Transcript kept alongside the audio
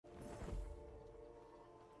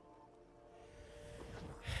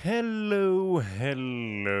Hello,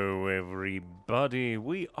 everybody.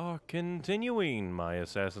 We are continuing my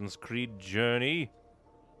Assassin's Creed journey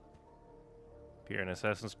here in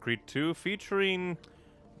Assassin's Creed 2, featuring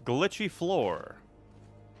Glitchy Floor.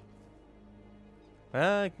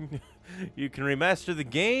 You can remaster the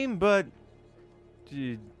game, but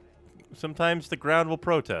sometimes the ground will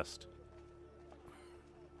protest.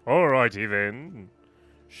 Alrighty then.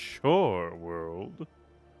 Sure, world.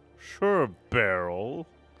 Sure, barrel.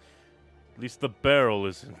 At least the barrel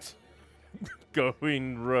isn't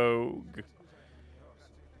going rogue.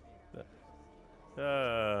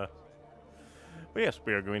 But yes,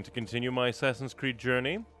 we are going to continue my Assassin's Creed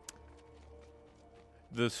journey.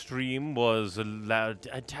 The stream was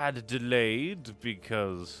a tad delayed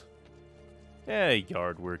because,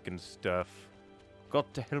 yard work and stuff.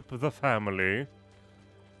 Got to help the family.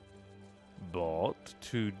 But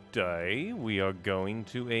today we are going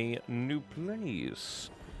to a new place.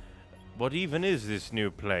 What even is this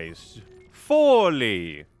new place?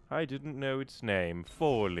 Forli! I didn't know its name.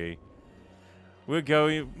 Forli.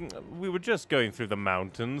 We were just going through the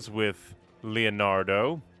mountains with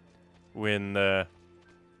Leonardo when the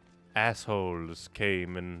assholes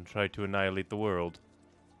came and tried to annihilate the world.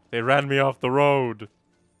 They ran me off the road.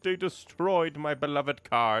 They destroyed my beloved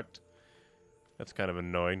cart. That's kind of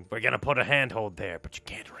annoying. We're gonna put a handhold there, but you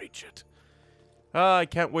can't reach it. I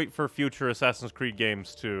can't wait for future Assassin's Creed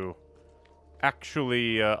games to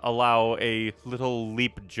actually allow a little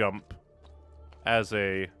leap jump as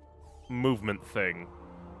a movement thing.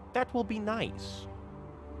 That will be nice.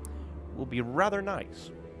 Will be rather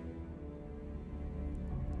nice.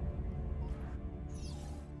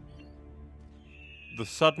 The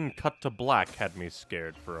sudden cut to black had me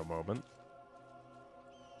scared for a moment.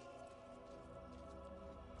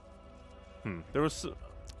 There was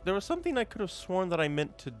something I could have sworn that I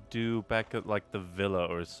meant to do back at, like, the villa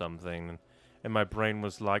or something. And my brain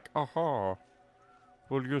was like, aha,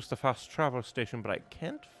 we'll use the fast travel station, but I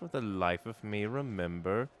can't for the life of me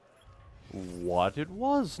remember what it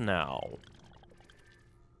was now.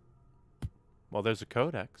 Well, there's a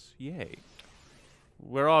codex. Yay.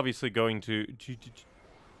 We're obviously going to...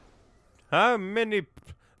 How many...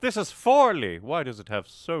 This is Forli! Why does it have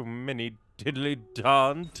so many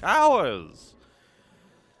diddly-darn towers?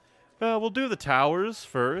 We'll do the towers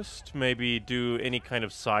first. Maybe do any kind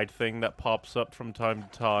of side thing that pops up from time to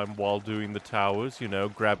time while doing the towers. You know,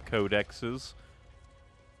 grab codexes.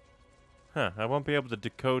 I won't be able to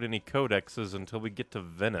decode any codexes until we get to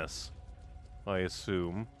Venice, I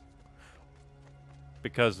assume.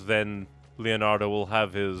 Because then Leonardo will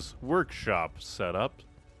have his workshop set up.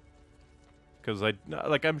 Because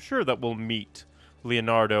I'm sure that we'll meet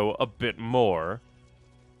Leonardo a bit more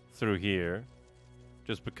through here.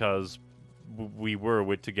 Just because we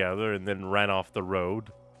were together and then ran off the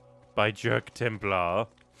road by Jerk Templar.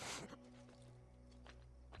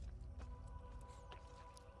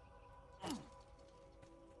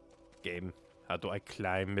 Game, how do I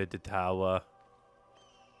climb the tower?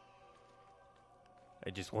 I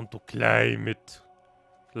just want to climb it.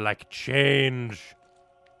 Like change.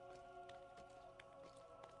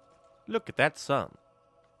 Look at that sun.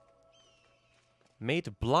 Made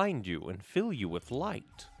to blind you and fill you with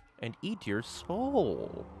light, and eat your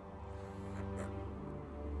soul.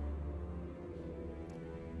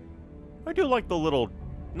 I do like the little,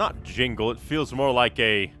 not jingle, it feels more like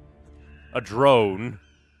a drone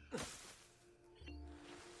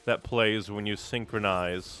that plays when you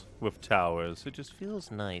synchronize with towers. It just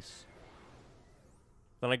feels nice.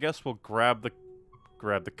 Then I guess we'll grab the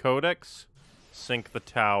codex, sync the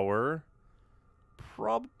tower,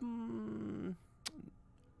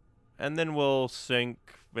 and then we'll sync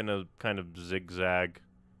in a kind of zigzag.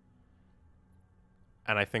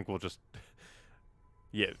 And I think we'll just...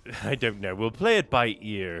 yeah, I don't know. We'll play it by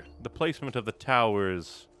ear. The placement of the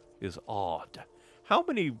towers is odd. How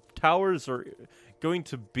many towers are going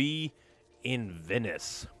to be in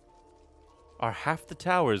Venice? Are half the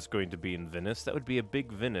towers going to be in Venice? That would be a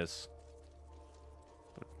big Venice.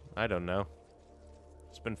 But I don't know.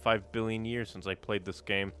 It's been 5 billion years since I played this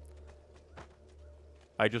game.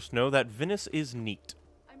 I just know that Venice is neat.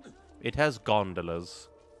 It has gondolas.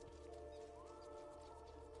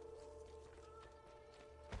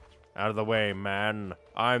 Out of the way, man.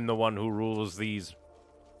 I'm the one who rules these.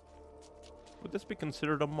 Would this be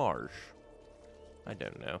considered a marsh? I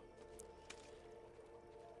don't know.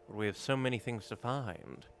 But we have so many things to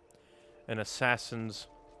find. An assassin's...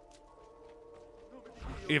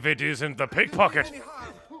 If it isn't the pickpocket!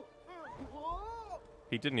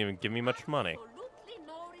 He didn't even give me much money.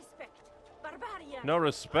 No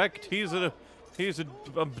respect? He's a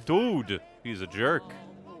dude. He's a jerk.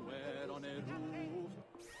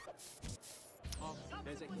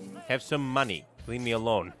 Have some money. Leave me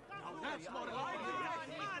alone.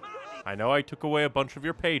 I know I took away a bunch of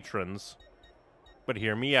your patrons, but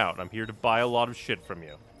hear me out. I'm here to buy a lot of shit from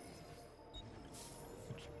you.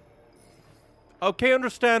 Okay,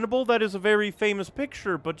 understandable. That is a very famous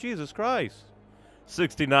picture, but Jesus Christ.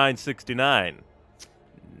 69.69.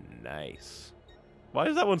 Nice. Why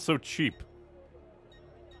is that one so cheap?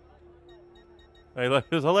 It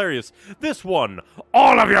was hilarious. This one,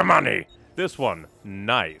 all of your money. This one,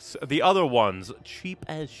 nice. The other one's cheap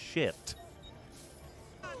as shit.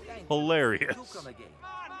 Hilarious.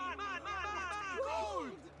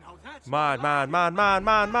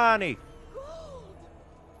 Money.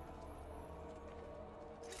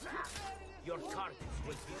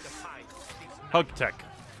 Hug tech.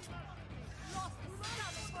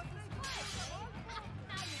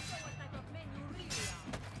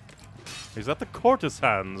 Is that the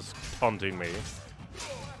courtesans taunting me?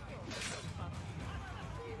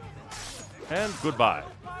 And goodbye.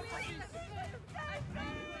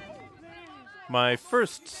 My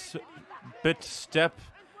first step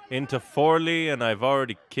into Forli, and I've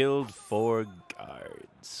already killed 4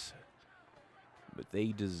 guards. But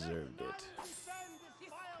they deserved it.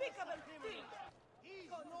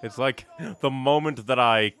 It's like the moment that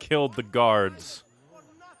I killed the guards,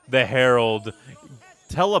 the herald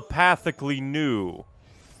telepathically knew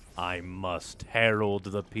I must herald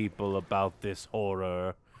the people about this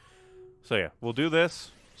horror. So yeah, we'll do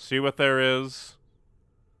this, see what there is,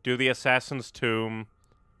 do the assassin's tomb,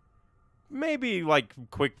 maybe like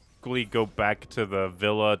quickly go back to the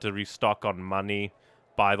villa to restock on money,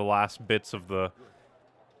 buy the last bits of the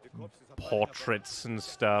portraits and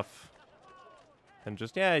stuff. And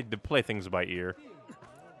just, yeah, play things by ear.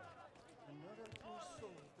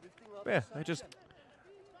 Yeah, I just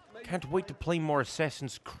can't wait to play more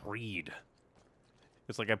Assassin's Creed.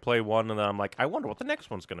 It's like I play one and then I'm like, I wonder what the next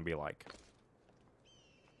one's going to be like.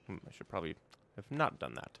 I should probably have not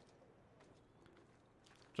done that.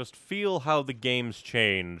 Just feel how the games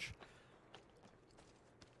change.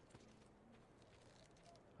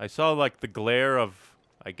 I saw, like, the glare of,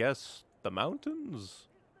 I guess, the mountains?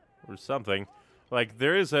 Or something. Like,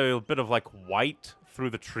 there is a bit of, like, white through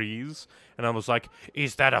the trees. And I was like,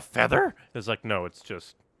 is that a feather? It's like, no, it's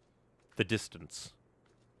just the distance.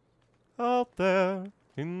 Out there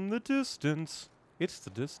in the distance. It's the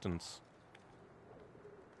distance.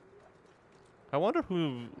 I wonder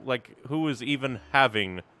who is even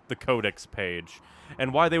having the codex page.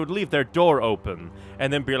 And why they would leave their door open.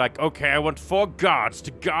 And then be like, okay, I want 4 guards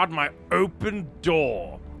to guard my open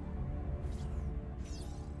door.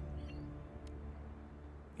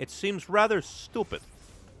 It seems rather stupid.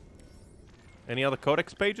 Any other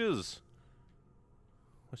codex pages?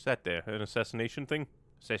 What's that there? An assassination thing?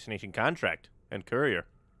 Assassination contract and courier.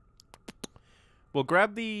 We'll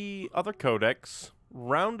grab the other codex,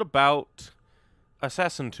 round about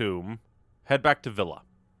Assassin Tomb, head back to Villa.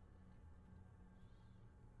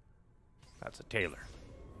 That's a tailor.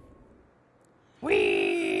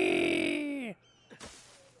 Whee!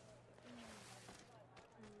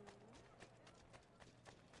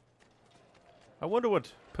 I wonder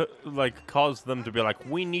what caused them to be like,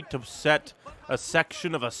 we need to set a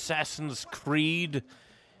section of Assassin's Creed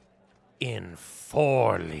in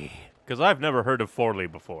Forli. Because I've never heard of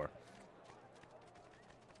Forli before.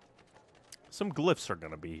 Some glyphs are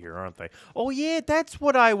going to be here, aren't they? Oh yeah, that's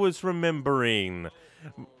what I was remembering.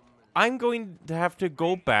 I'm going to have to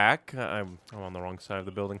go back. I'm on the wrong side of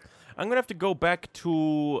the building. I'm going to have to go back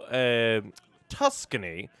to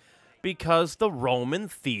Tuscany because the Roman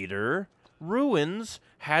theater ruins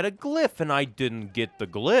had a glyph, and I didn't get the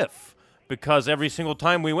glyph because every single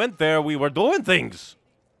time we went there, we were doing things.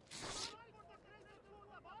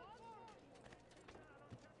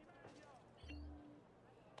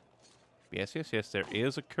 Yes, yes, yes, there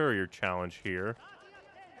is a courier challenge here.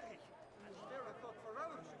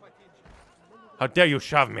 How dare you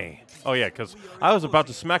shove me? Oh yeah, because I was about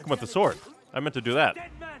to smack him with the sword. I meant to do that.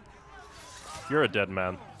 You're a dead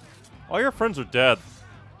man. All your friends are dead.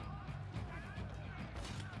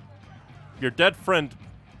 Your dead friend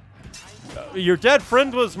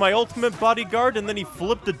was my ultimate bodyguard, and then he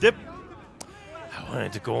flipped a dip. I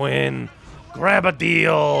wanted to go in, grab a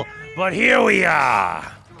deal, but here we are.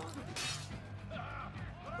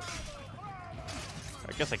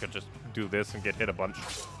 I guess I could just do this and get hit a bunch.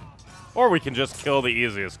 Or we can just kill the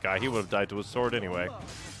easiest guy. He would have died to his sword anyway.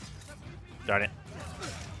 Darn it.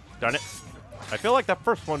 Darn it. I feel like that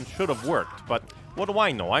first one should have worked, but what do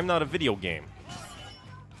I know? I'm not a video game.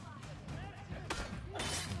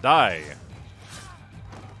 Die.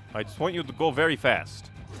 I just want you to go very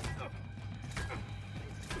fast.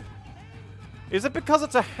 Is it because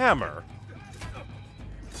it's a hammer?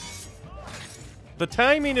 The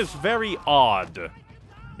timing is very odd.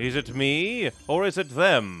 Is it me, or is it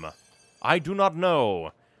them? I do not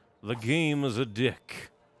know. The game is a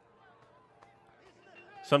dick.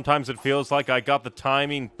 Sometimes it feels like I got the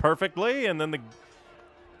timing perfectly, and then the...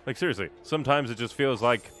 Like, seriously, sometimes it just feels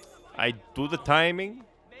like I do the timing,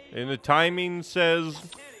 and the timing says,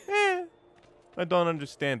 I don't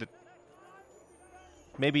understand it.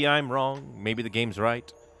 Maybe I'm wrong. Maybe the game's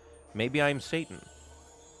right. Maybe I'm Satan.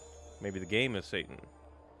 Maybe the game is Satan.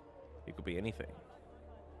 It could be anything.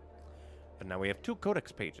 But now we have 2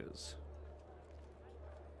 codex pages.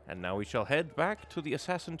 And now we shall head back to the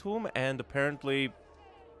Assassin Tomb and apparently...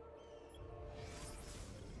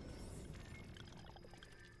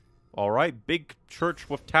 Alright, big church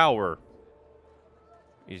with tower.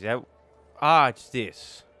 Is that... Ah, it's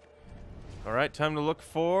this. Alright, time to look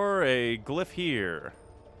for a glyph here.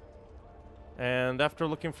 And after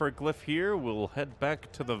looking for a glyph here, we'll head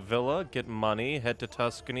back to the villa, get money, head to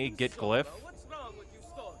Tuscany, get glyph.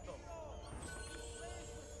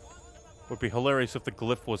 Would be hilarious if the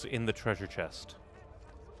glyph was in the treasure chest.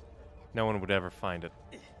 No one would ever find it.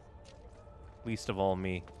 Least of all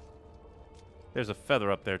me. There's a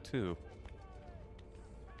feather up there, too.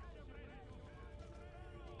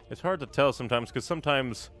 It's hard to tell sometimes, because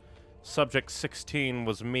sometimes Subject 16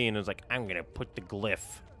 was me, and it was like, I'm gonna put the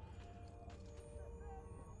glyph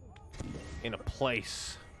in a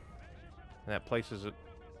place. And that place is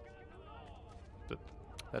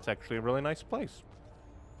that's actually a really nice place.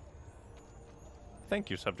 Thank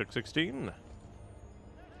you, Subject 16.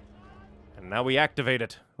 And now we activate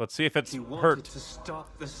it. Let's see if it's hurt. To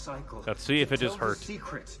stop the cycle. Let's see if it is hurt.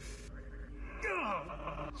 Secret.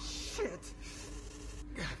 Shit.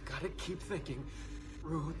 I've got to keep thinking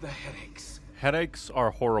through the headaches. Headaches are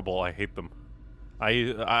horrible. I hate them.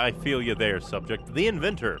 I feel you there, Subject. The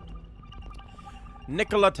inventor.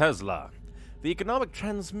 Nikola Tesla. The economic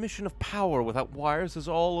transmission of power without wires is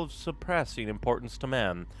all of surpassing importance to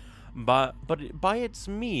man. But by its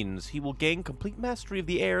means, he will gain complete mastery of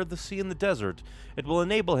the air, the sea, and the desert. It will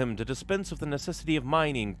enable him to dispense with the necessity of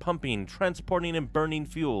mining, pumping, transporting, and burning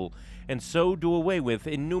fuel, and so do away with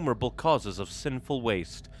innumerable causes of sinful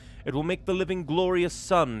waste. It will make the living glorious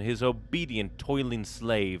sun his obedient, toiling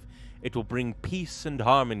slave. It will bring peace and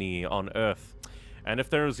harmony on earth. And if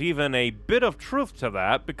there's even a bit of truth to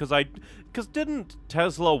that, because didn't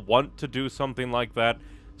Tesla want to do something like that?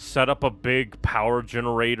 Set up a big power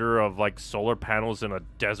generator of, like, solar panels in a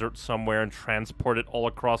desert somewhere and transport it all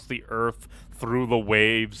across the earth through the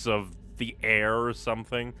waves of the air or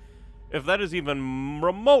something? If that is even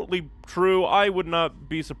remotely true, I would not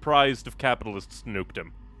be surprised if capitalists nuked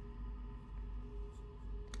him.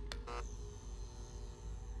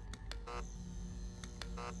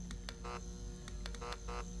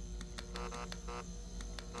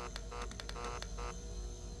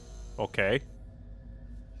 Okay.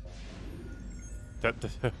 That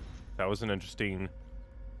was an interesting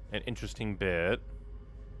bit.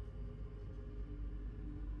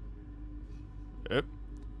 Yep.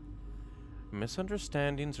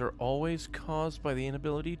 Misunderstandings are always caused by the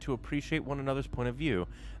inability to appreciate one another's point of view.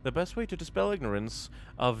 The best way to dispel ignorance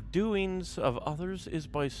of doings of others is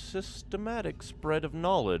by systematic spread of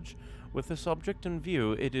knowledge. With this object in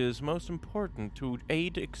view, it is most important to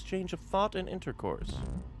aid exchange of thought and intercourse.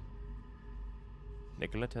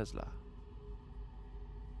 Nikola Tesla.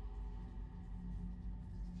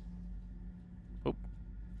 Oh,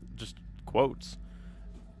 just quotes.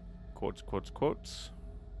 Quotes, quotes, quotes.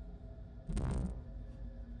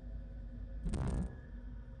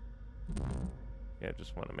 Yeah,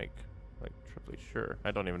 just want to make, like, triply sure. I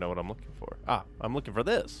don't even know what I'm looking for. Ah, I'm looking for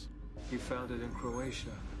this. You found it in Croatia.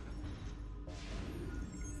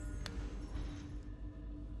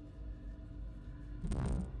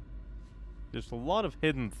 There's a lot of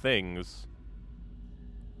hidden things.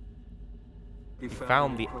 You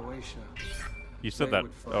found the... Croatia. You said that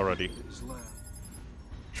already.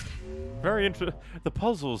 Very interesting. The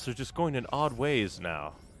puzzles are just going in odd ways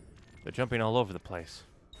now. They're jumping all over the place.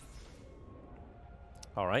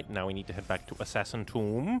 Alright, now we need to head back to Assassin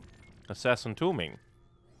Tomb. Assassin Tombing.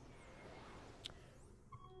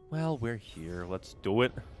 Well, we're here. Let's do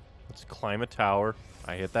it. Let's climb a tower.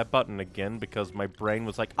 I hit that button again because my brain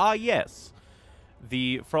was like, ah, yes!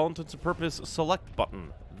 The, for all intents and purposes, select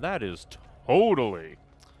button. That is totally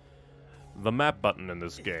the map button in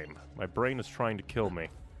this game. My brain is trying to kill me.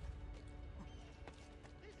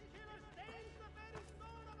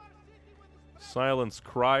 Silence,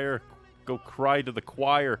 crier. Go cry to the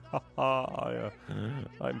choir. Haha,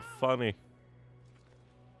 I'm funny.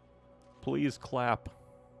 Please clap.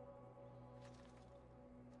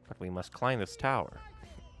 But we must climb this tower.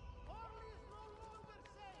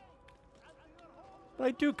 But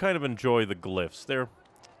I do kind of enjoy the glyphs. They're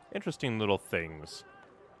interesting little things.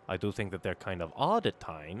 I do think that they're kind of odd at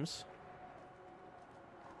times.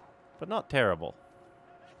 But not terrible.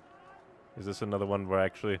 Is this another one where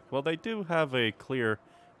actually... Well, they do have a clear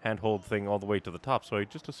handhold thing all the way to the top, so I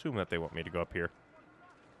just assume that they want me to go up here.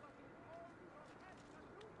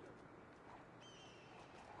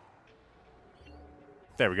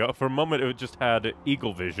 There we go. For a moment, it just had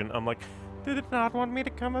eagle vision. I'm like, did it not want me to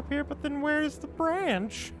come up here? But then where's the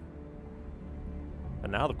branch?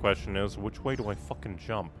 And now the question is, which way do I fucking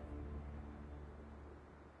jump?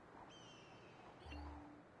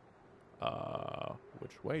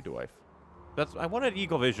 Which way do I... I wanted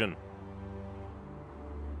eagle vision.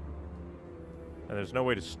 And there's no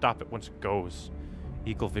way to stop it once it goes.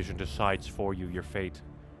 Eagle vision decides for you your fate.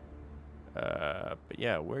 But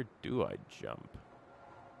yeah, where do I jump?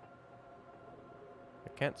 I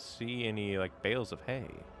can't see any, like, bales of hay.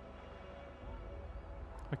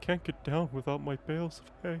 I can't get down without my bales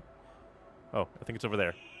of hay. Oh, I think it's over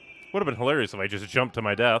there. Would have been hilarious if I just jumped to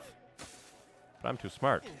my death. But I'm too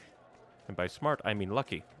smart. And by smart, I mean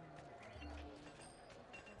lucky.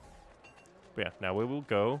 But yeah, now we will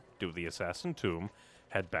go do the assassin tomb,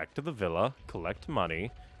 head back to the villa, collect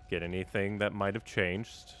money, get anything that might have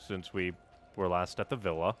changed since we were last at the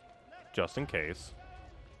villa, just in case.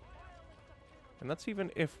 And that's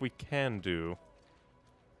even if we can do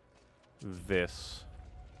this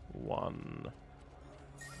one.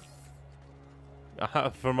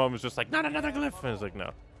 For a moment, it was just like, not another glyph! And I was like,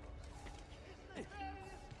 no.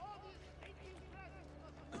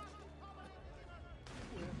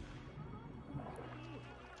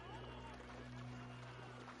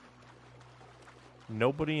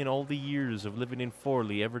 Nobody in all the years of living in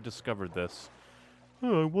Forli ever discovered this.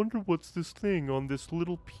 Oh, I wonder what's this thing on this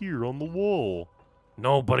little pier on the wall.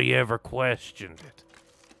 Nobody ever questioned it.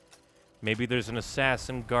 Maybe there's an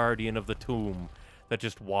assassin guardian of the tomb that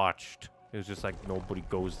just watched. It was just like, nobody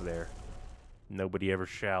goes there. Nobody ever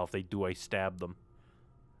shall. If they do, I stab them.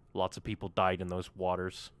 Lots of people died in those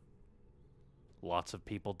waters. Lots of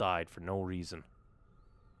people died for no reason.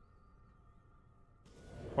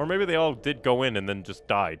 Or maybe they all did go in and then just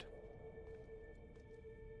died.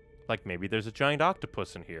 Like maybe there's a giant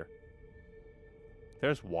octopus in here.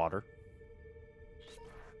 There's water.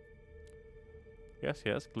 Yes,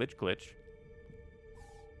 yes, glitch, glitch.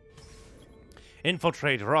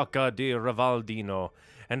 Infiltrate Rocca di Ravaldino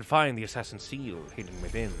and find the assassin seal hidden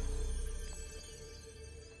within.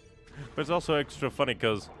 But it's also extra funny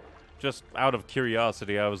because just out of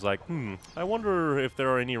curiosity, I was like, I wonder if there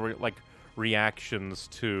are any reactions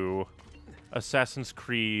to Assassin's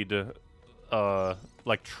Creed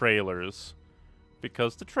like trailers,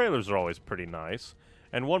 because the trailers are always pretty nice,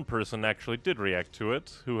 and one person actually did react to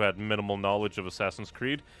it who had minimal knowledge of Assassin's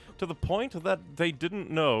Creed, to the point that they didn't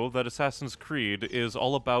know that Assassin's Creed is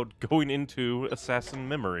all about going into assassin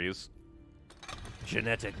memories.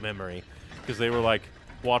 Genetic memory. Because they were like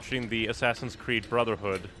watching the Assassin's Creed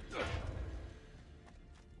Brotherhood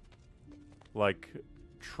like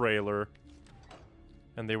trailer,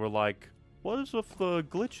 and they were like, what is with the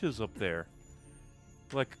glitches up there?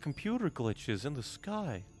 Like computer glitches in the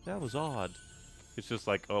sky. That was odd. It's just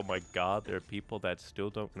like, oh my god, there are people that still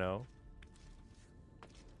don't know.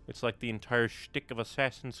 It's like the entire shtick of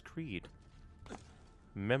Assassin's Creed.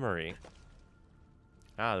 Memory.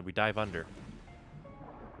 Ah, we dive under.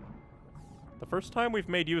 The first time we've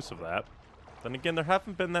made use of that. Then again, there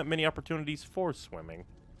haven't been that many opportunities for swimming.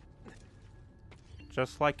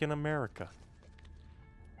 Just like in America.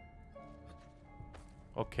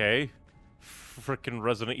 Okay. Frickin'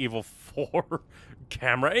 Resident Evil 4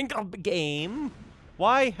 camera angle game.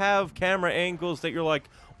 Why have camera angles that you're like,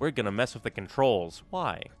 we're gonna mess with the controls?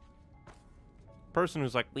 Why? Person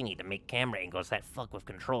who's like, we need to make camera angles that fuck with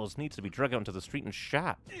controls needs to be dragged out into the street and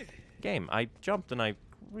shot. Game, I jumped and I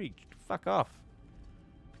reached. Fuck off.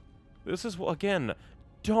 This is, again,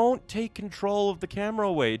 don't take control of the camera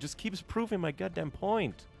away. It just keeps proving my goddamn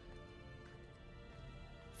point.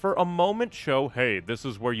 For a moment, show, hey, this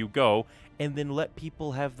is where you go, and then let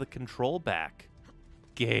people have the control back.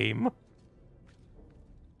 Game.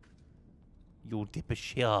 You'll dip a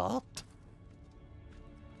shot.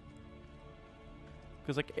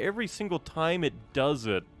 Because, like, every single time it does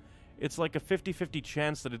it, it's like a 50-50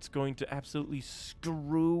 chance that it's going to absolutely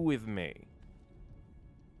screw with me.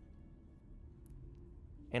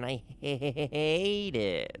 And I hate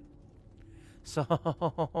it so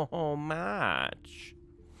much.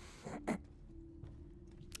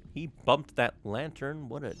 He bumped that lantern.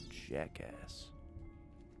 What a jackass.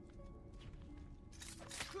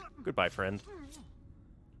 Goodbye, friend.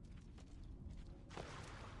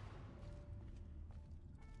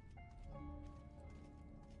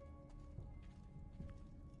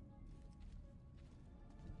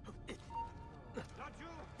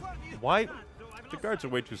 Why? The guards are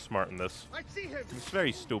way too smart in this. It's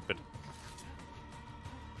very stupid.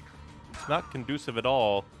 It's not conducive at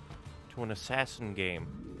all to an assassin game.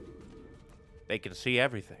 They can see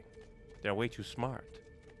everything. They're way too smart.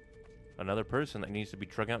 Another person that needs to be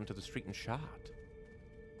dragged out into the street and shot.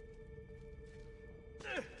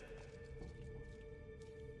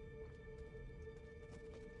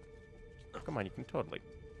 Come on, you can totally.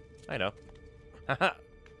 I know. Haha.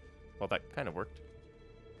 Well, that kind of worked.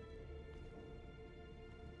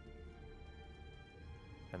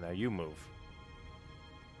 And now you move.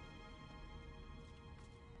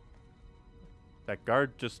 That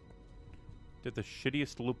guard just did the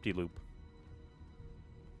shittiest loop-de-loop.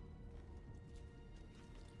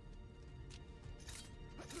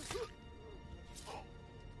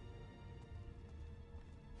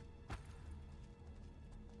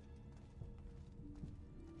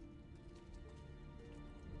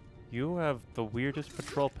 You have the weirdest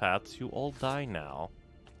patrol paths. You all die now.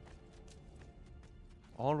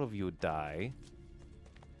 All of you die.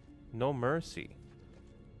 No mercy.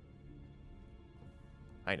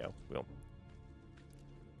 I know. We'll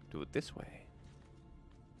do it this way.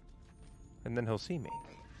 And then he'll see me.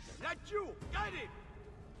 That you! Got it!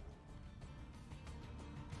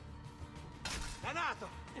 Renato,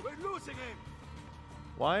 we're losing him!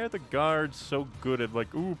 Why are the guards so good at,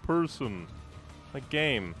 like, ooh, person? Like,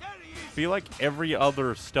 game. Be like every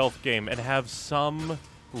other stealth game and have some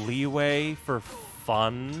leeway for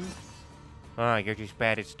fun. Ah, you're just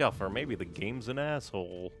bad at stuff, or maybe the game's an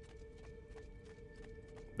asshole.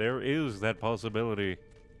 There is that possibility.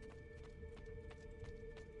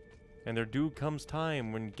 And there comes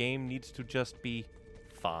time when game needs to just be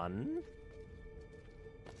fun.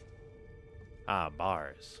 Ah,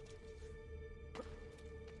 bars.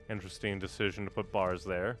 Interesting decision to put bars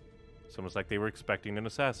there. It's almost like they were expecting an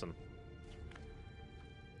assassin.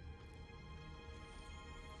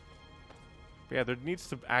 But yeah, there needs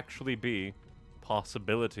to actually be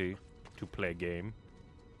possibility to play game.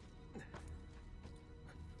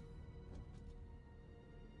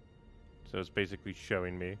 So it's basically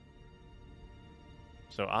showing me.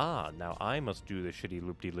 So, now I must do the shitty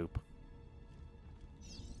loop-de-loop.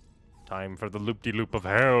 Time for the loop-de-loop of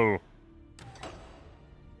hell.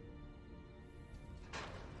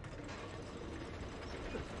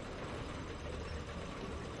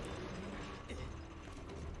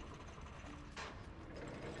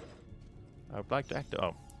 I would like to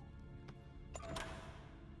oh.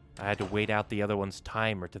 I had to wait out the other one's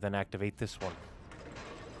timer to then activate this one.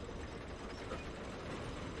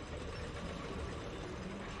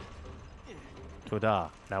 Ta-da.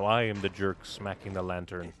 Now I am the jerk smacking the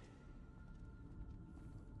lantern.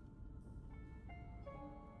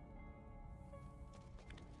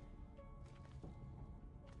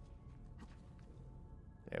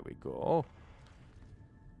 There we go.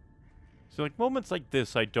 So, like, moments like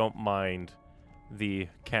this, I don't mind the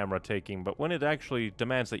camera taking, but when it actually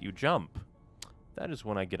demands that you jump, that is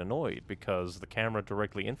when I get annoyed, because the camera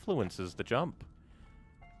directly influences the jump.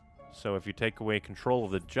 So if you take away control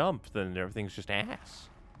of the jump, then everything's just ass.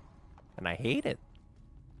 And I hate it.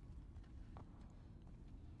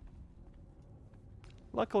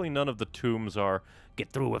 Luckily, none of the tombs are get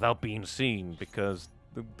through without being seen, because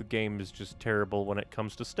the game is just terrible when it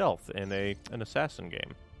comes to stealth in an assassin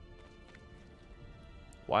game.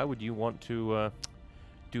 Why would you want to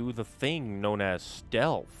do the thing known as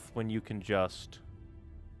stealth when you can just...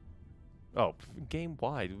 Oh, game,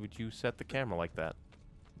 why would you set the camera like that?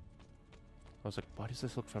 I was like, why does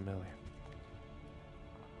this look familiar?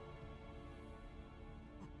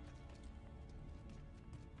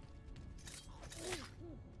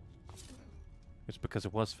 It's because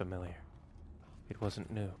it was familiar. It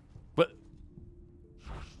wasn't new. What?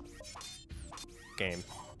 Game,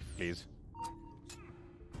 please.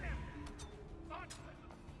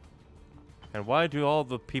 And why do all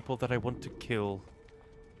the people that I want to kill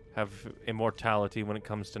have immortality when it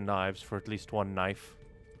comes to knives for at least one knife?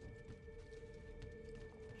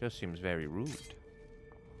 Just seems very rude.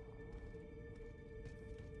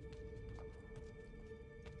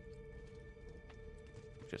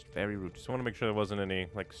 Just very rude. Just want to make sure there wasn't any,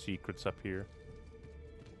 like, secrets up here.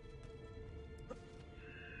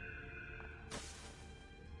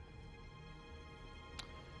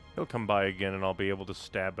 He'll come by again and I'll be able to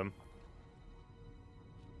stab him.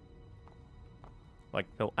 Like,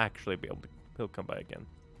 he'll actually be able to... He'll come by again.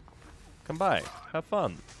 Come by. Have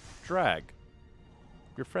fun. Drag.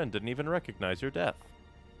 Your friend didn't even recognize your death.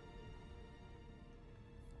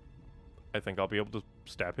 I think I'll be able to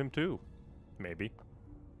stab him too. Maybe.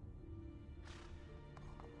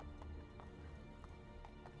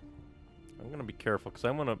 I'm gonna be careful, because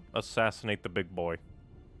I want to assassinate the big boy.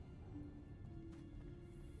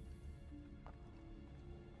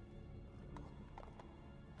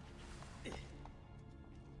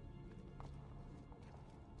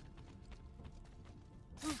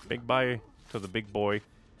 Big bye to the big boy.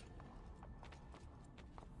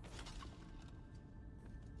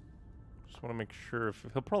 Just want to make sure if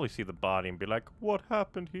he'll probably see the body and be like, "What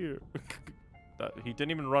happened here?" He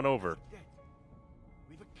didn't even run over.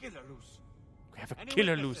 We've a killer loose. We have a Any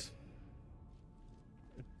killer witnesses?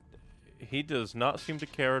 loose. He does not seem to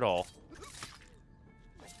care at all.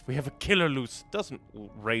 We have a killer loose. Doesn't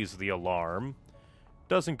raise the alarm.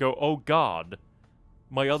 Doesn't go, "Oh God,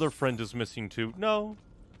 my other friend is missing too." No.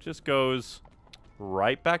 Just goes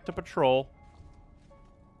right back to patrol.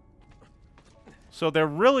 So they're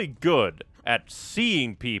really good at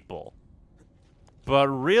seeing people, but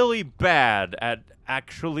really bad at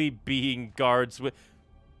actually being guards with...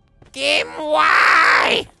 Game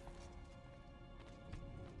why?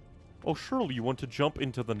 Oh, surely you want to jump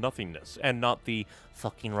into the nothingness and not the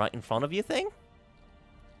fucking right in front of you thing?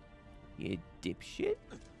 You dipshit.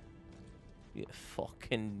 You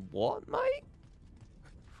fucking what, mate?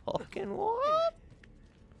 Fucking what?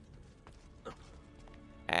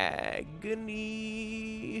 Agony.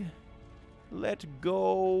 Let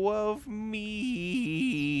go of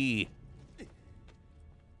me.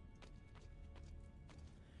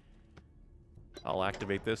 I'll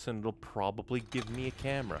activate this and it'll probably give me a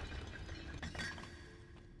camera.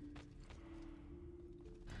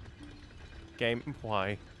 Game,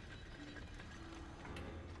 why?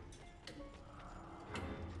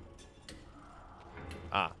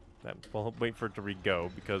 Ah, we'll wait for it to re-go,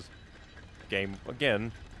 because game,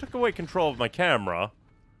 again, took away control of my camera,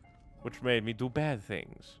 which made me do bad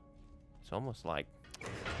things. It's almost like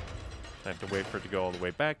I have to wait for it to go all the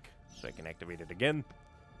way back, so I can activate it again.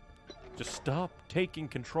 Just stop taking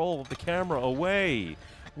control of the camera away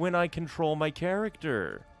when I control my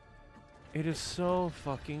character. It is so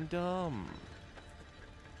fucking dumb.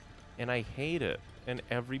 And I hate it. And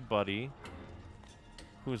everybody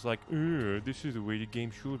who's like, this is the way the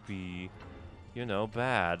game should be, you know,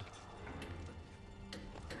 bad.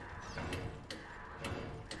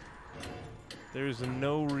 There's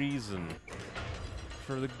no reason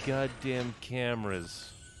for the goddamn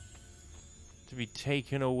cameras to be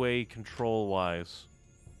taken away control-wise.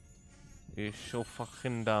 It's so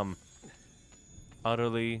fucking dumb.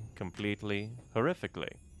 Utterly, completely,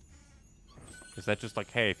 horrifically. Is that just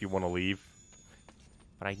like, hey, if you want to leave?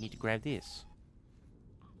 But I need to grab this.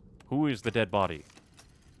 Who is the dead body?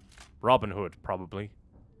 Robin Hood, probably.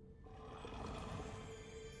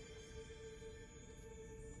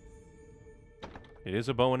 It is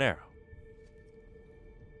a bow and arrow.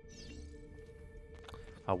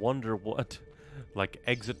 I wonder what, like,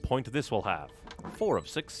 exit point this will have. 4 of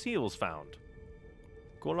 6 seals found.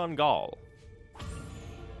 Golangal.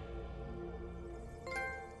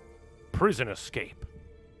 Prison escape.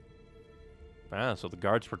 Ah, so the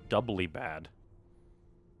guards were doubly bad.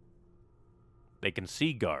 They can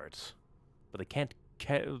see guards, but they can't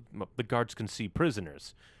the guards can see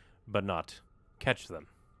prisoners, but not catch them.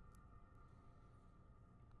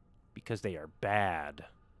 Because they are bad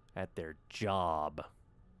at their job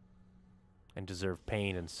and deserve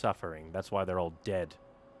pain and suffering. That's why they're all dead.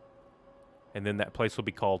 And then that place will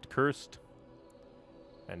be called Cursed,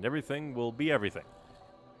 and everything will be everything.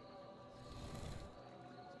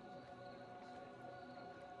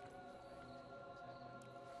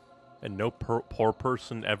 And no poor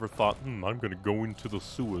person ever thought, I'm gonna go into the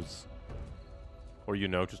sewers. Or, you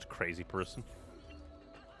know, just a crazy person.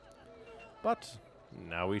 But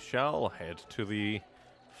now we shall head to the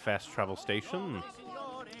fast travel station.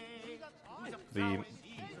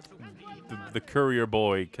 The courier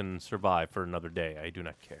boy can survive for another day. I do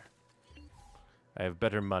not care. I have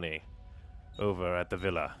better money over at the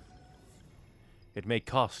villa. It may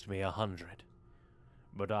cost me 100.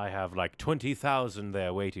 But I have like 20,000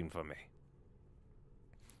 there waiting for me.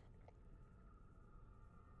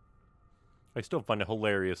 I still find it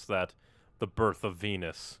hilarious that the birth of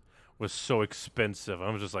Venus was so expensive. I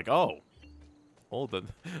was just like, oh,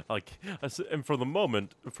 like, and for a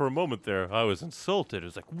moment there, I was insulted. It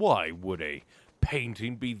was like, why would a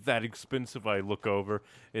painting be that expensive? I look over,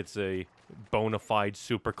 it's a bona fide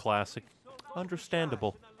super classic.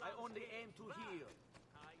 Understandable.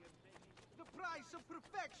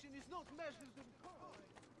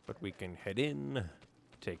 But we can head in,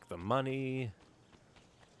 take the money,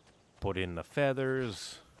 Put in the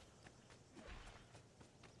feathers.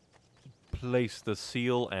 Place the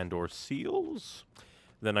seal and or seals.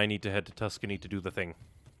 Then I need to head to Tuscany to do the thing.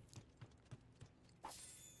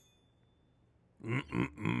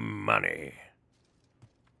 Money.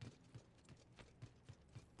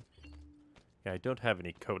 Yeah, I don't have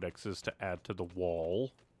any codexes to add to the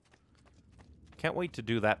wall. Can't wait to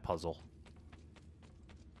do that puzzle.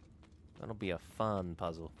 That'll be a fun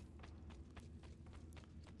puzzle.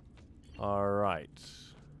 Alright.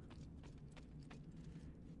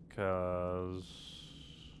 'Cause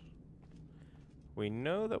we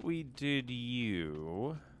know that we did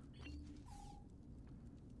you.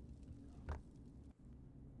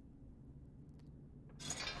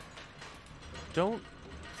 Don't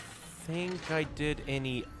think I did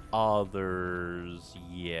any others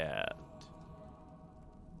yet.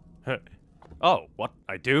 Oh, what?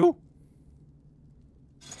 I do?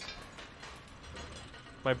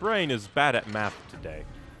 My brain is bad at math today.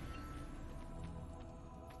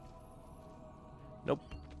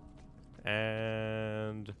 Nope.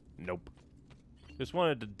 And nope. Just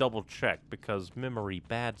wanted to double check because memory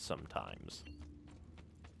bad sometimes.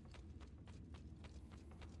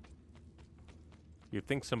 You'd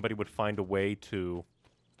think somebody would find a way to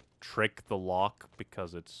trick the lock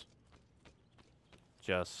because it's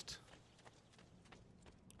just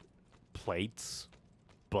plates,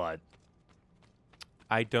 but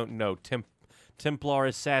I don't know. Templar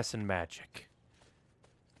assassin magic.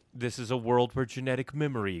 This is a world where genetic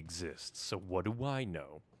memory exists, so what do I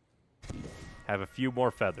know? Have a few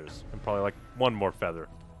more feathers, and probably like one more feather.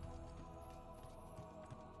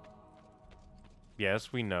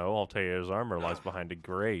 Yes, we know. Altair's armor lies behind a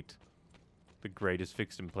grate. The grate is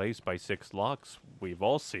fixed in place by 6 locks. We've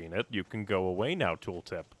all seen it. You can go away now,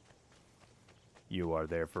 tooltip. You are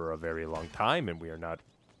there for a very long time, and we are not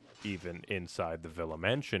even inside the Villa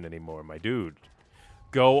Mansion anymore, my dude.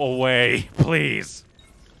 Go away, please!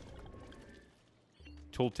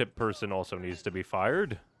 Tooltip person also needs to be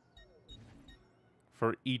fired.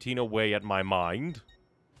 For eating away at my mind.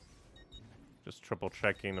 Just triple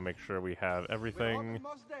checking to make sure we have everything.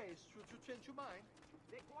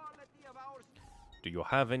 Do you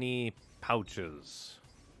have any pouches?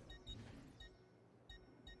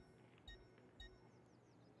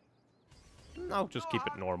 No, just keep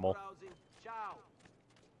it normal.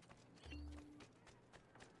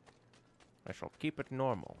 I shall keep it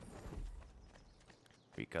normal.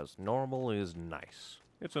 Because normal is nice.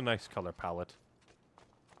 It's a nice color palette.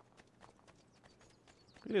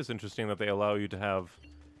 It is interesting that they allow you to have,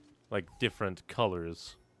 like, different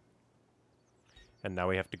colors. And now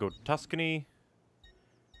we have to go to Tuscany.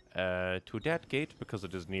 To that gate, because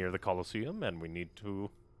it is near the Colosseum, and we need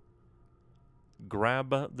to grab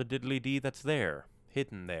the diddly-dee that's there.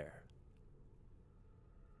 Hidden there.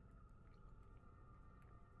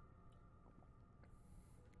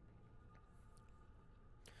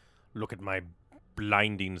 Look at my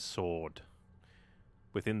blinding sword.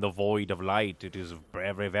 Within the void of light, it is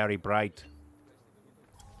very, very bright.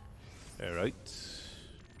 Alright.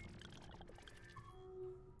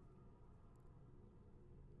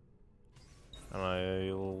 And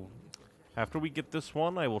I'll... After we get this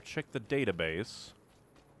one, I will check the database.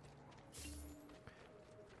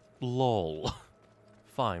 Lol.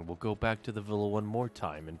 Fine, we'll go back to the villa one more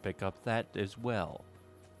time and pick up that as well.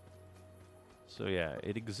 So yeah,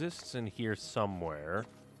 it exists in here somewhere.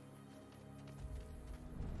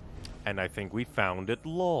 And I think we found it,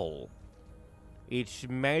 lol. It's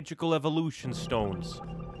magical evolution stones.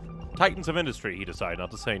 Titans of Industry, he decided not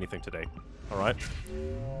to say anything today. Alright.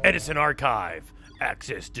 Edison Archive.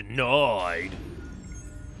 Access denied.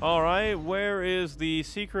 Alright, where is the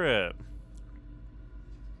secret?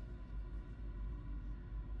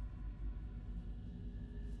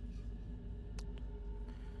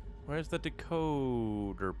 Where's the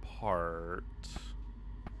decoder part?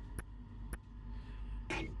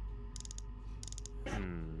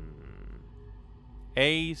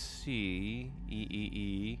 A, C, E, E,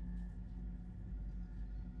 E.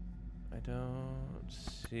 I don't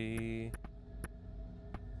see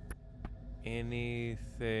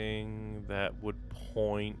anything that would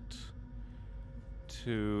point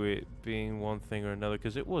to it being one thing or another,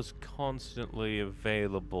 because it was constantly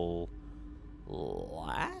available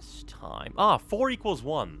last time. Ah, 4 equals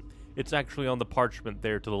 1. It's actually on the parchment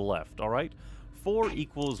there to the left, alright? 4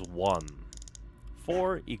 equals 1.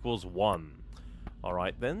 4 equals 1.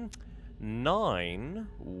 Alright then. 9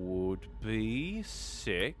 would be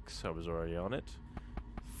 6. I was already on it.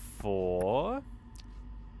 4.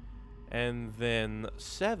 And then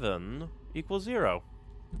 7 equals 0.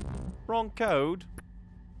 Wrong code.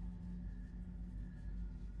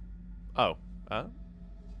 Oh.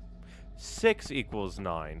 6 equals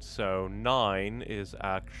 9, so 9 is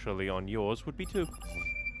actually on yours, would be 2.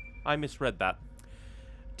 I misread that.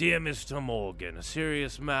 Dear Mr. Morgan, a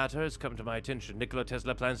serious matter has come to my attention. Nikola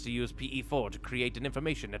Tesla plans to use PE4 to create an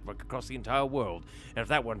information network across the entire world. And if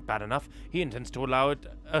that weren't bad enough, he intends to allow it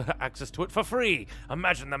access to it for free.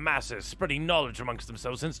 Imagine the masses spreading knowledge amongst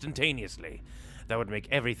themselves instantaneously. That would make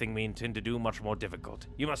everything we intend to do much more difficult.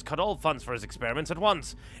 You must cut all funds for his experiments at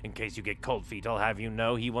once. In case you get cold feet, I'll have you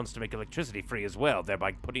know he wants to make electricity free as well,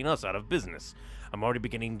 thereby putting us out of business. I'm already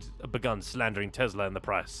begun slandering Tesla in the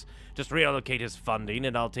press. Just reallocate his funding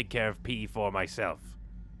and I'll take care of PE4 myself.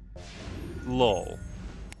 Lol.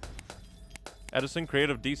 Edison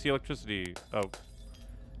creative DC electricity. Oh.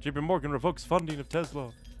 JP Morgan revokes funding of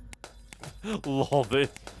Tesla. Lol,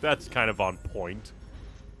 that's kind of on point.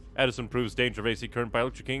 Edison proves danger of AC current by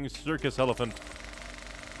electrocuting circus elephant.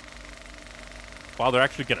 Wow, they're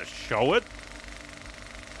actually gonna show it?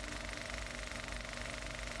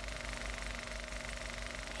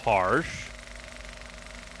 Harsh.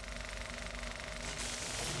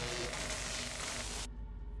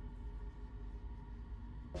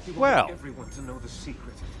 He Well. wanted everyone to know the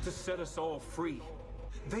secret, to set us all free.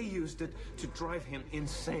 They used it to drive him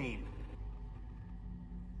insane.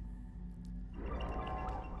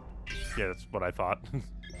 Yeah, that's what I thought.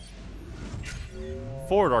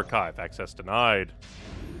 Forward archive, access denied.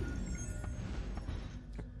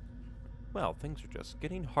 Well, things are just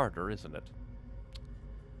getting harder, isn't it?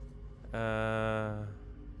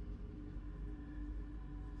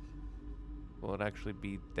 Will it actually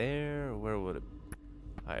be there? Or where would it...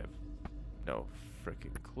 I have no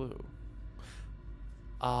freaking clue.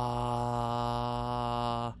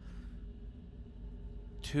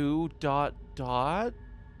 2 dot dot?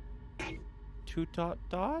 2 dot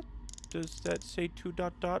dot? Does that say 2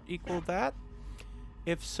 dot dot equal that?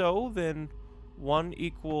 If so, then 1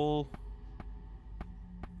 equal...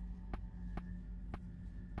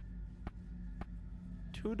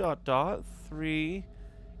 2 dot dot, 3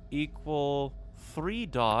 equal 3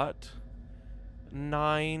 dot,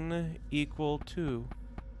 9 equal 2.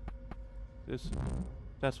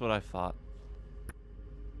 That's what I thought.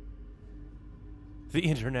 The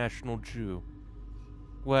International Jew.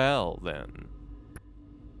 Well, then.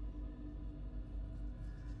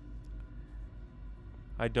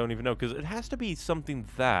 I don't even know, because it has to be something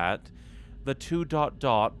that, the 2 dot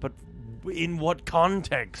dot, but in what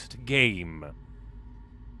context, game?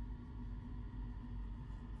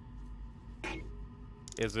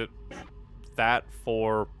 Is it that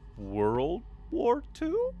for World War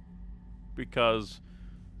II? Because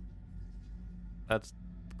that's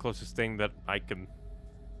the closest thing that I can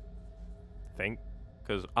think.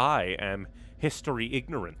 Because I am history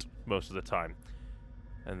ignorant most of the time.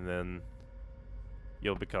 And then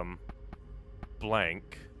you'll become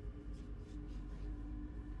blank.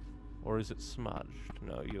 Or is it smudged?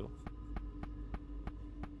 No, you'll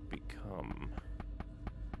become...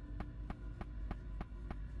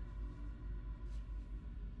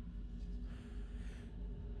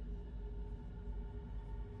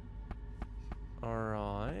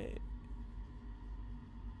 Alright.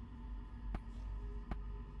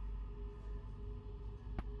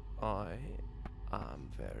 I'm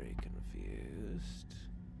very confused.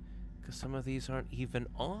 Because some of these aren't even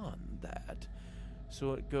on that.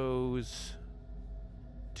 So it goes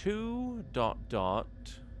 2 dot dot.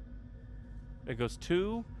 It goes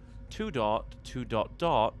 2 dot, 2 dot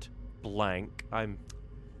dot, blank. I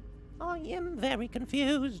am very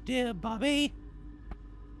confused, dear Bobby.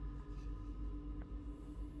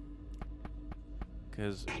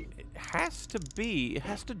 Because it has to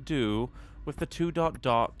do with the 2 dot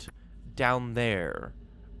dot down there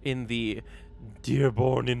in the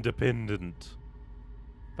Dearborn Independent.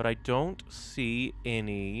 But I don't see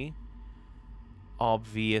any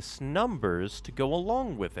obvious numbers to go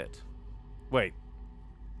along with it. Wait.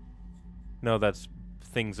 No, that's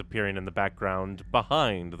things appearing in the background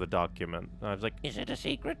behind the document. I was like, is it a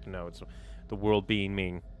secret? No, it's the world being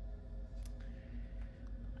mean.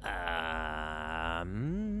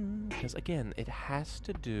 Because again, it has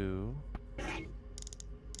to do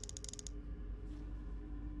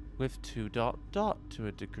with 2 dot dot to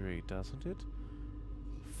a degree, doesn't it?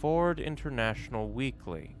 Ford International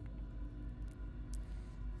Weekly.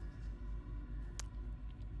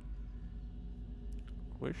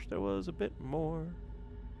 Wish there was a bit more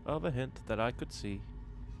of a hint that I could see.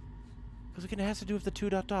 Because again, it has to do with the 2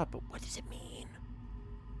 dot dot, but what does it mean?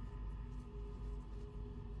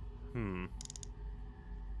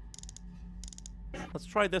 Let's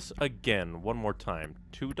try this again, one more time.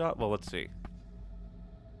 2 dot, well, let's see.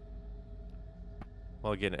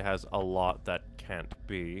 Well, again, it has a lot that can't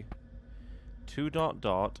be. 2 dot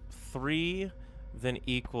dot 3 then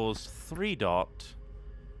equals 3 dot,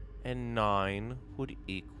 and 9 would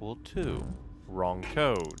equal 2. Wrong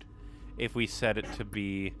code. If we set it to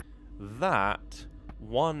be that,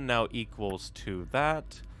 1 now equals to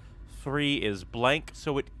that, 3 is blank,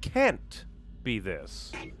 so it can't be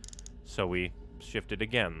this. So we shift it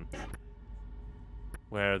again.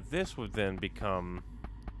 Where this would then become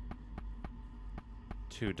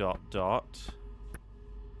 2 dot dot,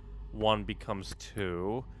 1 becomes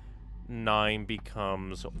 2, 9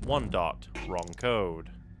 becomes 1 dot. Wrong code.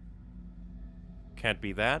 Can't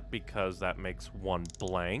be that because that makes 1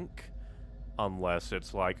 blank. Unless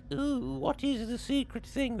it's like, ooh, what is the secret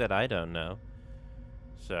thing that I don't know?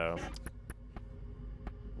 So,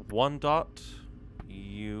 1 dot,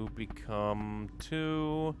 you become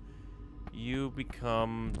 2, you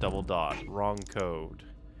become double dot. Wrong code.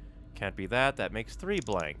 Can't be that, that makes 3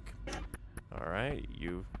 blank. Alright,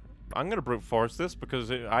 I'm gonna brute force this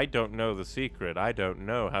because I don't know the secret. I don't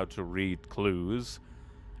know how to read clues.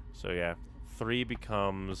 So yeah, 3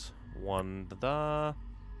 becomes 1 da.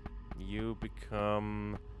 You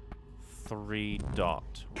become 3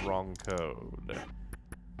 dot. Wrong code.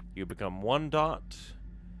 You become 1 dot.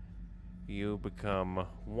 You become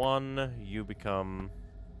 1. You become...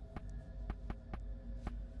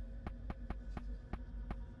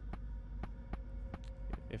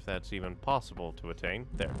 if that's even possible to attain.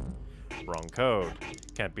 There. Wrong code.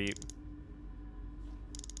 Can't be...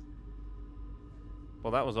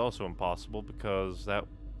 well, that was also impossible because that...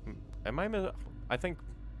 I think...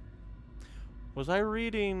 was I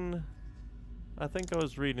reading... I think I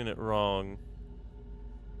was reading it wrong.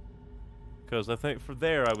 Because I think for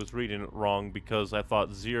there I was reading it wrong because I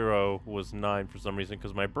thought 0 was 9 for some reason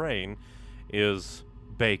because my brain is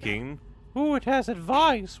baking. Ooh, it has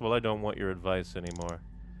advice! Well, I don't want your advice anymore.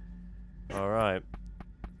 Alright.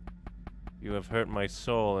 You have hurt my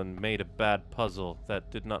soul and made a bad puzzle that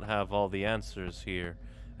did not have all the answers here,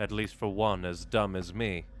 at least for one as dumb as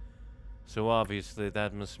me. So obviously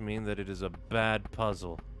that must mean that it is a bad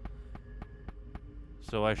puzzle.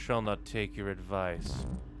 So I shall not take your advice.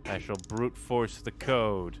 I shall brute force the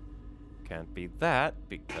code. Can't be that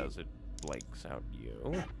because it blanks out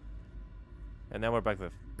you. And now we're back to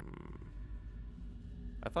the...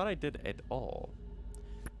 I thought I did it all.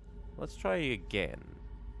 Let's try again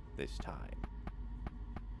this time.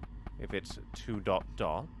 If it's 2 dot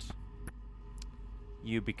dot,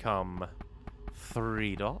 you become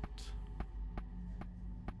 3 dot.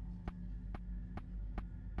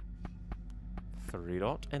 3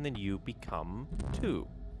 dot, and then you become 2.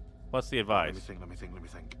 What's the advice? Let me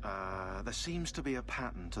think. There seems to be a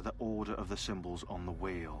pattern to the order of the symbols on the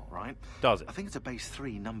wheel, right? Does it? I think it's a base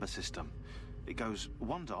 3 number system. It goes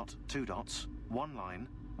 1 dot, 2 dots, 1 line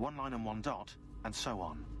and 1 dot, and so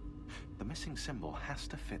on. The missing symbol has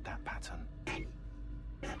to fit that pattern.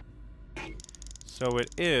 So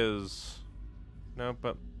it is... no,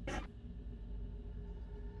 but...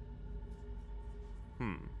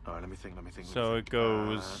 Alright, let me think. So it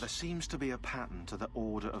goes... there seems to be a pattern to the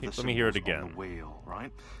order of the let me hear it symbols on again. the wheel,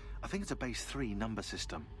 right? I think it's a base 3 number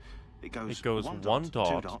system. It goes 1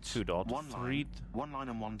 dot, 2 dot, 3... 1 line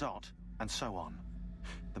and 1 dot, and so on.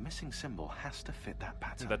 The missing symbol has to fit that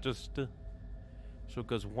pattern. That just... so it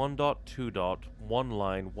goes 1 dot, 2 dot, 1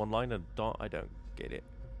 line and a dot. I don't get it.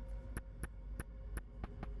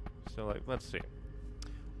 So, like, let's see.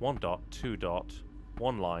 1 dot, 2 dot,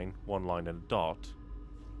 1 line and a dot.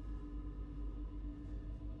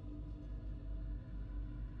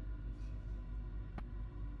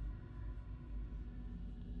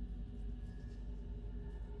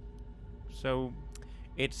 So,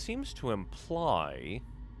 it seems to imply...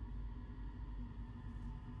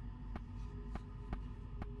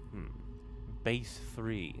 base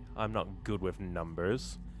 3. I'm not good with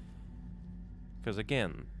numbers. Because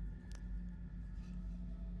again...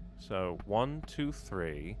 so, 1, 2,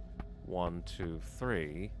 3. 1, 2,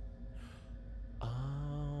 3.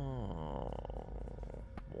 Oh.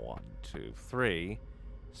 1, 2, 3.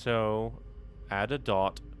 So, add a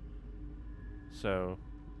dot. So...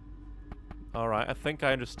 alright, I think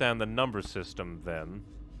I understand the number system then.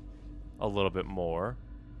 A little bit more.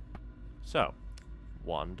 So,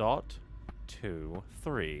 1 dot, 2,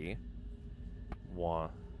 3. 1,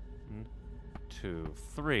 2,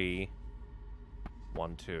 3.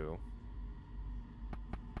 1, 2.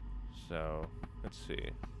 So, let's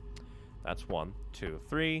see. That's 1, 2,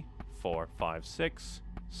 3, 4, 5, 6,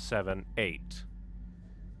 7, 8.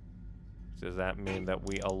 Does that mean that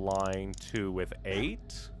we align 2 with 8?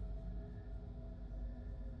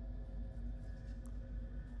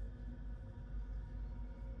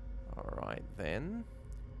 Right, then.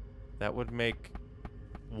 That would make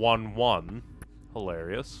 1, 1.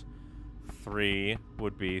 Hilarious. 3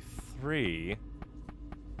 would be 3.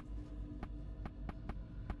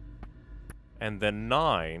 And then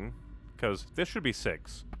 9, because this should be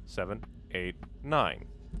 6, 7, 8, 9.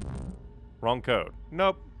 Wrong code.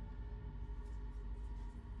 Nope.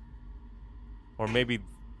 Or maybe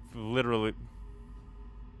literally...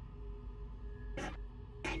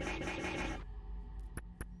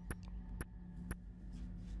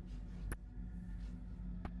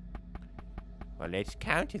 Well, let's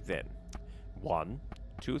count it then. 1,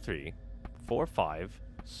 2, 3, 4, 5,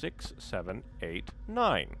 6, 7, 8,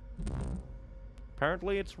 9.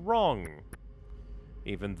 Apparently it's wrong.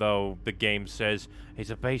 Even though the game says it's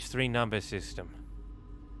a base 3 number system.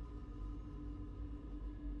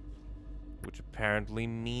 Which apparently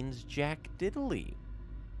means Jack Diddley.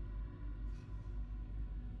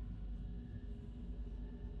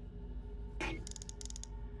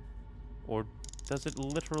 Or does it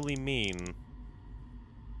literally mean...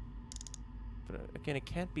 But again, it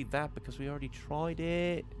can't be that because we already tried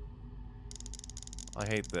it. I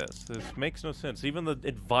hate this. This makes no sense. Even the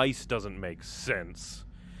advice doesn't make sense.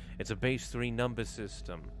 It's a base 3 number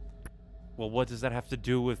system. Well, what does that have to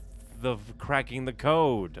do with the cracking the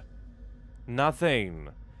code?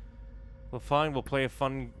 Nothing. Well, fine, we'll play a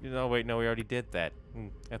fun... No, wait, no, we already did that.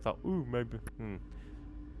 I thought, ooh, maybe...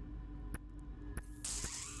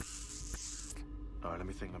 Alright, let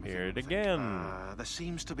me think. Hear it again. There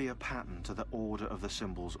seems to be a pattern to the order of the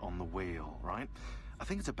symbols on the wheel, right? I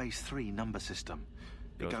think it's a base 3 number system.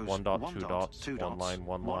 It goes 1 dot, 2 dot, dots, 2 1 dots, line,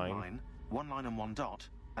 1 line. 1 line and 1 dot,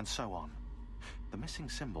 and so on. The missing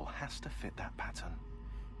symbol has to fit that pattern.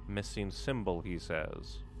 Missing symbol, he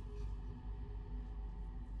says.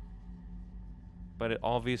 But it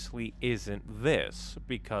obviously isn't this,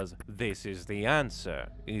 because this is the answer,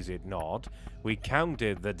 is it not? We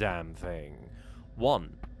counted the damn thing.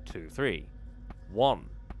 1, 2, 3. 1,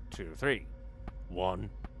 2, 3. 1,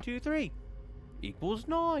 2, 3. Equals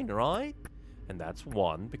 9, right? And that's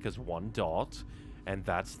 1 because 1 dot. And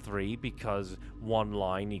that's 3 because 1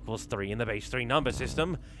 line equals 3 in the base 3 number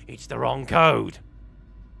system. It's the wrong code.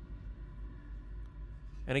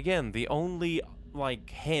 And again, the only, like,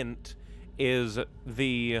 hint is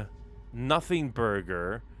the nothing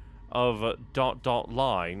burger of dot dot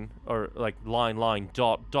line, or like line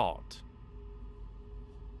dot dot.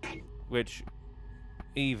 Which,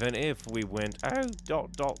 even if we went, oh,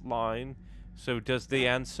 dot dot line, so does the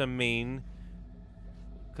answer mean,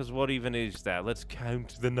 because what even is that? Let's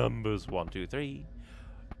count the numbers. 1, 2, 3.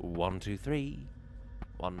 1, 2, 3.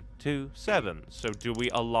 1, 2, 7. So do we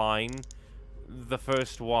align the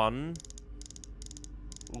first one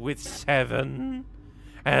with 7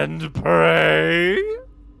 and pray?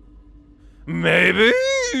 Maybe.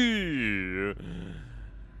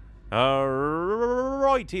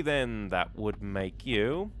 Alrighty then. That would make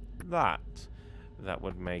you that. That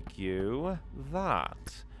would make you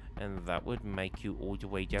that. And that would make you all the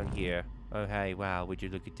way down here. Oh hey, wow, would you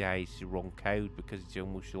look at that? It's the wrong code because it's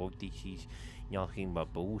almost like this is nothing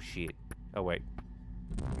but bullshit. Oh wait.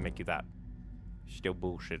 Make you that. Still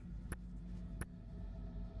bullshit.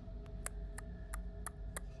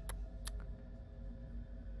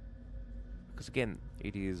 Because again,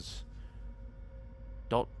 it is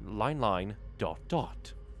dot line dot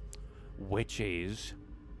dot, which is,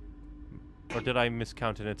 or did I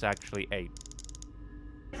miscount and it's actually 8?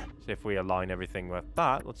 So if we align everything with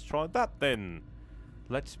that, let's try that then.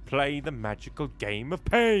 Let's play the magical game of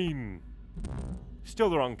pain. Still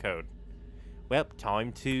the wrong code. Well,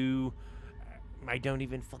 time to... I don't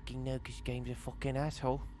even fucking know because game's a fucking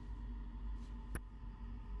asshole.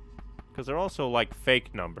 Because they're also like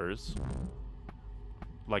fake numbers.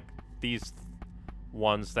 Like these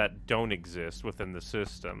ones that don't exist within the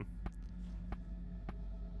system.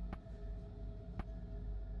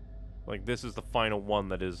 Like this is the final one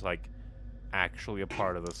that is like actually a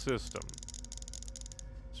part of the system.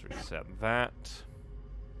 Let's reset that.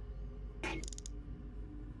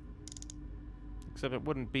 Except it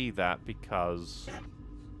wouldn't be that because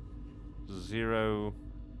 0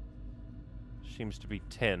 seems to be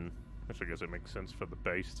 10. Which I guess it makes sense for the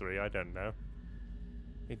base 3, I don't know.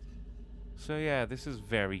 So yeah, this is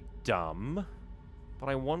very dumb. But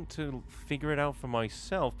I want to figure it out for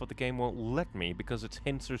myself, but the game won't let me because its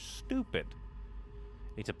hints are stupid.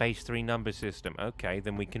 It's a base 3 number system. Okay,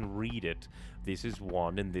 then we can read it. This is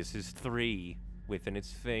 1 and this is 3 within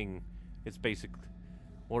its thing. It's basically...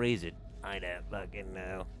 Or is it? I don't fucking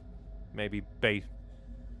know. Maybe base...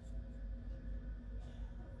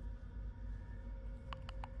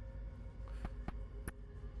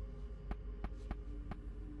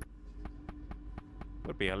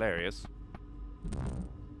 Be hilarious.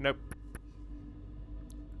 Nope.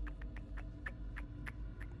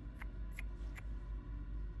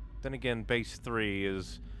 Then again, base 3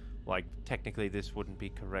 is, like, technically this wouldn't be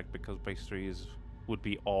correct because base 3 would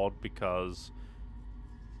be odd because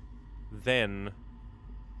then,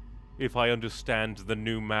 if I understand the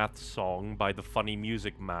new math song by the Funny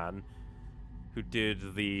Music Man, who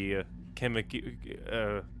did the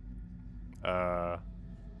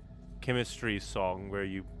chemistry song where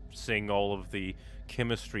you sing all of the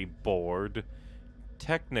chemistry board,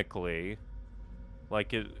 technically,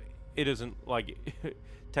 like, it isn't, like,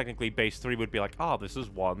 technically base 3 would be like, ah, this is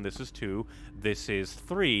 1, this is 2, this is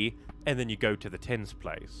 3, and then you go to the tens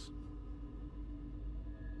place.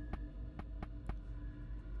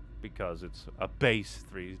 Because it's a base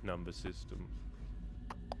 3 number system.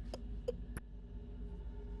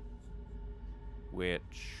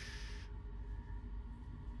 Which...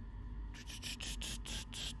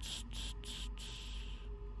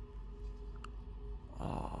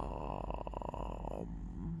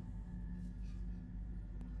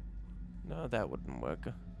 No, that wouldn't work.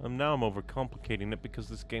 Now I'm overcomplicating it because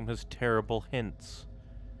this game has terrible hints.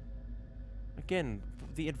 Again,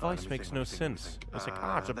 the advice makes no sense. It's like,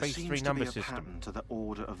 it's a base 3 number system. There seems to be a pattern to the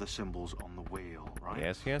order of the symbols on the wheel, right?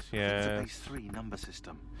 Yes, yes, I think it's a yes. base 3 number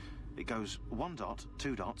system. It goes 1 dot,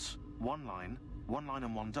 2 dots, 1 line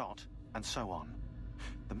and 1 dot, and so on.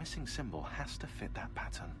 The missing symbol has to fit that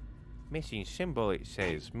pattern. Missing symbol, it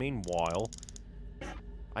says. Meanwhile,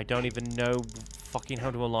 I don't even know fucking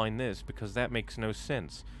how to align this because that makes no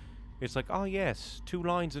sense. It's like, oh yes, 2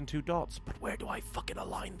 lines and 2 dots, but where do I fucking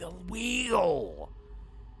align the wheel?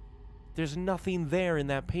 There's nothing there in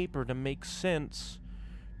that paper to make sense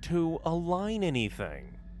to align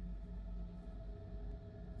anything.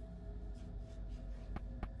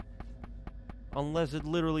 Unless it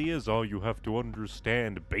literally is, oh, you have to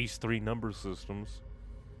understand base 3 number systems.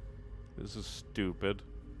 This is stupid.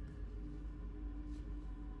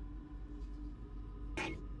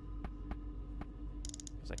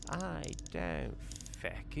 It's like, I don't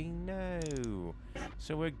fucking know.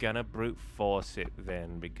 So we're gonna brute force it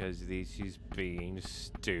then, because this is being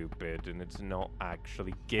stupid and it's not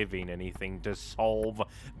actually giving anything to solve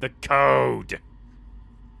the code.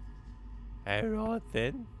 Alright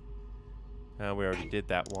then. We already did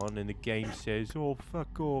that one, and the game says, oh,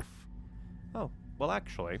 fuck off. Oh, well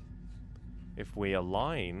actually, if we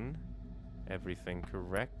align everything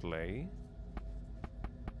correctly,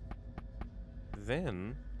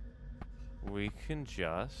 then we can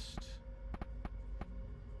just...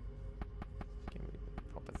 Give me the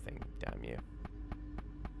proper thing, damn you.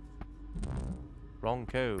 Wrong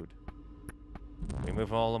code. We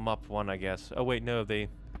move all them up one, I guess. Oh wait, no, they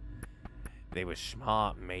were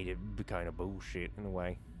smart and made it kind of bullshit in a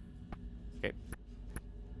way. Okay.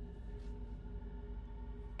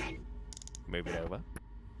 Move it over.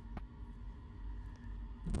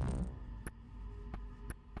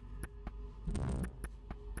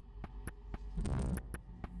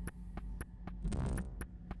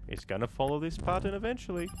 It's gonna follow this pattern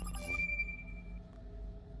eventually.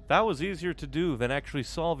 That was easier to do than actually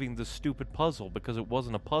solving the stupid puzzle, because it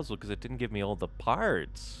wasn't a puzzle, because it didn't give me all the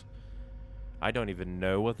parts. I don't even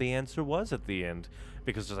know what the answer was at the end,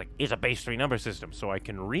 because it's like, it's a base 3 number system, so I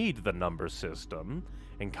can read the number system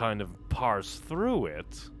and kind of parse through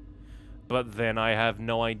it, but then I have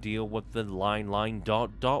no idea what the line,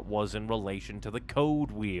 dot, dot was in relation to the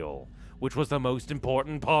code wheel, which was the most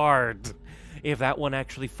important part. If that one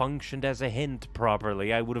actually functioned as a hint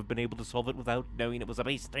properly, I would have been able to solve it without knowing it was a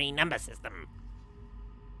base 3 number system.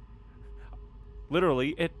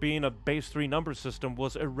 Literally, it being a base 3 number system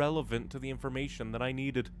was irrelevant to the information that I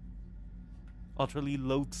needed. Utterly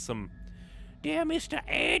loathsome. Dear Mr.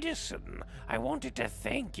 Edison, I wanted to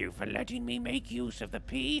thank you for letting me make use of the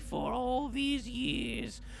P for all these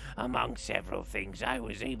years. Among several things, I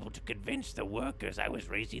was able to convince the workers I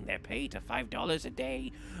was raising their pay to $5 a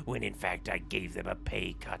day, when in fact I gave them a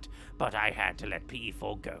pay cut, but I had to let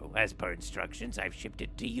P4 go. As per instructions, I've shipped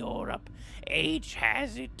it to Europe. H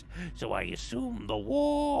has it, so I assume the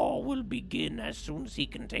war will begin as soon as he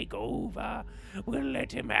can take over. We'll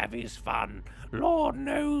let him have his fun. Lord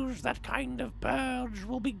knows that kind of purge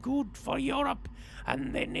will be good for Europe,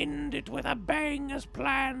 and then end it with a bang as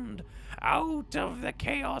planned. Out of the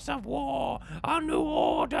chaos of war, a new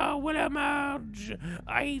order will emerge.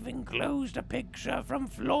 I've enclosed a picture from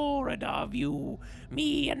Florida of you,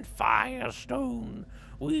 me and Firestone.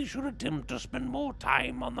 We should attempt to spend more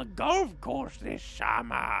time on the golf course this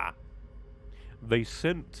summer. They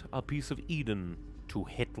sent a piece of Eden to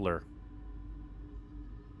Hitler.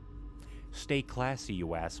 Stay classy,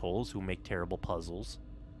 you assholes who make terrible puzzles.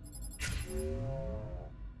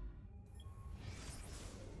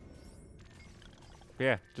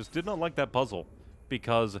 Yeah, just did not like that puzzle.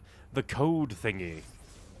 Because the code thingy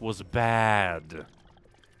was bad.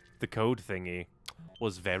 The code thingy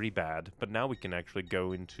was very bad. But now we can actually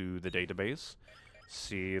go into the database.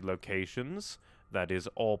 See locations. That is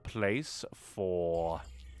all place for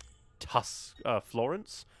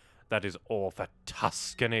Florence. That is all for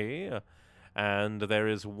Tuscany. And there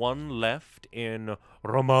is one left in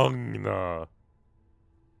Romagna.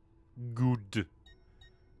 Good.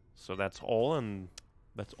 So that's all, and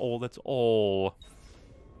that's all.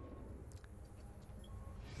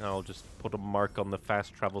 I'll just put a mark on the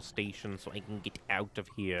fast travel station so I can get out of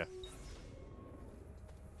here.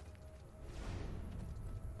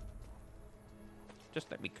 Just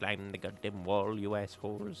let me climb the goddamn wall, you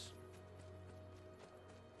assholes.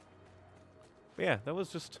 But yeah, that was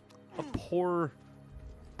just a poor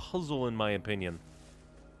puzzle in my opinion.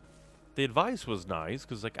 The advice was nice,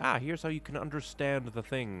 because like, here's how you can understand the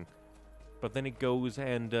thing. But then it goes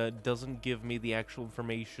and doesn't give me the actual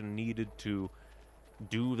information needed to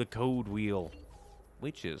do the code wheel.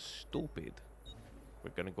 Which is stupid.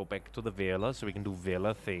 We're gonna go back to the villa so we can do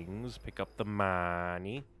villa things. Pick up the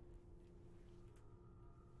money.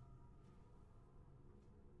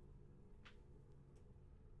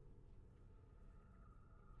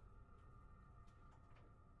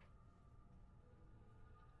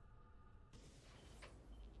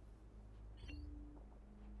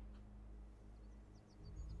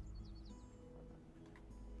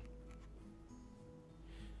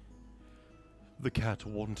 The cat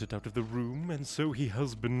wanted out of the room, and so he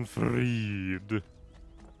has been freed.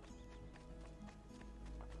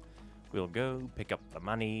 We'll go, pick up the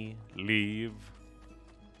money, leave.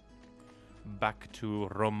 Back to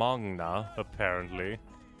Romagna, apparently.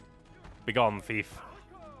 Begone, thief.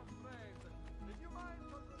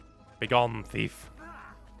 Begone, thief.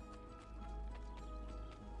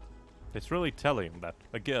 It's really telling that,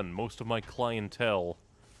 again, most of my clientele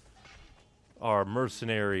are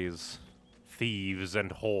mercenaries, thieves,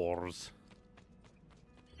 and whores.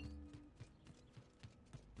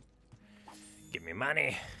 Give me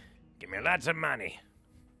money. Give me lots of money.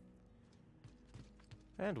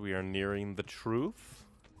 And we are nearing the truth.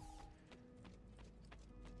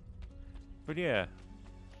 But yeah.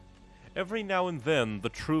 Every now and then, the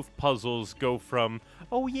truth puzzles go from,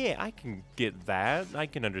 oh yeah, I can get that, I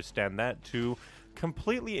can understand that, to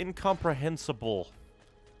completely incomprehensible.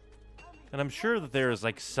 And I'm sure that there is,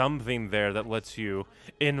 like, something there that lets you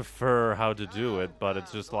infer how to do it, but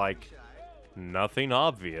it's just, like, nothing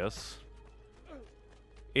obvious.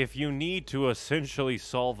 If you need to essentially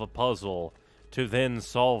solve a puzzle to then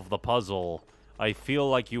solve the puzzle, I feel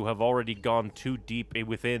like you have already gone too deep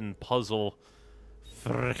within puzzle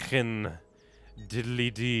frickin'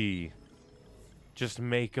 diddly-dee. Just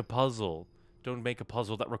make a puzzle. Don't make a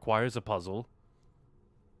puzzle that requires a puzzle.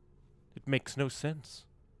 It makes no sense.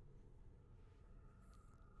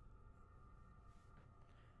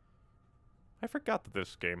 I forgot that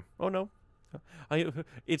this game. Oh no.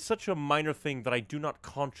 It's such a minor thing that I do not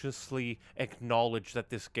consciously acknowledge that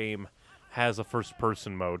this game has a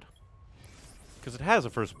first-person mode. Because it has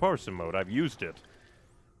a first-person mode. I've used it.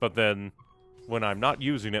 But then, when I'm not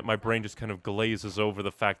using it, my brain just kind of glazes over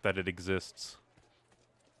the fact that it exists.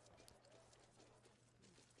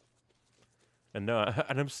 And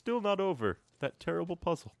I'm still not over that terrible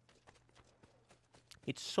puzzle.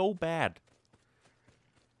 It's so bad.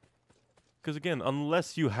 Because again,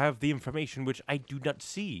 unless you have the information, which I do not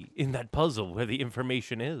see in that puzzle where the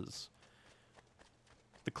information is.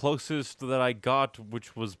 The closest that I got,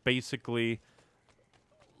 which was basically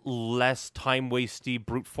less time-wasty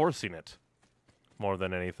brute forcing it. More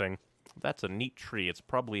than anything. That's a neat tree. It's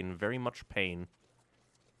probably in very much pain.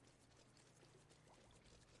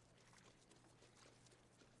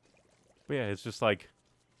 But yeah, it's just like,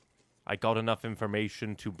 I got enough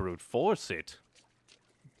information to brute force it.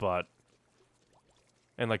 But...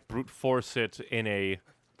 and, like, brute force it in a,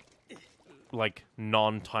 like,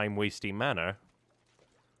 non-time-wasting manner.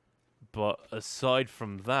 But aside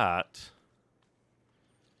from that,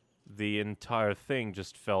 the entire thing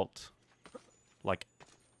just felt like,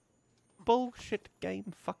 bullshit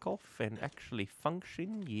game, fuck off and actually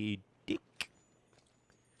function, ye dick.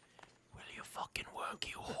 Will you fucking work,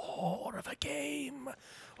 you whore of a game?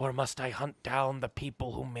 Or must I hunt down the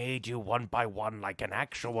people who made you one by one like an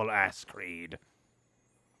actual ass creed?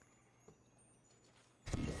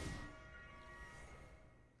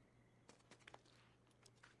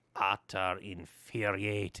 Utter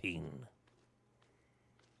infuriating.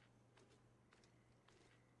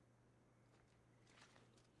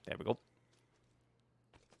 There we go.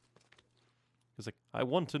 It's like, I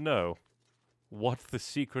want to know what the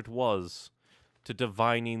secret was to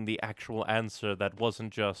divining the actual answer that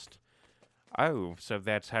wasn't just, oh, so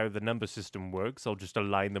that's how the number system works. I'll just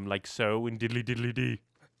align them like so and diddly diddly dee.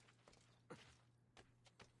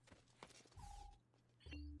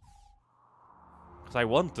 Because I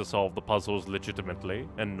want to solve the puzzles legitimately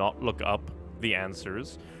and not look up the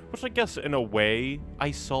answers. Which I guess in a way, I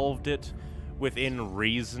solved it within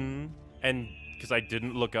reason. And because I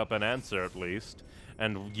didn't look up an answer at least.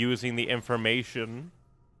 And using the information.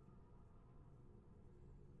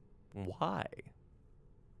 Why?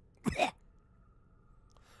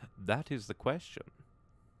 That is the question.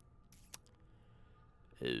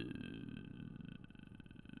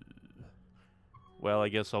 Well, I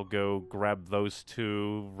guess I'll go grab those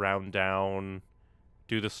two, round down,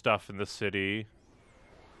 do the stuff in the city,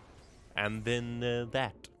 and then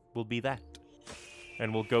that will be that.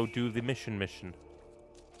 And we'll go do the mission.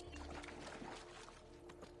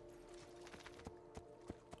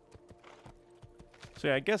 So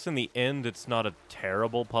yeah, I guess in the end it's not a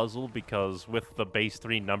terrible puzzle because with the base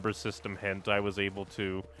 3 number system hint, I was able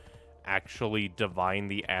to actually divine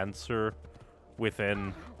the answer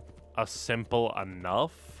within a simple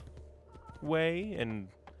enough way,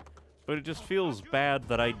 but it just feels bad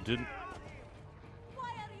that I didn't. Why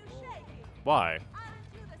are you shaking? Why? Aren't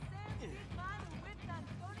you the same big man who whipped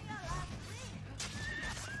Antonia last week?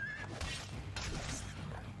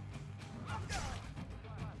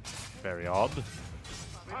 Very odd.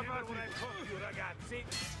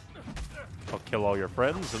 I'll kill all your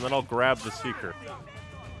friends and then I'll grab the seeker.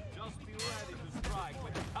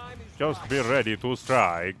 Just be ready to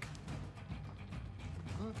strike.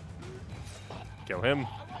 Kill him.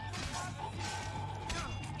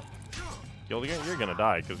 You're gonna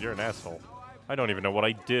die because you're an asshole. I don't even know what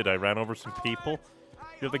I did. I ran over some people.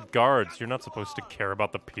 You're the guards. You're not supposed to care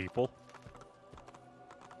about the people.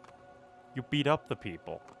 You beat up the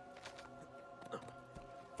people.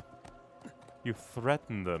 You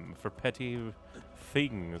threaten them for petty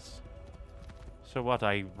things. So what,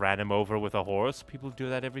 I ran him over with a horse? People do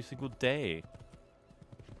that every single day.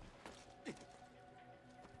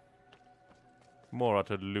 More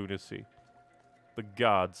utter lunacy. The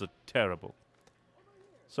gods are terrible.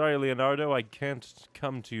 Sorry, Leonardo, I can't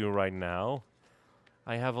come to you right now.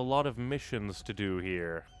 I have a lot of missions to do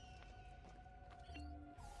here.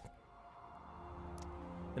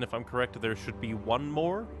 And if I'm correct, there should be one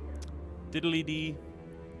more diddly-dee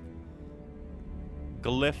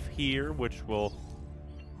glyph here, which we'll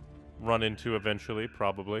run into eventually,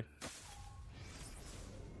 probably.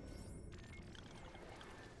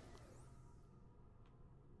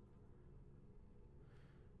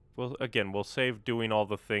 Well, again, we'll save doing all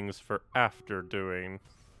the things for after doing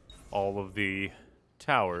all of the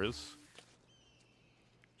towers,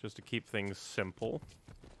 just to keep things simple.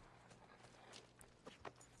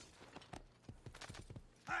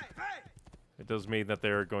 It does mean that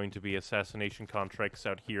there are going to be assassination contracts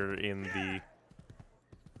out here in the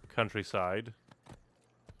countryside.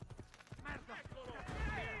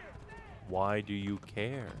 Why do you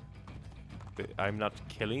care? I'm not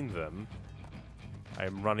killing them.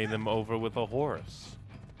 I'm running them over with a horse.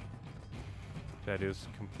 That is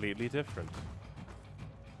completely different.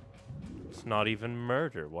 It's not even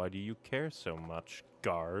murder. Why do you care so much,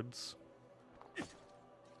 guards?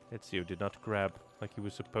 Ezio did not grab like he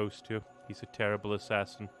was supposed to. He's a terrible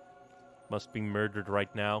assassin. Must be murdered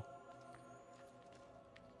right now.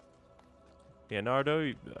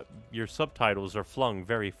 Leonardo, your subtitles are flung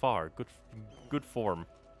very far. Good form.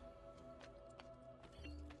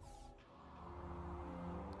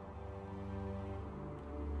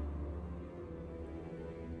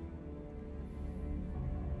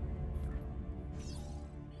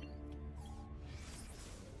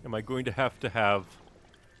 Am I going to have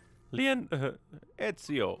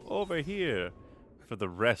Ezio over here for the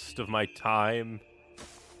rest of my time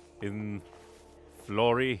in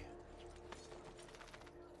Forli?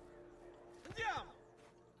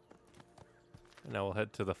 And now we'll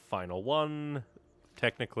head to the final one.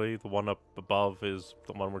 Technically, the one up above is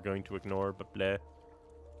the one we're going to ignore, but bleh.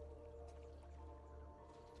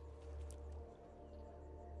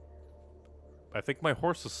 I think my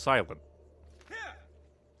horse is silent.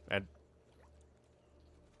 And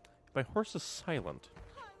my horse is silent.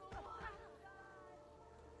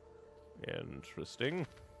 Interesting.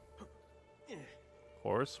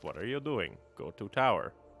 Horse, what are you doing? Go to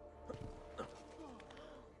tower.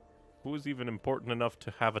 Who is even important enough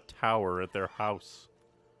to have a tower at their house?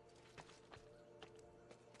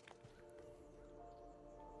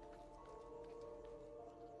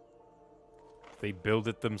 They build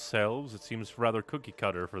it themselves. It seems rather cookie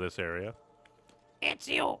cutter for this area.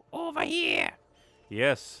 Ezio, over here!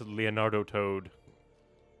 Yes, Leonardo Toad.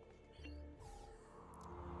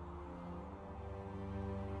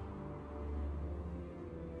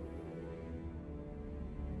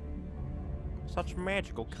 Such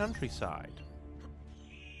magical countryside.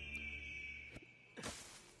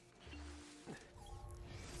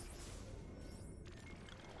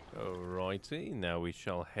 Alrighty, now we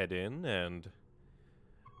shall head in and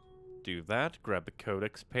do that, grab the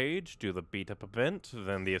codex page, do the beat-up event,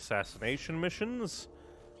 then the assassination missions.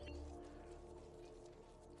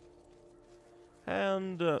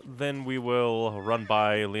 And then we will run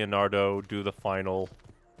by Leonardo, do the final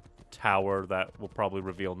tower that will probably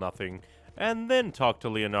reveal nothing, and then talk to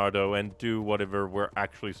Leonardo and do whatever we're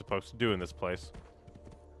actually supposed to do in this place.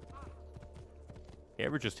 You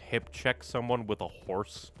ever just hip-check someone with a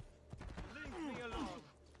horse?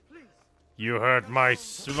 You hurt my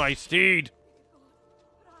steed!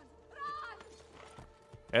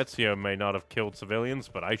 Ezio may not have killed civilians,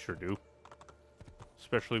 but I sure do.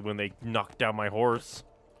 Especially when they knocked down my horse.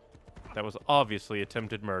 That was obviously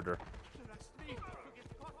attempted murder.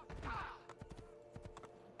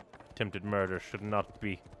 Attempted murder should not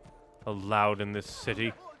be allowed in this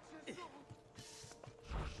city.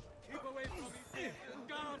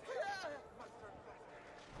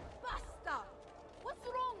 Basta! What's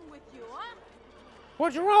wrong with you, huh?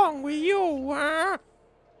 What's wrong with you, huh?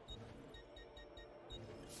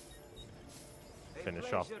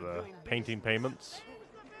 Finish off the painting payments.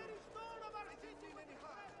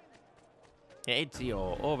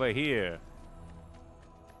 Ezio, over here.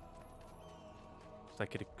 It's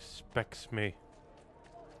like it expects me.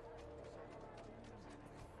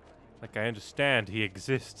 Like I understand he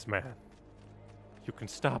exists, man. You can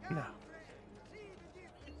stop now.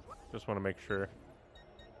 Just want to make sure.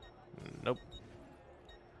 Nope.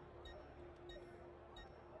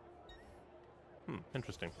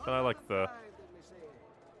 Interesting. But I like the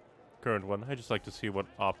current one. I just like to see what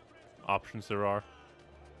options there are.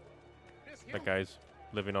 That guy's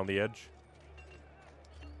living on the edge.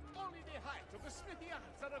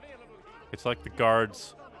 It's like the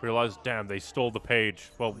guards realize, damn, they stole the page.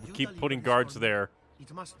 Well, we keep putting guards there.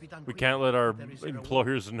 We can't let our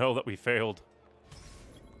employers know that we failed.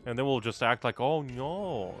 And then we'll just act like, oh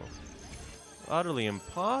no. Utterly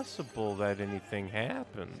impossible that anything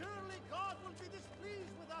happened.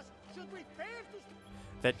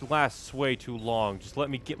 That lasts way too long. Just let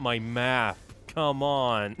me get my map. Come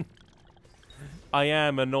on. I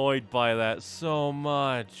am annoyed by that so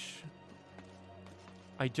much.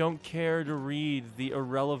 I don't care to read the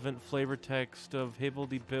irrelevant flavor text of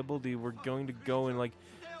hibbledy-bibbledy. We're going to go and, like,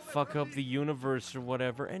 fuck up the universe or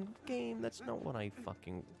whatever. And, game, that's not what I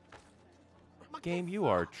fucking... Game, you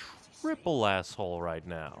are triple asshole right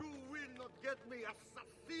now. You will not get me,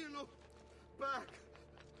 assassino. Back.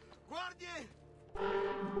 Guardie!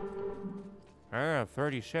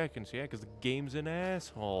 30 seconds, yeah, because the game's an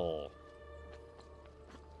asshole.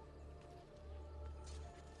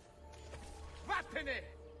 Vattene!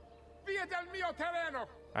 Via dal mio terreno!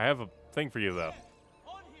 I have a thing for you, though.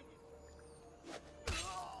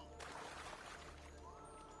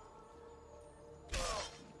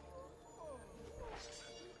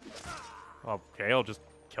 Okay, I'll just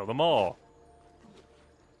kill them all.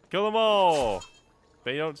 Kill them all!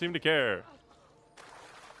 They don't seem to care.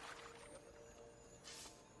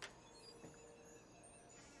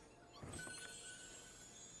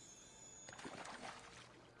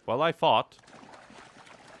 Well, I fought.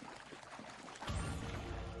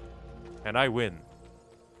 And I win.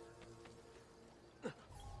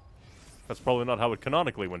 That's probably not how it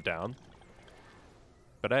canonically went down.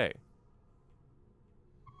 But hey.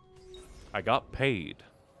 I got paid.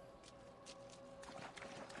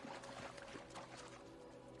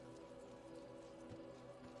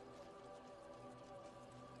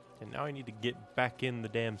 And now I need to get back in the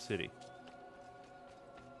damn city.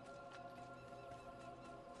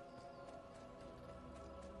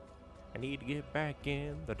 I need to get back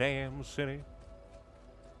in the damn city.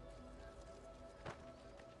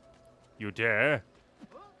 You dare?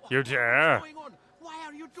 You dare?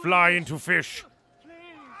 Fly into fish!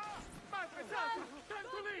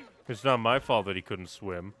 It's not my fault that he couldn't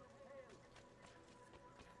swim.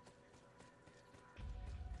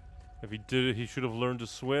 If he did it, he should have learned to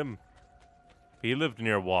swim. He lived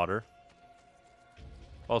near water.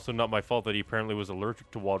 Also not my fault that he apparently was allergic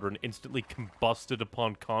to water and instantly combusted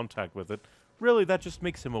upon contact with it. Really, that just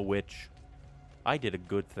makes him a witch. I did a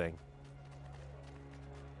good thing.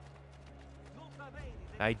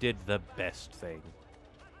 I did the best thing.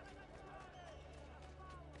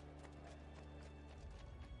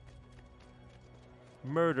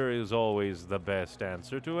 Murder is always the best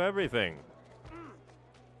answer to everything.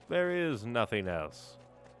 There is nothing else.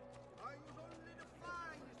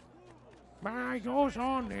 I was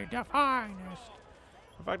only the finest.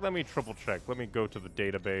 In fact, let me triple check. Let me go to the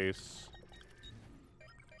database.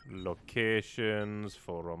 Locations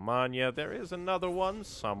for Romagna. There is another one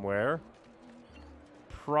somewhere.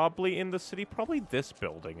 Probably in the city. Probably this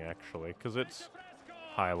building, actually, because it's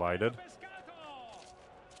highlighted.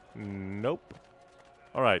 Nope.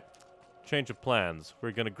 Alright. Change of plans.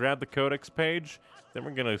 We're going to grab the codex page. Then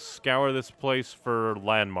we're going to scour this place for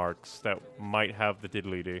landmarks that might have the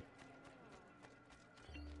diddly-dee.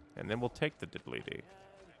 And then we'll take the diddly-dee.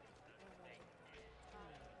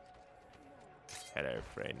 Hello,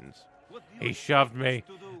 friends. He shoved me.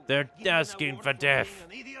 They're asking for death.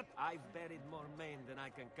 I've buried more men than I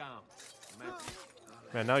can count.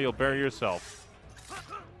 Man, now you'll bury yourself.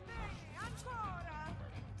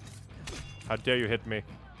 How dare you hit me?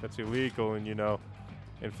 That's illegal, and you know,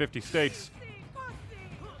 in 50 states.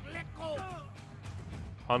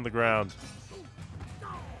 On the ground.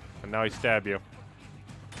 And now I stab you.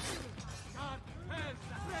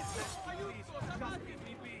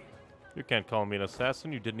 You can't call me an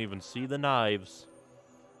assassin. You didn't even see the knives.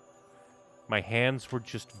 My hands were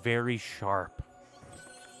just very sharp.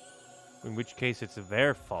 In which case, it's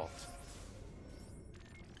their fault.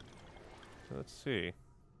 So let's see.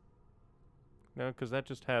 No, because that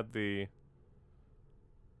just had the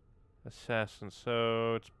assassin.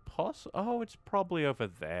 So it's oh, it's probably over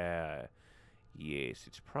there. Yes,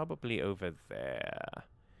 it's probably over there.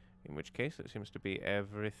 In which case, it seems to be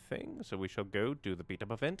everything. So we shall go do the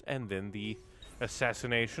beat-up event and then the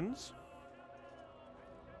assassinations.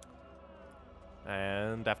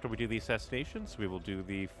 And after we do the assassinations, we will do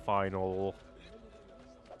the final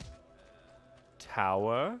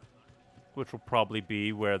tower, which will probably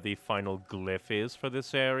be where the final glyph is for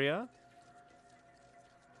this area.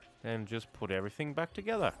 And just put everything back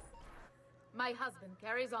together. My husband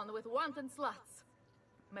carries on with wanton sluts.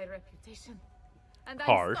 My reputation. And I'm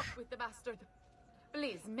Harsh. stuck with the bastard.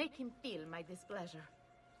 Please make him feel my displeasure.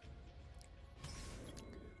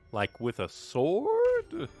 Like with a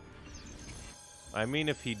sword? I mean,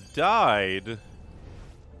 if he died,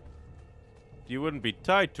 you wouldn't be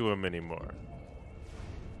tied to him anymore.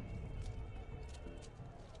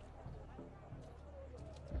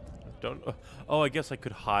 Don't. Oh, I guess I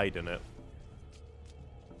could hide in it.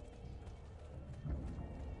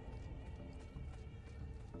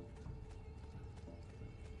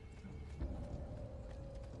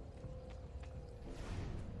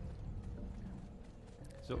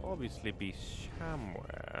 So obviously be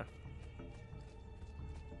somewhere.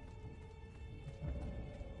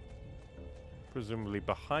 Presumably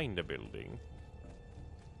behind a building.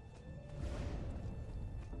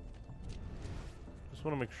 Just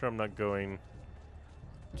want to make sure I'm not going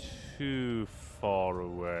too far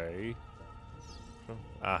away.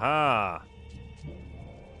 Aha!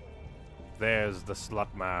 There's the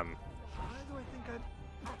slut man. Why do I think I'd...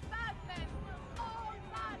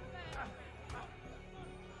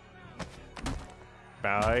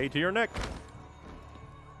 Bye to your neck.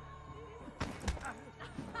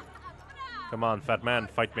 Come on, fat man,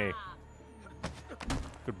 fight me.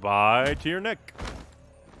 Goodbye to your neck.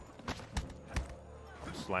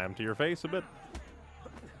 Slam to your face a bit.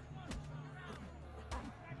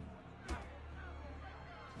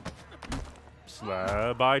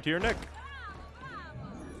 Bye to your neck.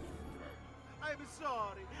 I'm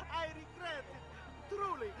sorry. I regret it.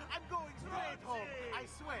 Truly, I'm going straight home. I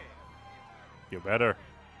swear. You better.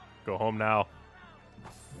 Go home now.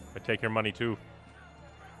 I take your money too.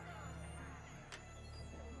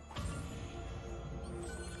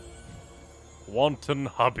 Wanton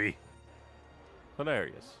hubby.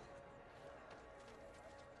 Hilarious.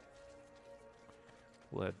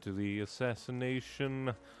 Led to the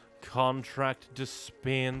assassination contract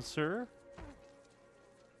dispenser.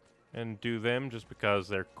 And do them just because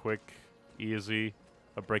they're quick, easy,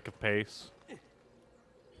 a break of pace.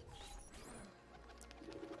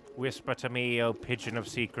 Whisper to me, oh pigeon of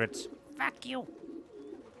secrets. Fuck you.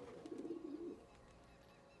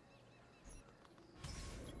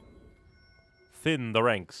 Thin the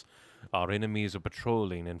ranks. Our enemies are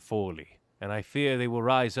patrolling in Forli, and I fear they will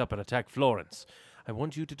rise up and attack Florence. I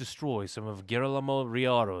want you to destroy some of Girolamo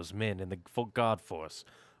Riaro's men in the guard force.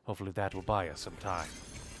 Hopefully that will buy us some time.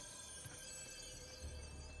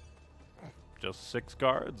 Just 6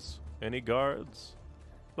 guards? Any guards?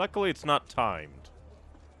 Luckily it's not timed.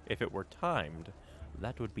 If it were timed,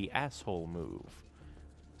 that would be asshole move.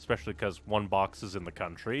 Especially because 1 box is in the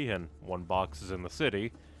country and 1 box is in the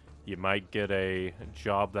city. You might get a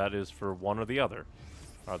job that is for one or the other.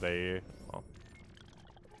 Are they... well,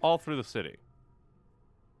 all through the city.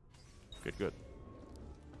 Good, good.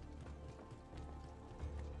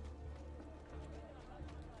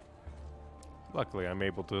 Luckily, I'm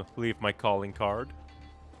able to leave my calling card.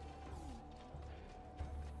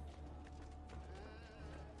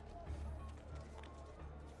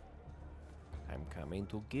 I'm coming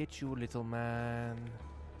to get you, little man.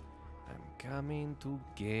 I'm coming to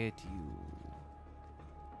get you.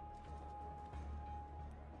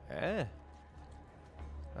 Eh?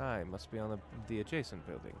 Ah, it must be on the adjacent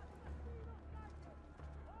building.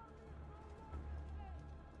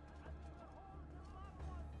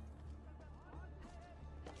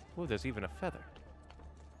 Oh, there's even a feather.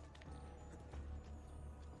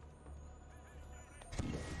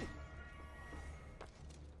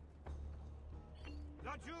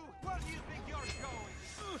 Not you! Where do you think you're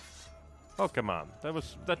going? Oh, come on.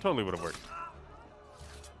 That totally would have worked.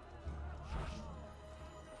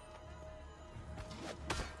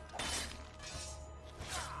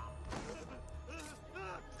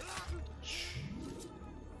 Shh.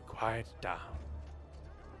 Quiet down.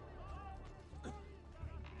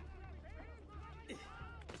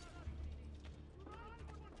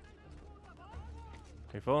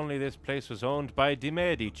 If only this place was owned by De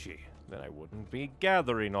Medici, then I wouldn't be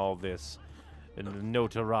gathering all this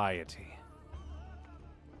notoriety.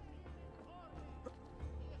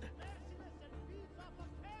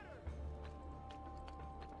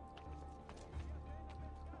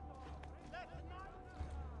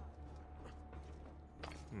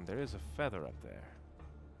 There is a feather up there.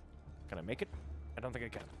 Can I make it? I don't think I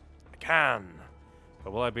can. I can!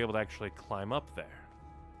 But will I be able to actually climb up there?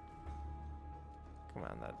 Come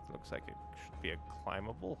on, that looks like it should be a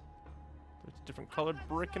climbable. There's different colored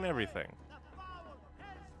brick and everything.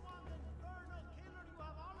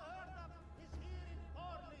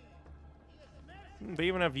 They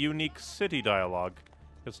even have unique city dialogue.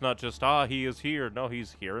 It's not just, ah, he is here. No,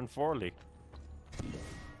 he's here in Forli.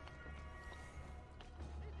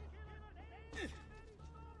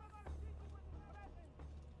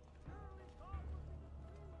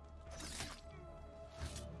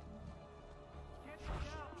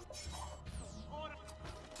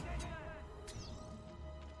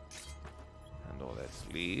 And all that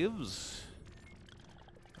leaves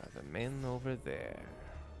are the men over there.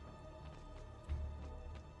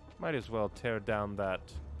 Might as well tear down that...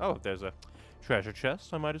 Oh, there's a treasure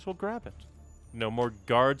chest. I might as well grab it. No more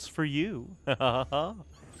guards for you. But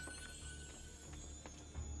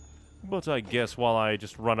I guess while I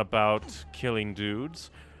just run about killing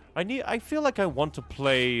dudes, I feel like I want to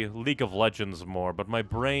play League of Legends more, but my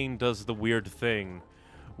brain does the weird thing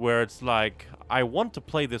where it's like, I want to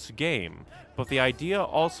play this game, but the idea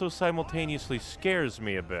also simultaneously scares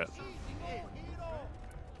me a bit.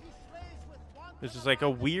 This is like a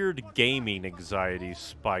weird gaming anxiety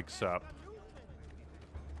spikes up.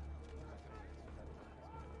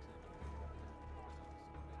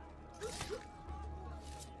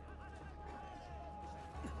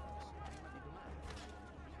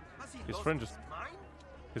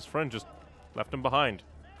 His friend just left him behind.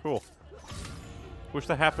 Cool. Wish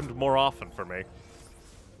that happened more often for me.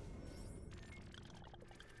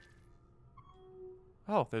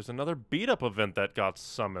 Oh, there's another beat-up event that got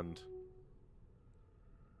summoned.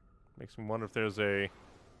 Makes me wonder if there's a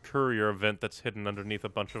courier event that's hidden underneath a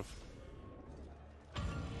bunch of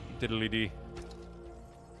diddly-dee.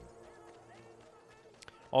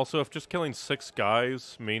 Also, if just killing 6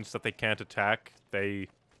 guys means that they can't attack, they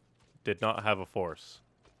did not have a force.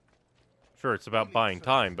 Sure, it's about buying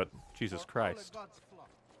time, but Jesus Christ.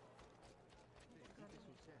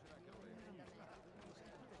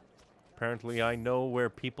 Apparently I know where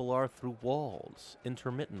people are through walls,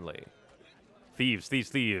 intermittently. Thieves, thieves,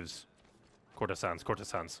 thieves. Courtesans,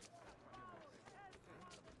 courtesans.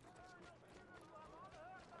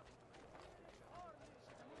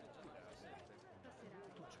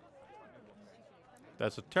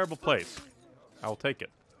 That's a terrible place. I'll take it.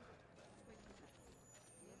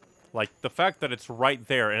 Like, the fact that it's right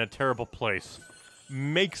there in a terrible place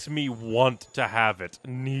makes me want to have it,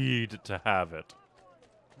 need to have it.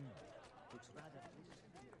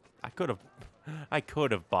 I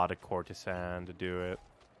could have bought a courtesan to do it.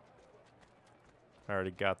 I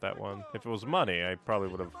already got that one. If it was money, I probably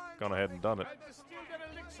would have gone ahead and done it.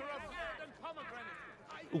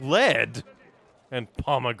 Lead and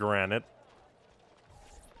pomegranate.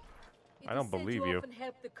 I don't believe you.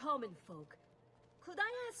 Help the common folk. Could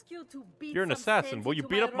I ask you to beat You're an assassin. Will you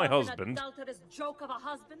beat up my husband? Joke of a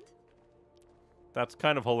husband? That's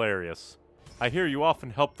kind of hilarious. I hear you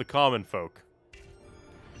often help the common folk.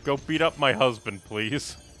 Go beat up my husband,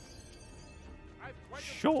 please.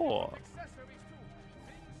 Sure.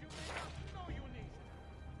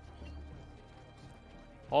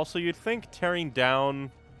 Also, you'd think tearing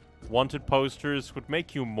down wanted posters would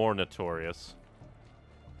make you more notorious.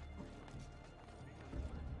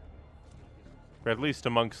 Or at least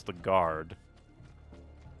amongst the guard.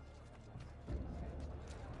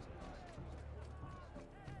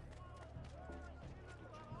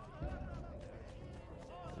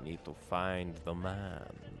 I need to find the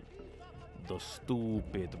man. The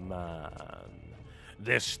stupid man.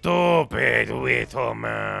 The stupid little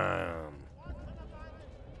man.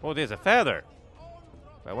 Oh, there's a feather.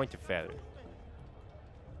 I want your feather.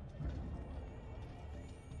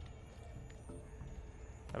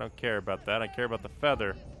 I don't care about that. I care about the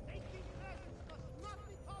feather.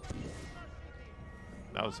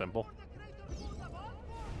 That was simple.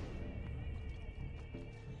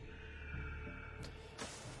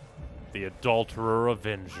 The Adulterer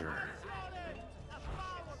Avenger.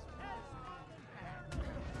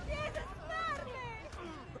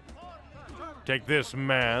 Take this,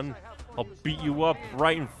 man. I'll beat you up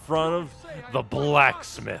right in front of the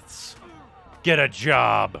blacksmiths. Get a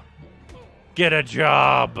job. Get a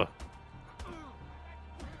job.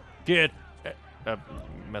 Get...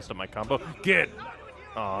 messed up my combo. Get...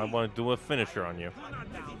 Oh, I want to do a finisher on you.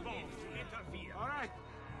 Alright.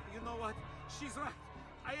 You know what? She's right.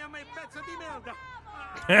 I am a pezzo di merda.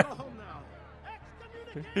 Go home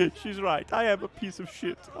now. She's right. I am a piece of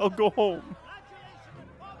shit. I'll go home.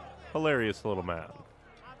 Hilarious little man.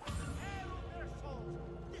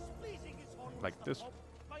 Like this.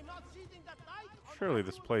 Surely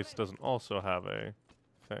this place doesn't also have a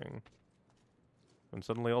thing. And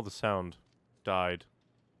suddenly all the sound died.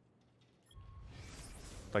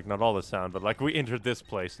 Like, not all the sound, but like we entered this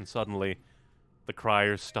place and suddenly the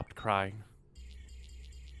criers stopped crying.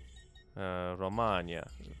 Romagna.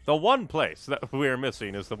 The one place that we're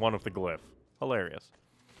missing is the one of the glyph. Hilarious.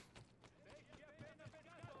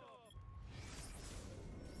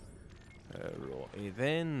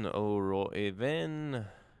 Alright then.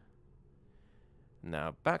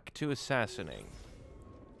 Now back to assassinating.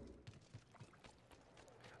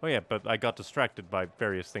 Oh yeah, but I got distracted by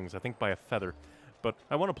various things. I think by a feather. But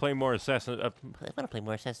I want to play more Assassin's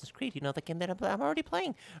Creed. You know, the game that I'm already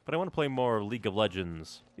playing. But I want to play more League of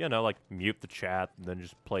Legends. You know, like mute the chat and then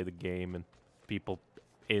just play the game and people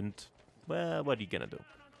int. Well, what are you gonna do?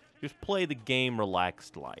 Just play the game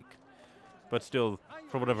relaxed like. But still,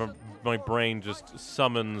 for whatever, my brain just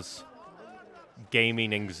summons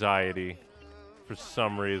gaming anxiety for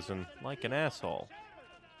some reason, like an asshole.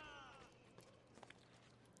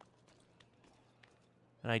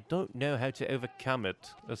 And I don't know how to overcome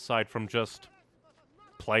it, aside from just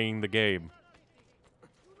playing the game.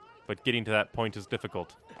 But getting to that point is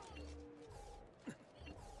difficult.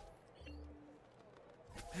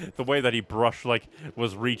 The way that he brushed, like,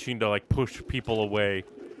 was reaching to, like, push people away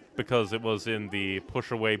because it was in the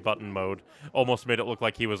push away button mode, almost made it look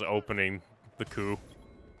like he was opening the coup.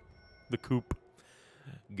 The coop.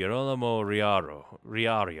 Girolamo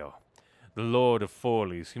Riario, the Lord of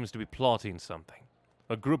Forli, seems to be plotting something.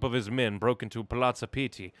 A group of his men broke into Palazzo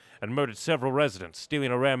Pitti and murdered several residents,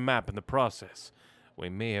 stealing a rare map in the process. We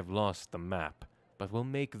may have lost the map, but we'll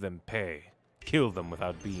make them pay. Kill them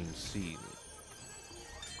without being seen.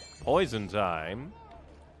 Poison time.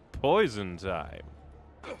 Poison time.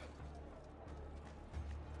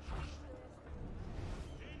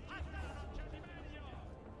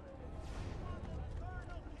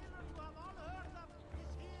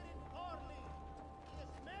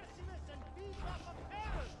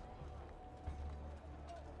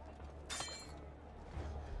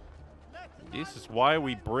 This is why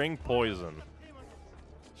we bring poison.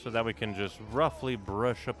 So that we can just roughly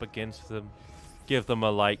brush up against them. Give them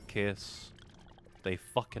a light kiss. They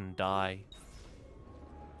fucking die.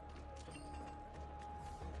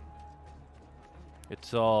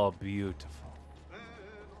 It's all beautiful.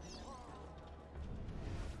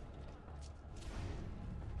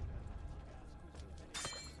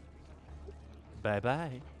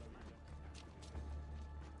 Bye-bye.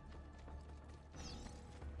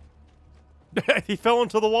 He fell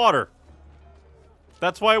into the water.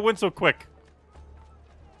 That's why it went so quick.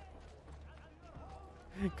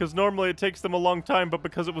 Because normally it takes them a long time, but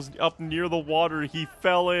because it was up near the water, he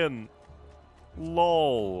fell in.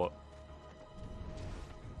 Lol.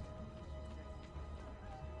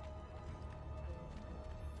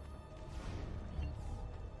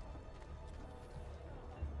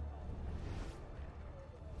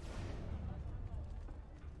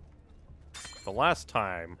 The last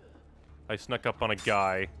time I snuck up on a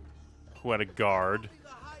guy who had a guard,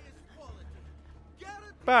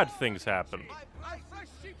 bad things happened. my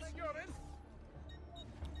sheep's urine?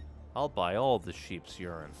 I'll buy all the sheep's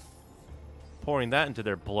urine. Pouring that into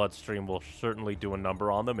their bloodstream will certainly do a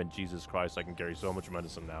number on them, and Jesus Christ, I can carry so much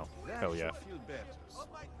medicine now. Hell yeah. Feel better.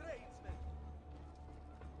 My tradesman.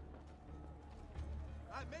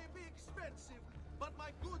 I may be expensive, but my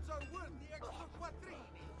goods are worth the extra quattrini.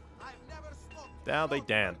 I've never smoked. Now they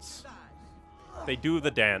dance. They do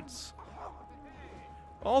the dance.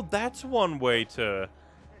 Oh, that's one way to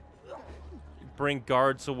bring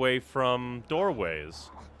guards away from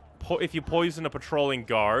doorways. If you poison a patrolling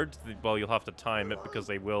guard, well, you'll have to time it because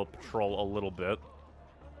they will patrol a little bit.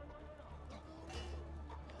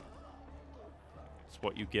 It's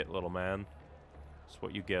what you get, little man. It's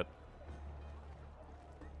what you get.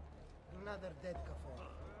 Another dead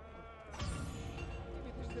kafir.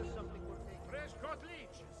 Maybe there's still something worth taking. Fresh caught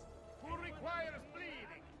leeches. Who requires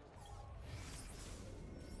bleeding?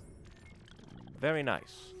 Very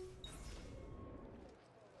nice.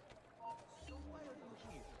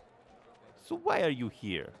 So why are you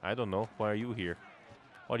here? I don't know. Why are you here?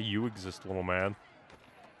 Why do you exist, little man?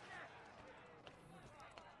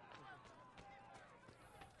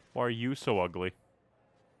 Why are you so ugly?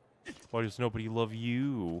 Why does nobody love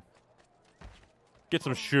you? Get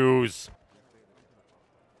some shoes.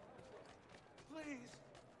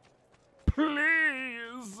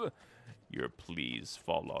 Please. Your pleas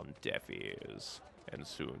fall on deaf ears, and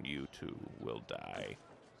soon you too will die.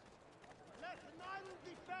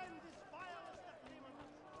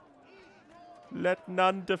 Let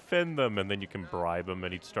none defend them, and then you can bribe him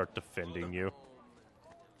and he'd start defending you.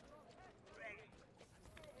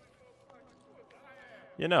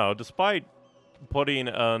 You know, despite putting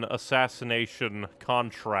an assassination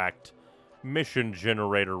contract mission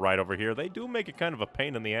generator right over here, they do make it kind of a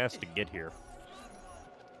pain in the ass to get here.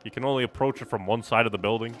 You can only approach it from one side of the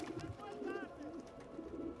building.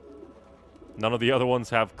 None of the other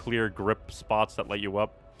ones have clear grip spots that let you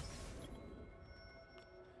up.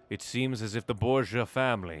 It seems as if the Borgia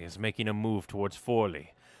family is making a move towards Forli.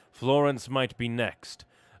 Florence might be next.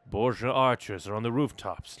 Borgia archers are on the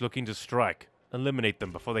rooftops, looking to strike. Eliminate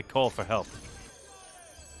them before they call for help.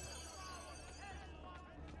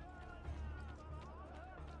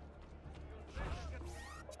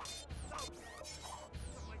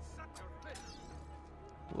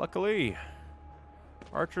 Luckily,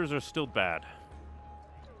 archers are still bad.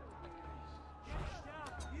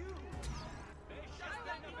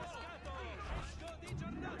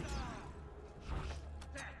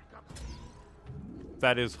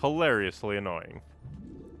 That is hilariously annoying.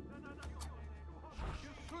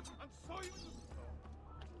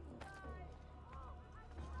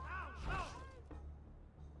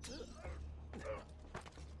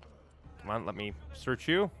 Come on, let me search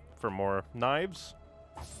you for more knives.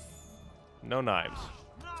 No knives.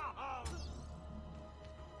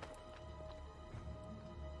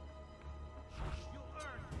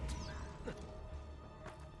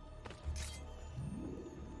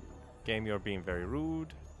 Game, you're being very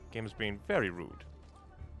rude. Game's being very rude.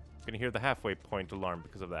 I'm gonna hear the halfway point alarm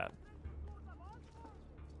because of that.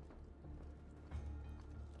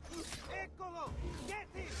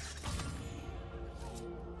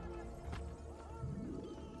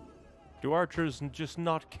 Do archers just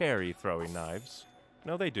not carry throwing knives?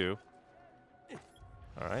 No, they do.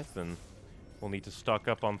 Alright, then we'll need to stock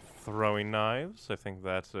up on throwing knives. I think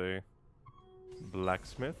that's a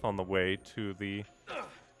blacksmith on the way to the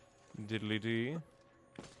diddly-dee.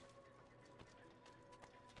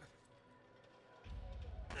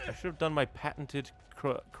 I should have done my patented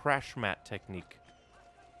crash mat technique.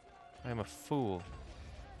 I am a fool.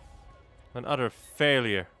 An utter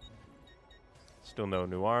failure. Still no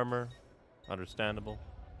new armor. Understandable.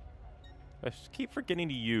 I just keep forgetting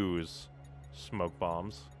to use smoke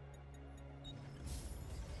bombs.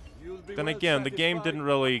 Then again, the game didn't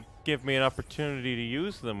really give me an opportunity to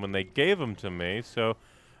use them when they gave them to me, so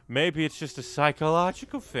maybe it's just a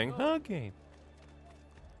psychological thing, huh, game?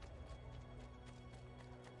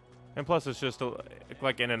 And plus, it's just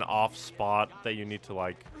like in an off spot that you need to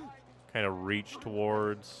like kind of reach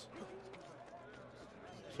towards.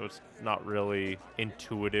 So it's not really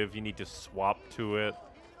intuitive. You need to swap to it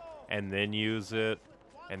and then use it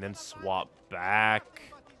and then swap back.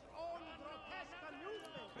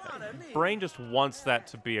 Brain just wants that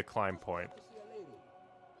to be a climb point.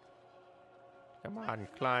 Come on,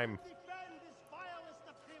 climb.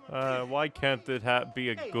 Why can't it be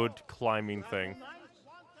a good climbing thing?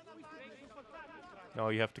 No,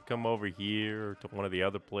 you have to come over here to one of the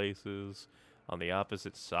other places on the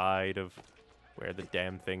opposite side of where the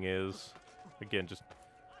damn thing is. Again, just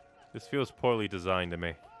this feels poorly designed to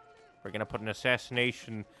me. We're gonna put an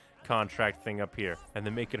assassination contract thing up here, and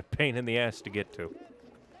then make it a pain in the ass to get to.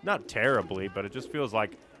 Not terribly, but it just feels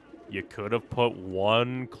like you could have put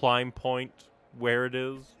one climb point where it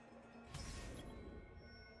is.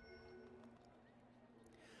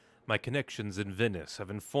 My connections in Venice have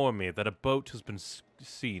informed me that a boat has been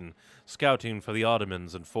seen scouting for the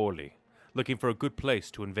Ottomans in Forli, looking for a good place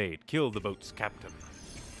to invade. Kill the boat's captain.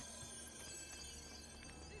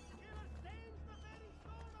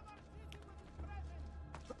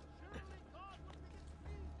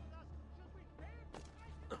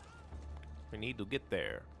 We need to get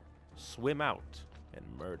there, swim out, and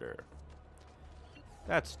murder.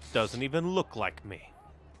 That doesn't even look like me.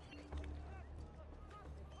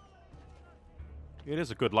 It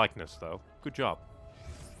is a good likeness, though. Good job.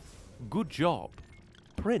 Good job.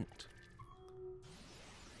 Print.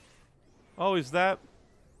 Oh, is that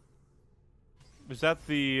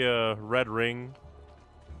the red ring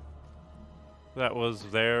that was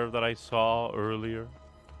there that I saw earlier?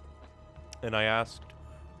 And I asked,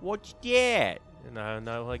 "What's that?" And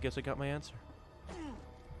now I guess I got my answer.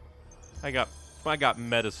 I got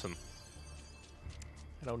medicine.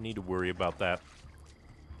 I don't need to worry about that.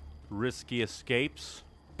 Risky escapes?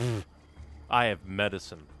 I have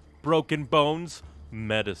medicine. Broken bones?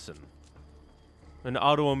 Medicine. An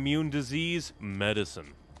autoimmune disease?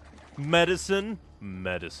 Medicine. Medicine?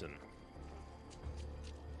 Medicine.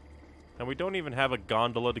 And we don't even have a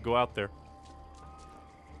gondola to go out there.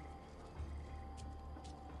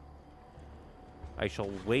 I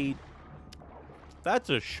shall wait. That's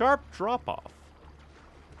a sharp drop-off.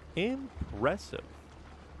 Impressive.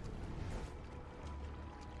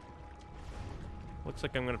 Looks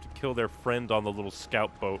like I'm going to have to kill their friend on the little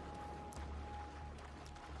scout boat.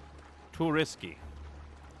 Too risky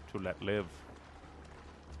to let live.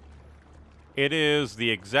 It is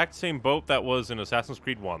the exact same boat that was in Assassin's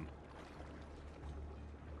Creed 1.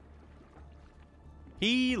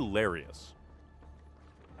 Hilarious.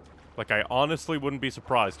 Like, I honestly wouldn't be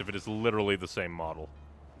surprised if it is literally the same model.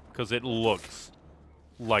 Because it looks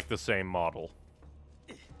like the same model.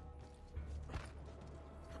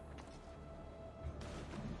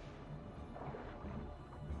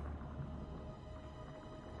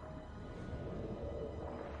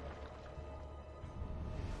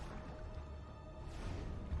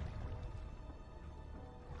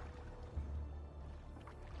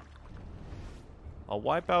 I'll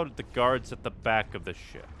wipe out the guards at the back of the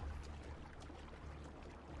ship.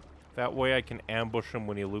 That way I can ambush him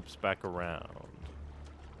when he loops back around.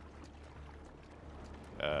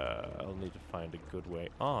 I'll need to find a good way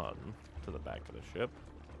on to the back of the ship.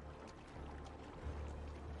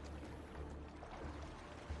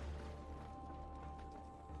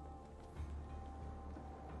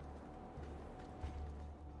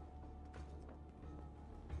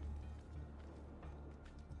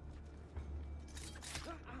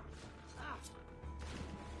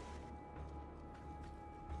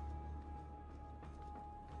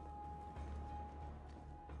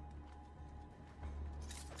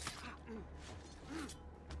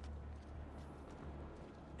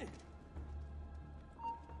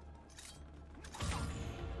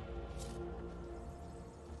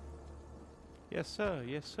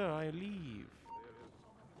 Yes sir, I leave.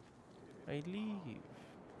 I leave.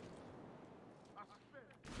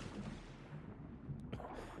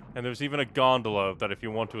 And there's even a gondola that if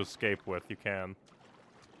you want to escape with, you can.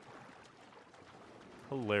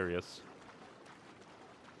 Hilarious.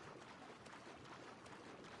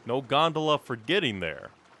 No gondola for getting there.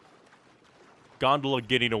 Gondola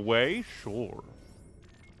getting away? Sure.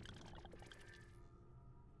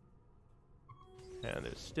 And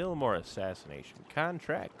there's still more assassination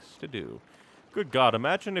contracts to do. Good God,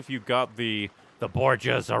 imagine if you got the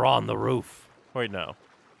Borgias are on the roof. Wait, no.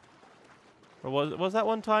 Or was that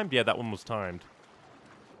one timed? Yeah, that one was timed.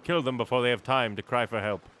 Kill them before they have time to cry for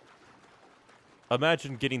help.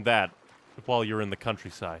 Imagine getting that while you're in the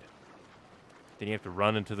countryside. Then you have to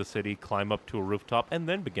run into the city, climb up to a rooftop, and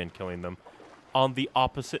then begin killing them on the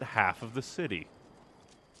opposite half of the city.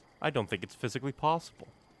 I don't think it's physically possible.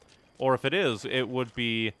 Or if it is, it would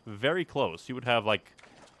be very close. You would have like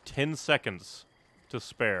 10 seconds to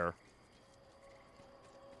spare.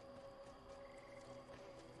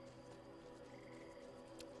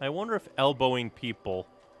 I wonder if elbowing people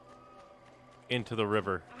into the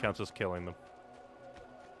river counts as killing them.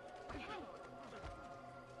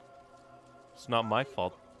 It's not my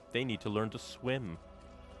fault. They need to learn to swim.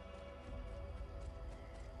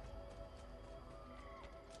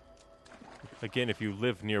 Again, if you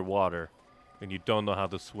live near water and you don't know how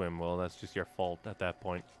to swim, well, that's just your fault at that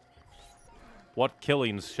point. What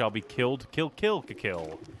killings shall be killed? Kill.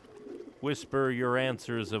 Whisper your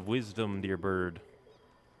answers of wisdom, dear bird.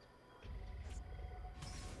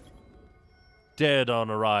 Dead on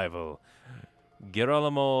arrival,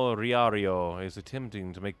 Girolamo Riario is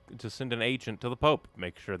attempting to send an agent to the Pope.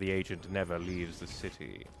 Make sure the agent never leaves the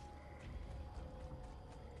city.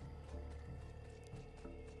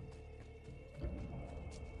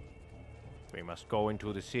 We must go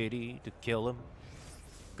into the city to kill him.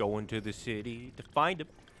 Go into the city to find him.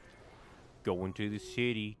 Go into the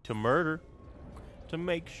city to murder. To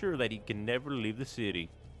make sure that he can never leave the city.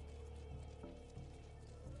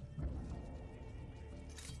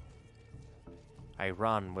 I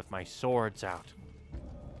run with my swords out.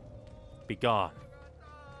 Be gone.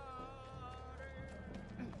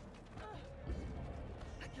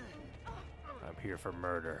 I'm here for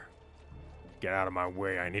murder. Get out of my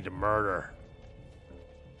way, I need to murder.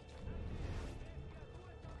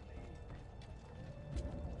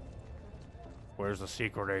 Where's the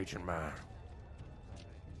secret agent, man?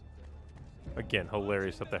 Again,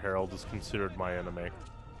 hilarious that the Herald is considered my enemy.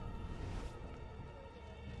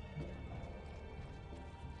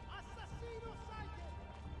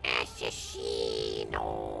 Assassino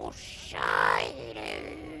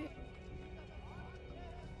sighted.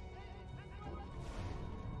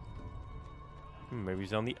 Maybe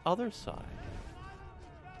he's on the other side.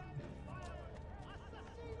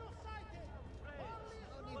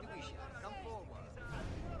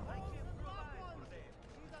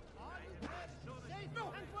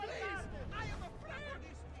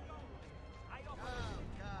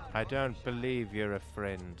 I don't believe you're a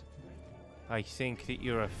friend. I think that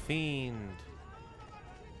you're a fiend.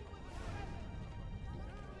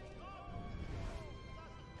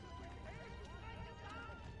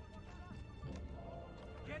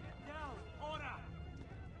 Get down, order!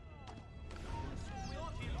 Kill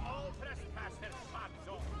all trespassers,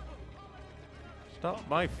 Pazzo! It's not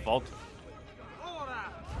my fault. Order!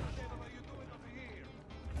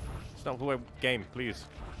 It's not the game, please.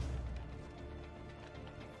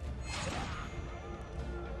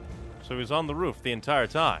 So he was on the roof the entire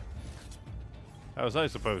time. How was I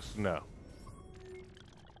supposed to know?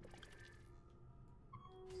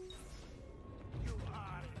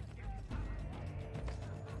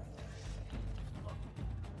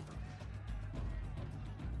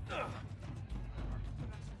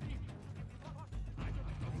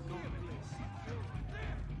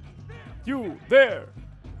 You there!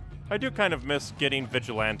 I do kind of miss getting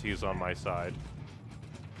vigilantes on my side.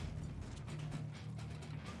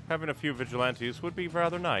 Having a few vigilantes would be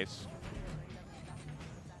rather nice.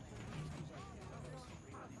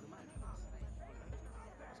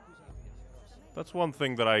 That's one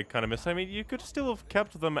thing that I kind of miss. I mean, you could still have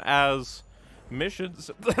kept them as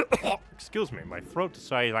missions. Excuse me, my throat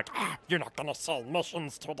decided like, you're not gonna say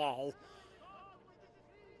missions today.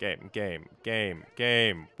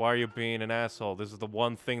 Game. Why are you being an asshole? This is the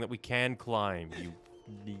one thing that we can climb, you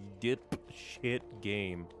dip shit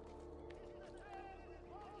game.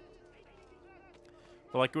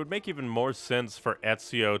 But, like, it would make even more sense for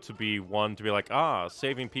Ezio to be one to be like,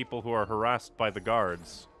 saving people who are harassed by the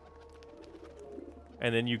guards.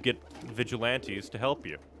 And then you get vigilantes to help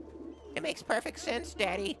you. It makes perfect sense,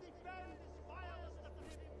 Daddy.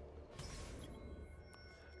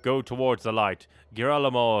 Go towards the light.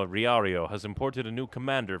 Girolamo Riario has imported a new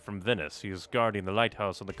commander from Venice. He is guarding the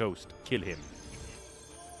lighthouse on the coast. Kill him.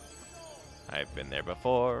 I've been there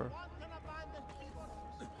before.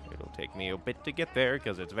 It'll take me a bit to get there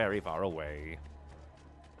because it's very far away.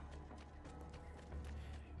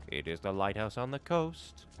 It is the lighthouse on the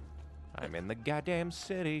coast. I'm in the goddamn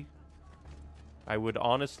city. I would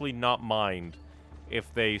honestly not mind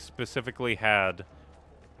if they specifically had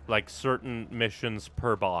like certain missions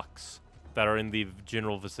per box that are in the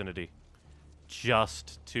general vicinity.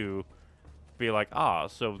 Just to be like,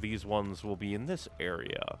 so these ones will be in this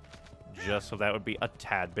area. Just so that would be a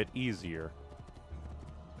tad bit easier.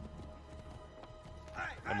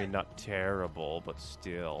 I mean, not terrible, but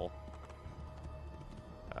still.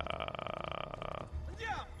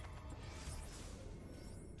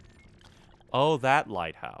 Oh, that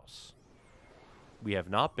lighthouse. We have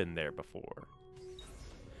not been there before.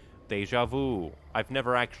 Deja vu. I've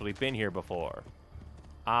never actually been here before.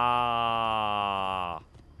 And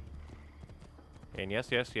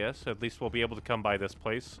yes. At least we'll be able to come by this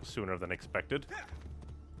place sooner than expected.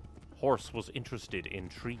 Horse was interested in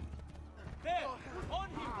tree. There! On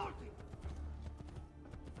him!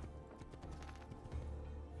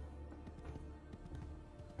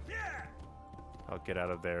 I'll get out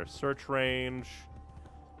of their search range.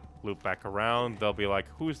 Loop back around. They'll be like,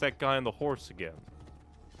 who's that guy on the horse again?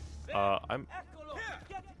 I'm...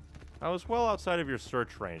 I was well outside of your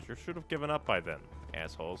search range. You should have given up by then,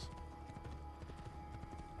 assholes.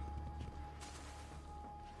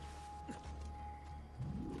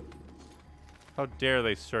 How dare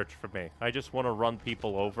they search for me? I just want to run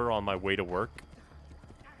people over on my way to work.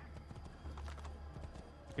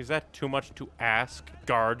 Is that too much to ask,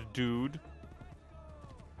 guard dude?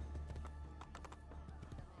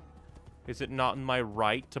 Is it not in my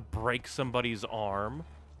right to break somebody's arm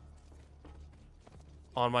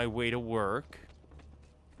on my way to work?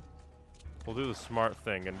 We'll do the smart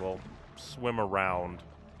thing and we'll swim around.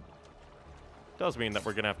 Does mean that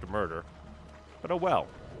we're gonna have to murder. But oh well.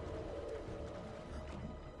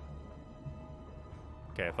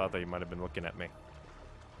 Okay, I thought that you might have been looking at me.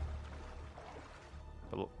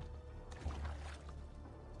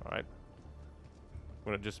 Alright.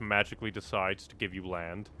 When it just magically decides to give you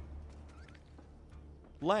land.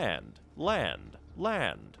 Land. Land.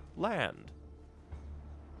 Land. Land.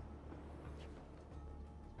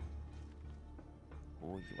 Oh,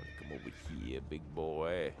 you want to come over here, big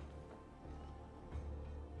boy?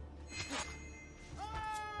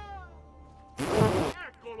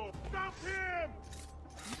 Stop him!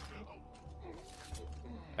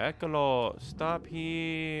 Eccolo, stop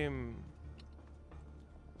him!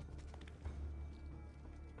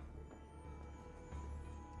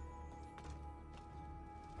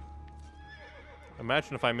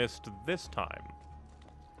 Imagine if I missed this time,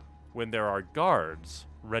 when there are guards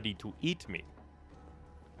ready to eat me.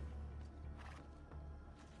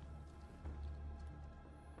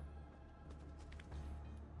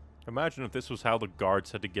 Imagine if this was how the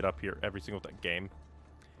guards had to get up here every single game.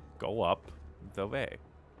 Go up the way.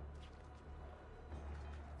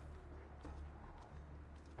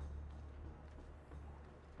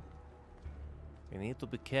 We need to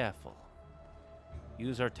be careful.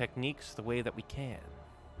 Use our techniques the way that we can.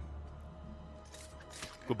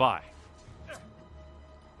 Goodbye.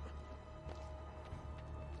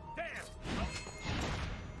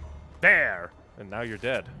 There! And now you're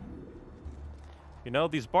dead. You know,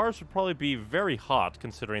 these bars would probably be very hot,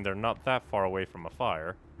 considering they're not that far away from a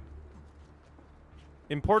fire.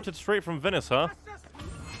 Imported straight from Venice, huh?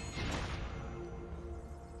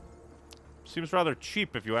 Seems rather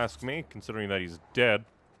cheap, if you ask me, considering that he's dead.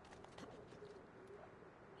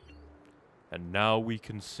 And now we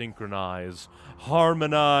can synchronize,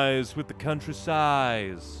 harmonize with the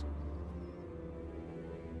countryside.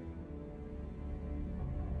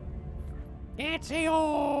 It's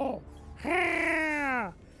you!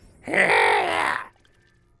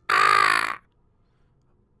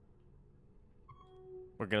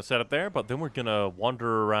 We're gonna set it there, but then we're gonna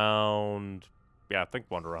wander around. Yeah, I think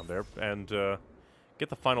wander around there and get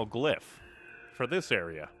the final glyph for this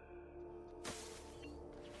area.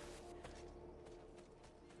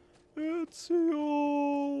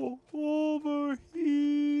 Ezio, over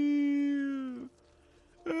here.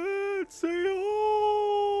 Ezio.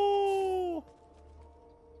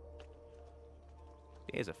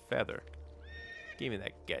 There's a feather. Give me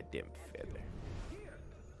that goddamn feather. Here!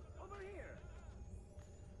 Over here!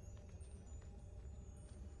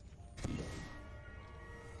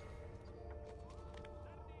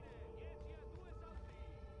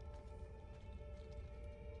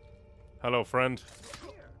 Hello, friend.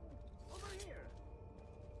 Here! Over here!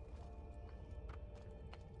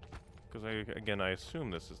 Because again, I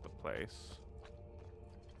assume this is the place.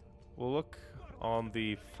 We'll look on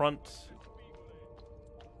the front,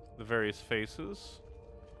 the various faces,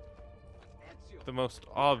 the most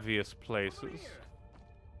obvious places.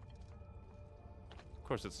 Of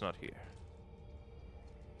course, it's not here.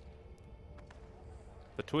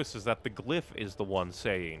 The twist is that the glyph is the one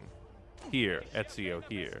saying, "Here, Ezio,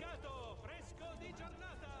 here."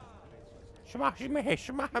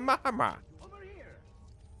 Over here!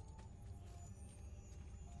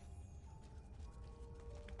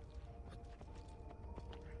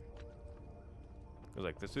 I was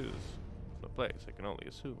like, this is the place, I can only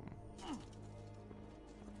assume.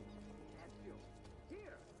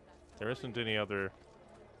 Here! There isn't any other,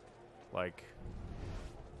 like...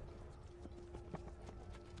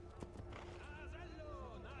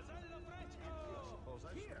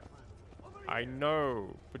 I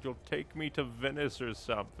know, but you'll take me to Venice or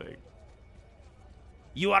something.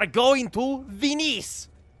 You are going to Venice!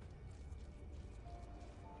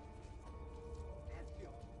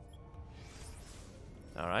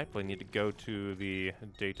 Alright, we need to go to the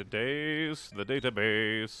database.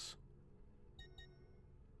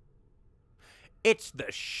 It's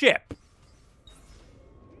the ship!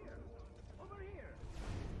 Over here!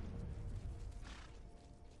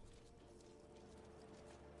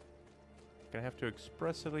 Gonna have to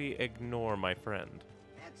expressly ignore my friend.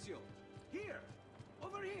 Ezio,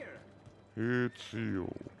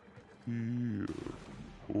 Ezio. Here.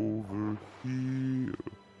 Over here.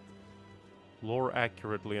 Lore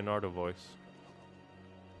accurate Leonardo voice.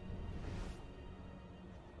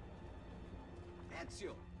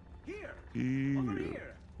 Ezio, here. Here. Over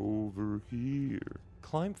here. Over here.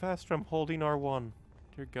 Climb faster, I'm holding R1.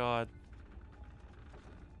 Dear God.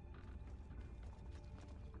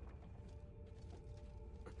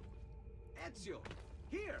 Ezio,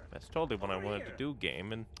 here. That's totally what I Over wanted here. to do,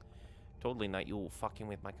 game, and totally not you fucking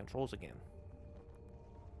with my controls again.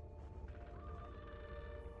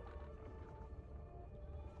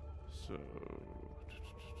 So...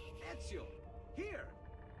 Ezio, here.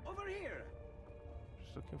 Over here.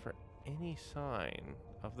 just looking for any sign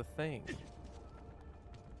of the thing.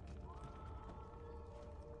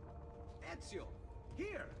 Ezio,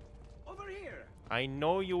 here. Over here. I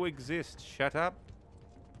know you exist, shut up.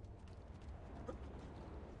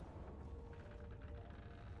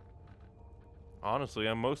 Honestly,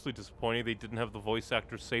 I'm mostly disappointed they didn't have the voice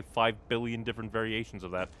actors say 5 billion different variations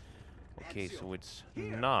of that. Okay, so it's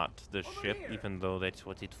not the ship, even though that's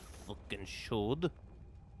what it fucking should.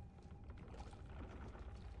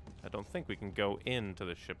 I don't think we can go into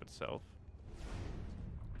the ship itself.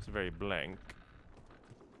 It's very blank.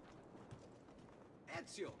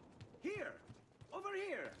 Ezio, here. Over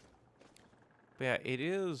here. But yeah, it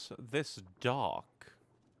is this dock.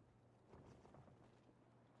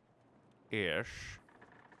 Ish.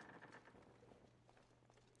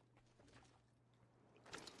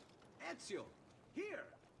 Ezio, here.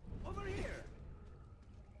 Over here.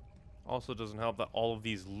 Also doesn't help that all of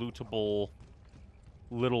these lootable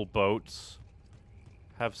little boats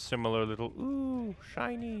have similar little ooh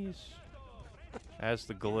shinies as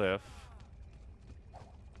the glyph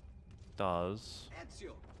does.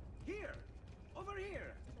 Ezio, here. Over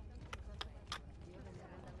here.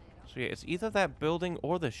 So yeah, it's either that building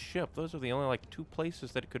or the ship. Those are the only like 2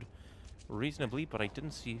 places that it could reasonably, but I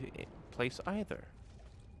didn't see a place either.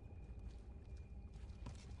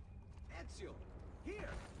 Ezio, here.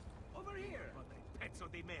 Over here.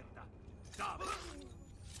 Pezzo di merda. Stop.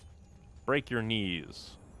 Break your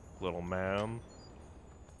knees, little man.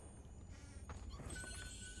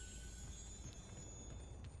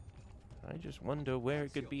 I just wonder where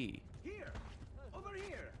it could be. Here. Over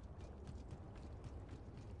here.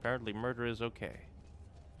 Apparently murder is okay.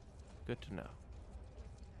 Good to know.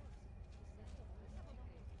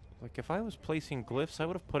 Like, if I was placing glyphs, I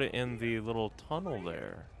would have put it in the little tunnel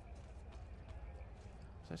there.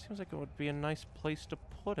 That seems like it would be a nice place to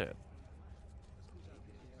put it.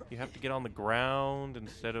 You have to get on the ground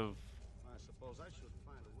instead of... I suppose I should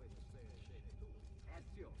find a way to stay in shape too.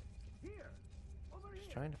 Ezio, here. Over just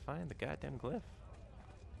here. trying to find the goddamn glyph.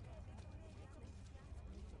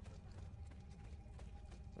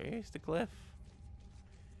 Where's the glyph?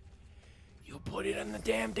 You put it in the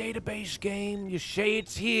damn database game. You say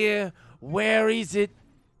it's here. Where is it?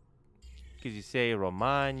 Because you say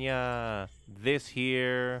Romagna, this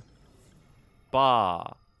here,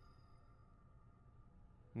 Ba.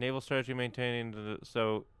 Naval strategy maintaining the...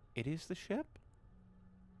 So, it is the ship?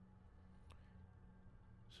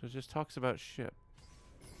 So it just talks about ship.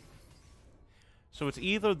 So it's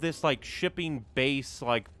either this, like, shipping base,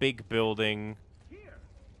 like, big building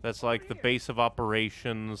that's, like, the base of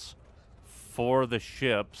operations for the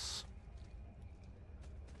ships,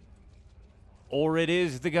 or it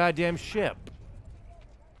is the goddamn ship.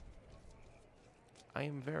 I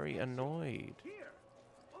am very annoyed.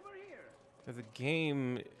 The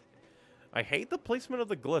game... I hate the placement of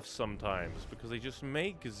the glyphs sometimes, because they just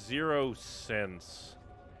make 0 sense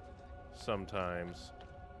sometimes.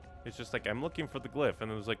 It's just like, I'm looking for the glyph,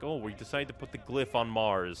 and it was like, oh, we decided to put the glyph on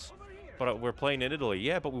Mars. But we're playing in Italy.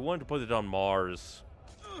 Yeah, but we wanted to put it on Mars.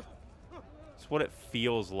 It's what it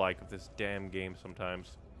feels like with this damn game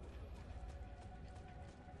sometimes.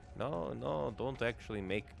 No, no, don't actually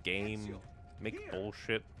make game. Make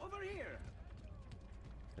bullshit. Over here.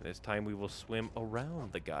 And this time we will swim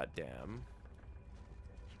around the goddamn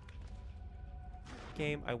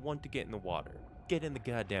game. I want to get in the water. Get in the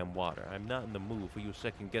goddamn water. I'm not in the mood for you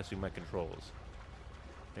second guessing my controls.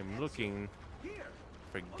 I'm looking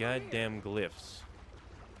for goddamn glyphs.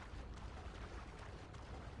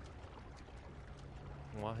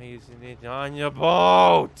 Why isn't it on your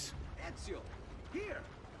boat? Ezio, here.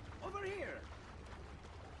 Over here.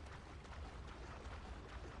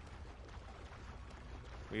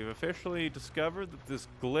 We've officially discovered that this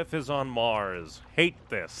glyph is on Mars. Hate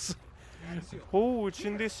this. Oh, it's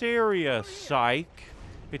in this area, psych.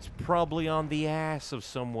 It's probably on the ass of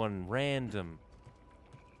someone random.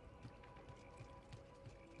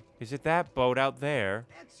 Is it that boat out there?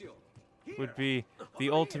 Ezio, here. Would be The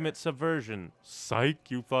ultimate subversion. Psych,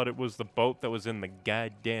 you thought it was the boat that was in the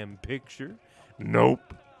goddamn picture?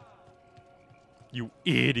 Nope. You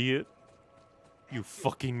idiot. You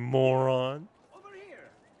fucking moron. Over here.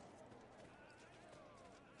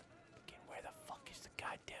 Again, where the fuck is the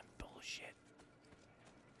goddamn bullshit?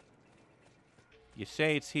 You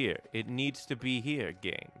say it's here. It needs to be here,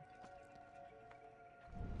 game.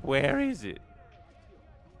 Where is it?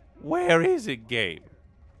 Where is it, game?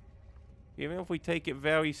 Even if we take it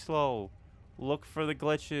very slow, look for the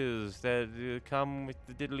glitches that come with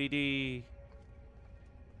the diddly-dee.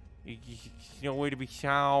 You know where to be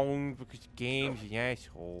sound because game's an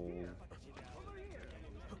asshole.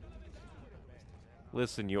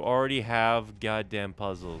 Listen, you already have goddamn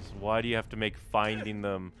puzzles. Why do you have to make finding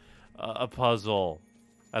them a puzzle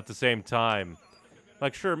at the same time?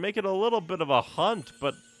 Like, sure, make it a little bit of a hunt,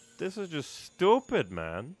 but this is just stupid,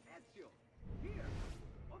 man.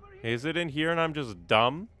 Is it in here and I'm just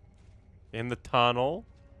dumb? In the tunnel?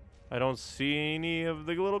 I don't see any of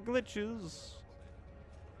the little glitches.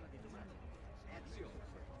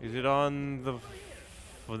 Is it on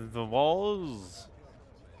the walls?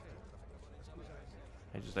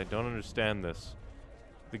 I don't understand this.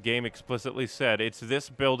 The game explicitly said it's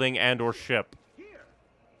this building and or ship. Here.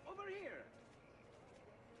 Over here.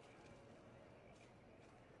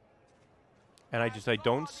 And I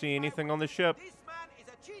don't see anything on the ship. This man is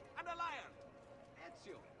a cheat and a liar.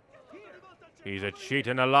 Ezio. Here. He's a cheat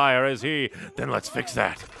and a liar, is he? Then let's fix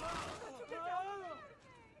that.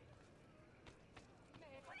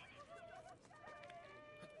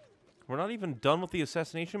 We're not even done with the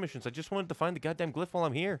assassination missions. I just wanted to find the goddamn glyph while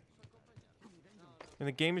I'm here. And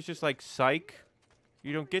the game is just like, psych.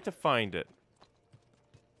 You don't get to find it.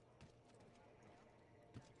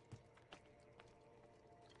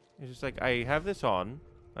 It's just like, I have this on.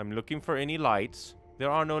 I'm looking for any lights.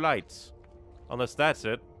 There are no lights. Unless that's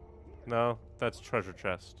it. No, that's treasure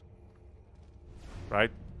chest.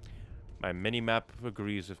 Right? My mini-map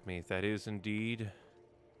agrees with me. That is indeed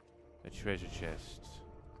a treasure chest.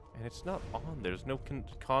 And it's not on. There's no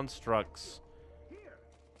constructs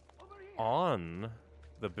on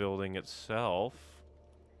the building itself.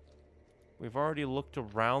 We've already looked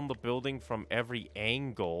around the building from every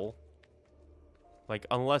angle. Like,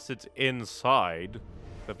 unless it's inside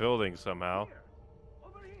the building somehow.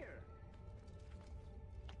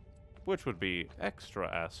 Which would be extra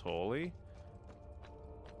assholey.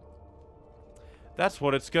 That's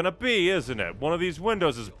what it's gonna be, isn't it? One of these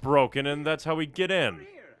windows is broken and that's how we get in.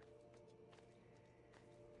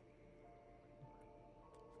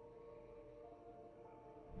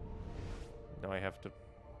 Now I have to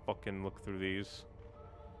fucking look through these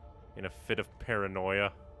in a fit of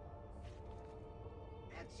paranoia.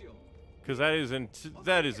 Because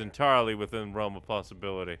that is entirely within realm of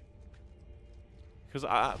possibility. Because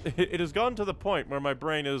it has gotten to the point where my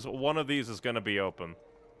brain is, one of these is going to be open.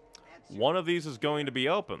 One of these is going to be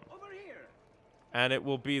open. And it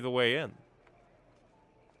will be the way in.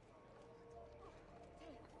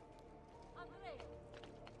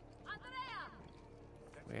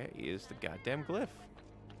 Where is the goddamn glyph?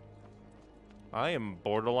 I am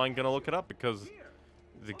borderline gonna look it up because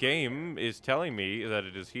the game is telling me that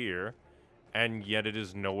it is here, and yet it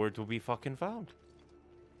is nowhere to be fucking found.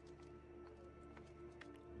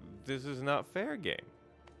 This is not fair, game.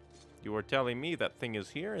 You are telling me that thing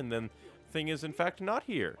is here, and then thing is in fact not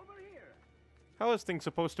here. How is thing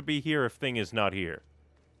supposed to be here if thing is not here?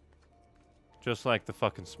 Just like the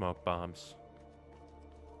fucking smoke bombs.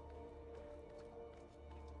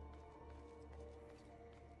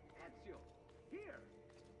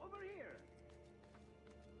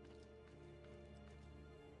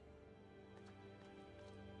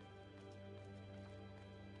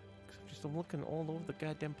 I'm looking all over the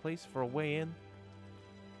goddamn place for a way in.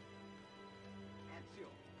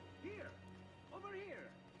 Here. Over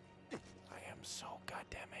here. I am so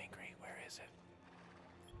goddamn angry. Where is it?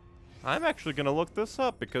 I'm actually gonna look this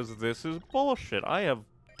up because this is bullshit. I have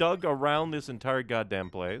dug around this entire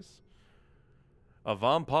goddamn place.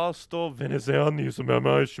 Avamposto venezianis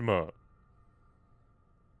mamashima.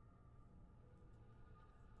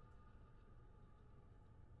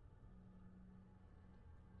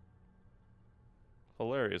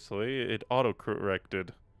 Hilariously, it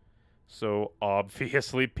auto-corrected. So,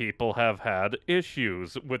 obviously, people have had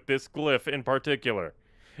issues with this glyph in particular.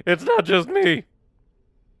 It's not just me!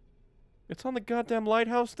 It's on the goddamn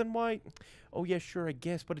lighthouse, then why? Oh, yeah, sure, I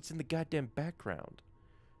guess, but it's in the goddamn background.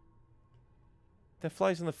 That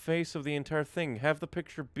flies in the face of the entire thing. Have the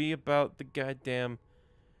picture be about the goddamn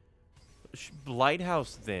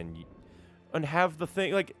lighthouse, then. and have the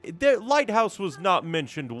thing, like, the lighthouse was not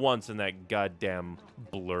mentioned once in that goddamn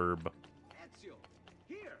blurb. Ezio,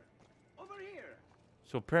 here, over here.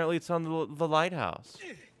 So apparently it's on the lighthouse.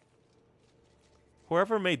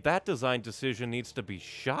 Whoever made that design decision needs to be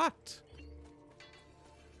shot.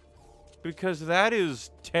 Because that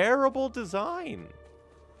is terrible design.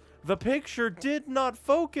 The picture did not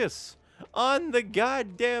focus on the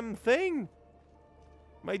goddamn thing.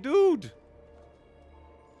 My dude.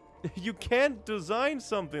 You can't design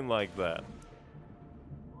something like that.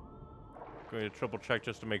 Going to triple check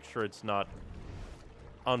just to make sure it's not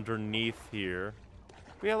underneath here.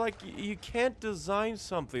 But yeah, like, you can't design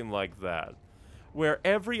something like that, where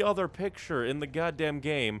every other picture in the goddamn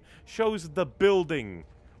game shows the building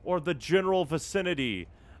or the general vicinity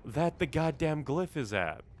that the goddamn glyph is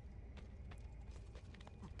at.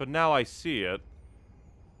 But now I see it.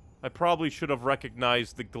 I probably should have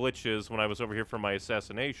recognized the glitches when I was over here for my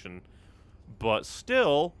assassination. But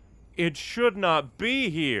still, it should not be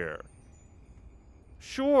here.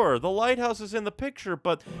 Sure, the lighthouse is in the picture,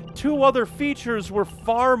 but two other features were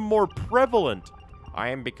far more prevalent. I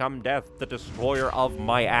am become death, the destroyer of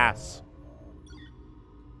my ass.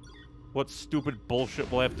 What stupid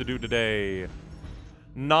bullshit will I have to do today?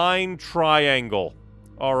 9 triangle.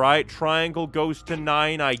 Alright, triangle goes to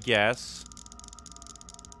 9, I guess.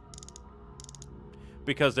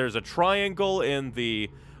 Because there's a triangle in the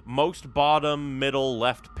most bottom, middle,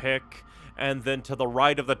 left pick, and then to the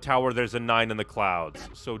right of the tower there's a 9 in the clouds.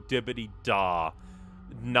 So dibbity-da.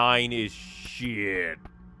 9 is shit.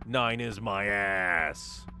 9 is my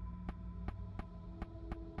ass.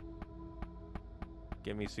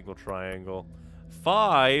 Give me single triangle.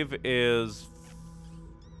 5 is...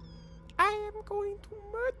 I am going to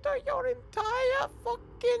murder your entire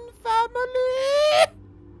fucking family!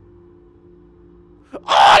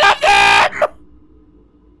 All of them!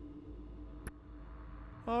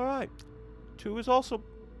 Alright. 2 is also...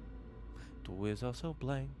 2 is also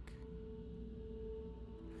blank.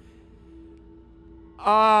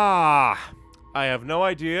 Ah! I have no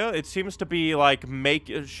idea. It seems to be, like, make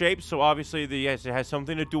shapes, so obviously yes, it has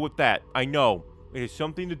something to do with that. I know. It has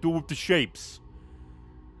something to do with the shapes.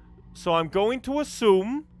 So I'm going to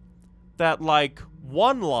assume that, like,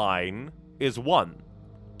 1 line is 1.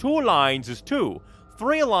 2 lines is 2.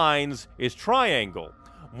 3 lines is triangle.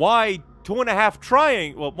 Why 2.5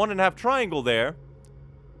 triangle, well, 1.5 triangle there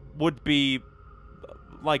would be,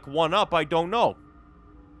 like, 1 up, I don't know.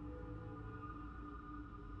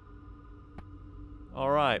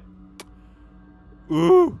 Alright.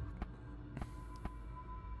 Ooh.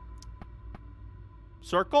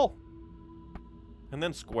 Circle. And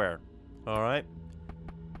then square. Alright.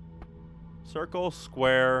 Circle,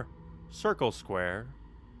 square, circle, square.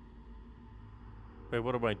 Wait,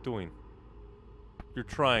 what am I doing? You're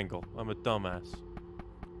triangle. I'm a dumbass.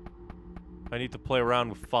 I need to play around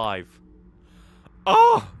with 5.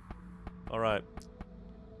 Ah! Alright.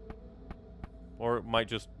 Or it might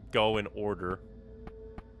just go in order.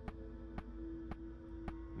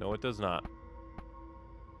 No, it does not.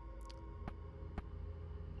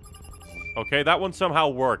 Okay, that one somehow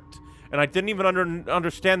worked. And I didn't even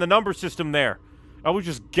understand the number system there. I was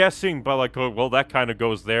just guessing by like, oh, well, that kind of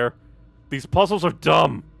goes there. These puzzles are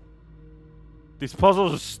dumb. These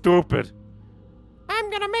puzzles are stupid. I'm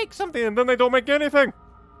gonna make something and then they don't make anything.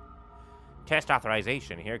 Test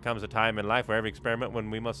authorization. Here comes a time in life where every experiment when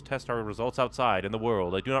we must test our results outside in the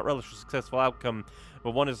world. I do not relish a successful outcome,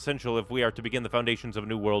 but one is essential if we are to begin the foundations of a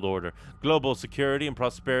new world order. Global security and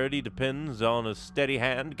prosperity depends on a steady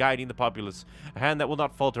hand guiding the populace. A hand that will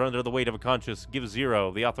not falter under the weight of a conscience. Give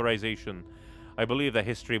 0 the authorization. I believe that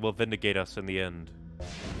history will vindicate us in the end.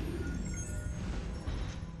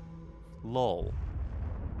 Lol.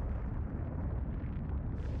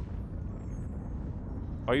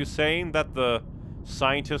 Are you saying that the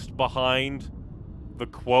scientist behind the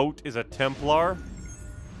quote is a Templar?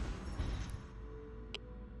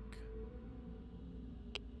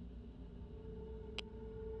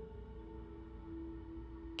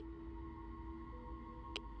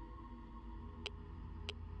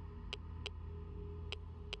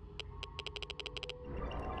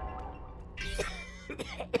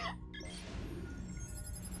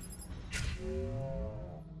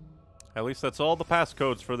 At least that's all the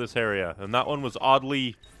passcodes for this area, and that one was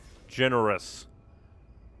oddly generous.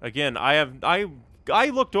 Again, I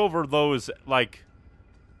looked over those, like,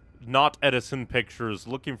 not Edison pictures,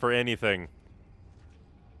 looking for anything.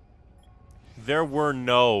 There were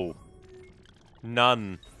none.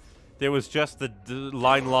 There was just the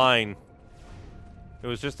line. It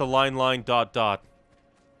was just a line, dot.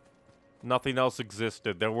 Nothing else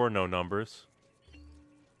existed. There were no numbers.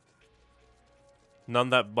 None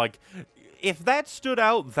that, like... If that stood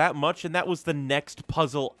out that much and that was the next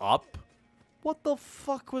puzzle up, what the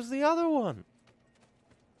fuck was the other one?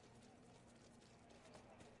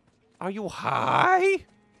 Are you high?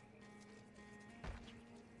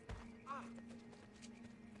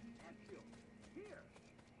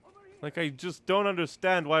 Like, I just don't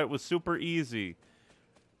understand why it was super easy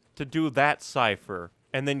to do that cipher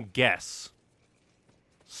and then guess.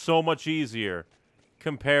 So much easier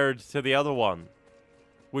compared to the other one,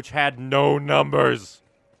 which had no numbers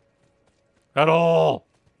at all.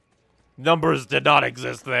 Numbers did not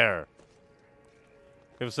exist there.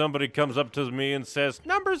 If somebody comes up to me and says,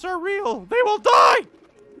 numbers are real, they will die!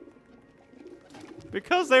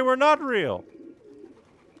 Because they were not real.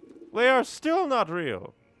 They are still not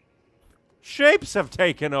real. Shapes have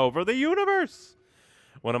taken over the universe.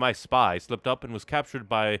 One of my spies slipped up and was captured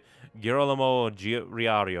by Girolamo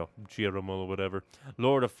Riario, Girolamo, whatever,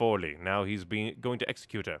 Lord of Forli. Now he's going to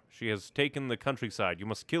execute her. She has taken the countryside. You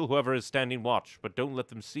must kill whoever is standing watch, but don't let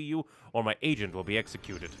them see you, or my agent will be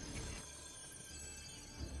executed.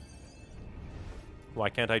 Why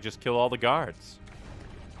can't I just kill all the guards?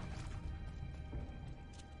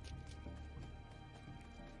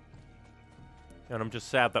 And I'm just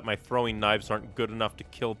sad that my throwing knives aren't good enough to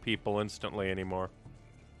kill people instantly anymore.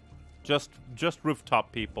 Just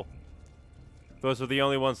rooftop people. Those are the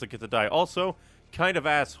only ones that get to die. Also, kind of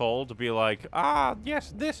asshole to be like, ah,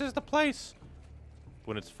 yes, this is the place,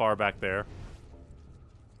 when it's far back there.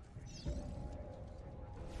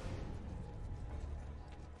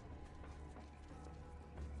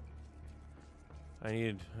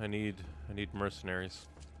 I need mercenaries.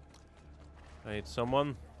 I need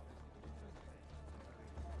someone.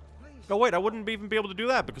 Oh wait, I wouldn't even be able to do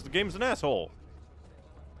that because the game's an asshole.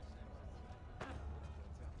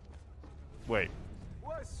 Wait.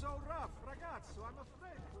 Was so rough, ragazzo. I'm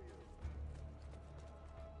afraid for you.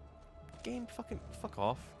 Game fuck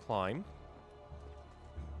off. Climb.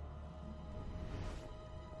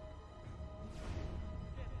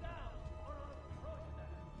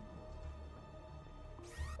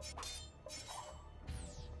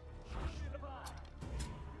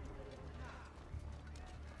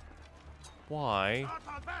 Why?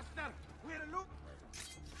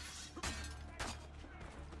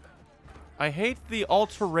 I hate the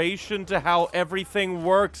alteration to how everything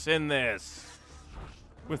works in this.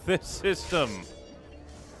 With this system.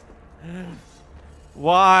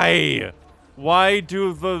 Why? Why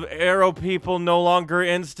do the arrow people no longer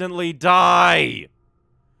instantly die?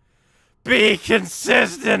 Be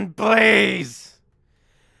consistent, please!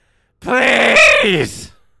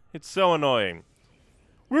 Please! It's so annoying.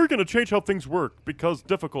 We're gonna change how things work because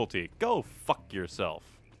difficulty. Go fuck yourself.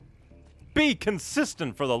 Be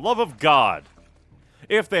consistent, for the love of God.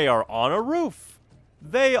 If they are on a roof,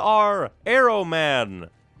 they are Arrow Man.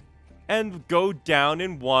 And go down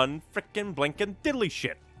in one frickin' blinkin' diddly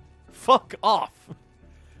shit. Fuck off.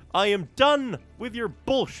 I am done with your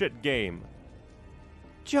bullshit game.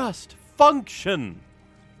 Just function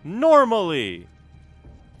normally.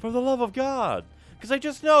 For the love of God. Because I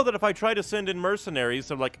just know that if I try to send in mercenaries,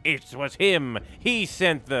 they're like, it was him. He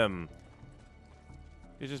sent them.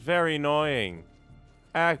 It's just very annoying.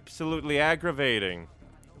 Absolutely aggravating.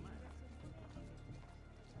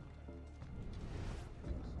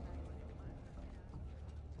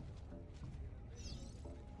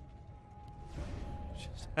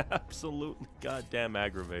 Just absolutely goddamn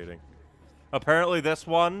aggravating. Apparently this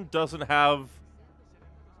one doesn't have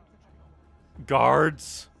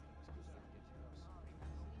guards.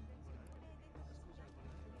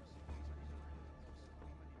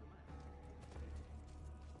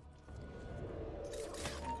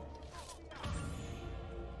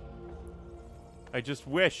 I just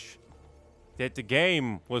wish that the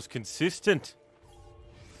game was consistent.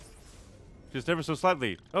 Just ever so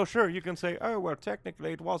slightly. Oh, sure, you can say, oh, well,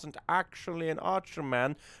 technically it wasn't actually an archer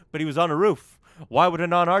man, but he was on a roof. Why would a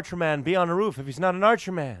non-archer man be on a roof if he's not an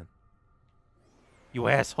archer man? You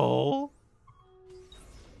asshole.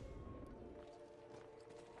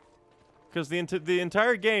 Because the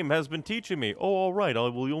entire game has been teaching me, oh, all right, I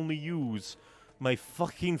will only use my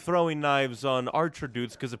fucking throwing knives on archer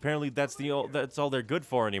dudes because apparently that's all they're good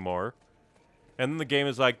for anymore. And then the game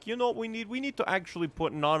is like, you know what we need? We need to actually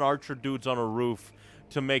put non-archer dudes on a roof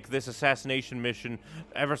to make this assassination mission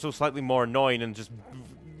ever so slightly more annoying and just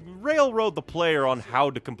railroad the player on how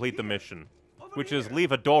to complete the mission, which is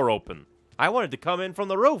leave a door open. I wanted to come in from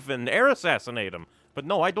the roof and air assassinate him, but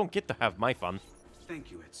no, I don't get to have my fun. Thank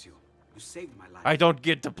you, Ezio. You saved my life. I don't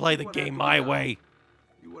get to play the game my way.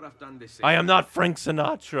 You would have done the same. I am not Frank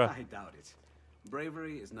Sinatra. I doubt it.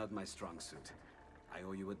 Bravery is not my strong suit. I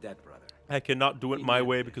owe you a debt, brother. I cannot do it my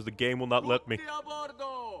way because the game will not let me. Tutti a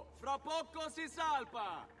bordo! Fra poco si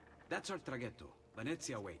salpa! That's our traghetto.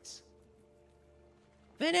 Venezia waits.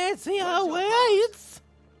 Venezia waits!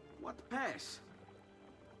 What pass?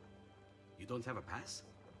 You don't have a pass?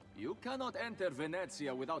 You cannot enter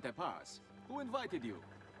Venezia without a pass. Who invited you?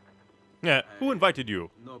 Yeah, who invited you?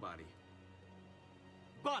 Nobody.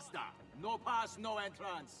 Basta! No pass, no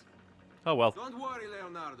entrance. Oh well, Don't worry,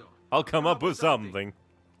 Leonardo. I'll come up with something.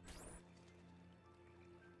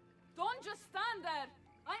 Don't just stand there.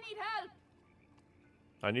 I need help.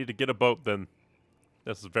 I need to get a boat then.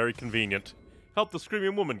 This is very convenient. Help the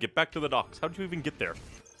screaming woman get back to the docks. How'd you even get there?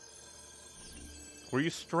 Were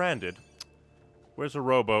you stranded? Where's a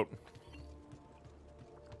rowboat?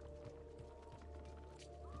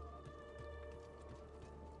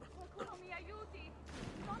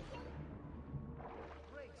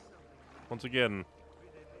 Once again,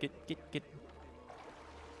 get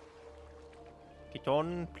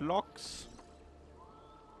on, blocks.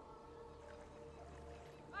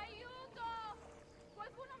 Aiuto!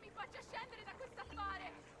 Qualcuno mi faccia scendere da quest'affare!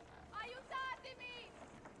 Aiutatemi!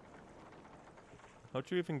 How'd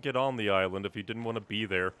you even get on the island if you didn't want to be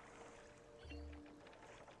there?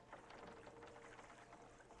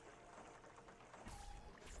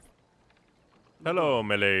 Hello,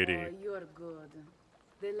 milady. Oh, you're good.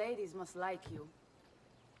 The ladies must like you.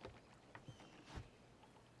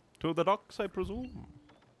 To the docks, I presume.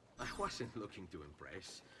 I wasn't looking to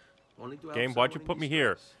impress. Only to help Game, why'd you someone put in me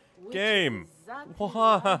here? distress. Which Game! is exactly Why?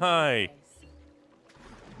 what I said.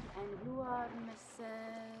 And you are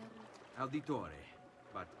Messer... Auditore.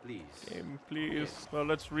 But please. Game, please. Well,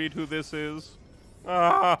 let's read who this is.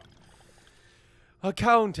 Ah! A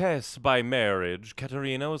countess by marriage,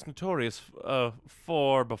 Caterina was notorious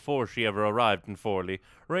for before she ever arrived in Forli.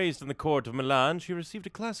 Raised in the court of Milan, she received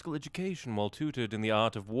a classical education while tutored in the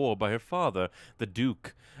art of war by her father, the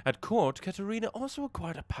Duke. At court, Caterina also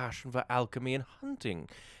acquired a passion for alchemy and hunting.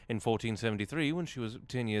 In 1473, when she was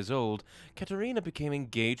 10 years old, Caterina became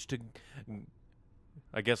engaged to,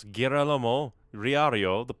 I guess, Girolamo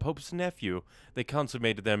Riario, the Pope's nephew. They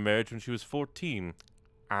consummated their marriage when she was 14.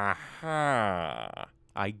 Aha!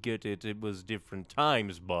 I get it, it was different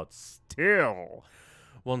times, but still.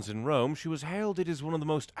 Once in Rome, she was heralded as one of the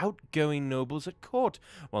most outgoing nobles at court,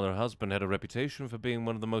 while her husband had a reputation for being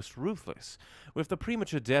one of the most ruthless. With the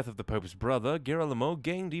premature death of the Pope's brother, Girolamo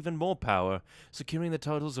gained even more power, securing the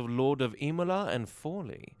titles of Lord of Imola and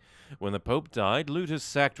Forli. When the Pope died, looters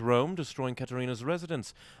sacked Rome, destroying Caterina's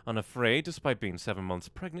residence. Unafraid, despite being 7 months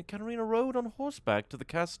pregnant, Caterina rode on horseback to the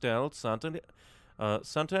Castel Sant'Angelo,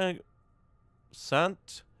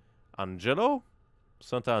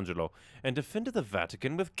 and defended the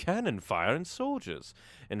Vatican with cannon fire and soldiers.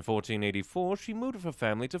 In 1484, she moved with her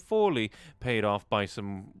family to Forli. Paid off by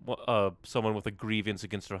someone with a grievance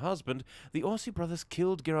against her husband, the Orsi brothers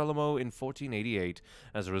killed Girolamo in 1488.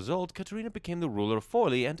 As a result, Caterina became the ruler of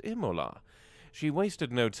Forli and Imola. She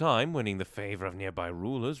wasted no time winning the favor of nearby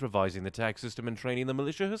rulers, revising the tax system and training the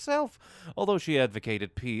militia herself. Although she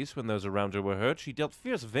advocated peace when those around her were hurt, she dealt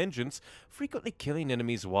fierce vengeance, frequently killing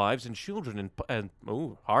enemies' wives and children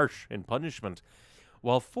harsh in punishment.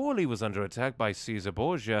 While Forli was under attack by Caesar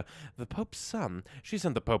Borgia, the Pope's son, she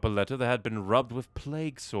sent the Pope a letter that had been rubbed with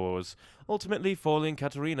plague sores. Ultimately, Forli and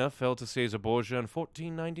Caterina fell to Caesar Borgia in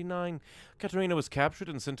 1499. Caterina was captured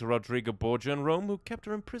and sent to Rodrigo Borgia in Rome, who kept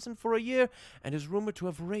her in prison for a year and is rumored to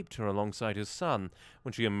have raped her alongside his son.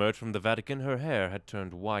 When she emerged from the Vatican, her hair had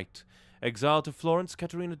turned white. Exiled to Florence,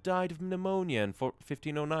 Caterina died of pneumonia in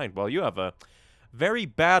 1509. Well, you have a very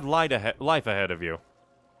bad life ahead of you.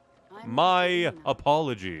 My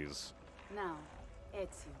apologies. Now,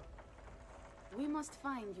 Ezio, we must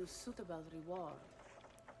find you suitable reward.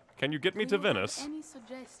 Can you get me to Do you have Venice? Any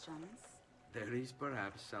suggestions? There is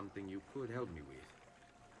perhaps something you could help me with.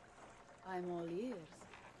 I'm all ears.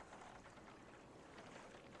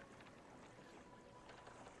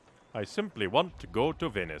 I simply want to go to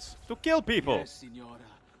Venice. To kill people! Yes, signora.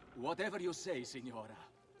 Whatever you say, signora.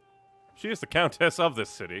 She is the countess of this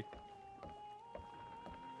city.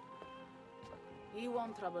 He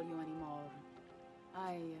won't trouble you anymore.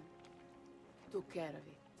 I took care of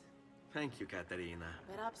it. Thank you, Caterina.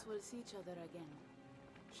 Perhaps we'll see each other again.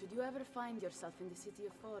 Should you ever find yourself in the city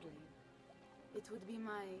of Forli, it would be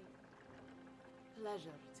my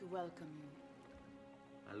pleasure to welcome you.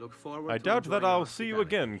 I look forward I to doubt that enjoying I'll see you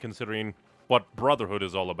hospitality. again, considering what Brotherhood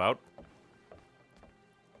is all about.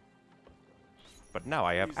 But now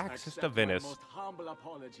I have Please access to accept Venice. My most humble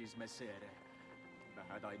apologies, Messere.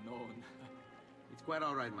 Had I known. It's quite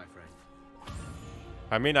all right, my friend.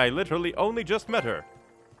 I mean, I literally only just met her.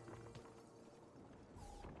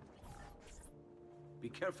 Be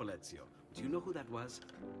careful, Ezio. Do you know who that was?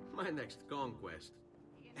 My next conquest.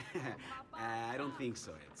 I don't think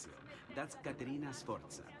so, Ezio. That's Caterina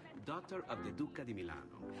Sforza, daughter of the Duca di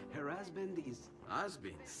Milano. Her husband is...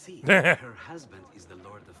 Husband? See, her husband is the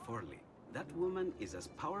Lord of Forli. That woman is as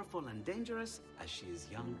powerful and dangerous as she is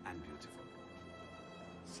young and beautiful.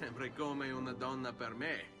 Sempre come una donna per me.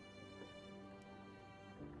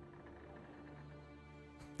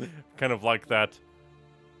 Kind of like that.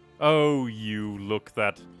 Oh, you look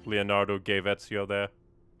that Leonardo gave Ezio there.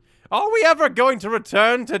 Are we ever going to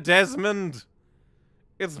return to Desmond?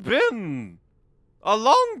 It's been a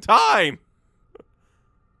long time.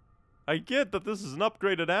 I get that this is an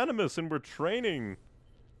upgraded Animus and we're training.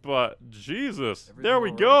 But, Jesus, there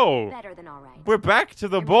we go. Better than all right. We're back to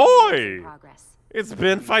the boy. It's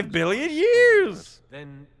been 5 billion years.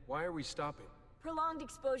 Then why are we stopping? Prolonged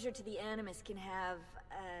exposure to the Animus can have,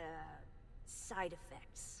 side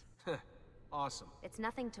effects. Awesome. It's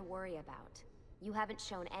nothing to worry about. You haven't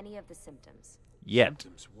shown any of the symptoms. Yet.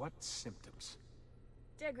 Symptoms? What symptoms?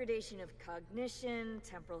 Degradation of cognition,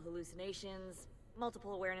 temporal hallucinations,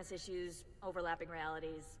 multiple awareness issues, overlapping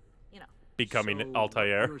realities, you know. Becoming So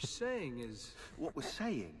Altair. What you're saying is... What we're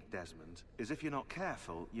saying, Desmond, is if you're not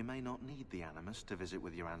careful, you may not need the Animus to visit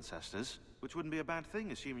with your ancestors, which wouldn't be a bad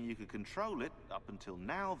thing, assuming you could control it. Up until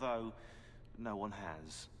now, though, no one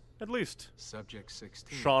has. At least Subject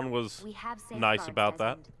 16. Sean was We have nice safeguards, about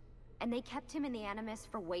Desmond. that. And they kept him in the Animus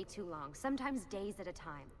for way too long, sometimes days at a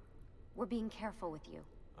time. We're being careful with you.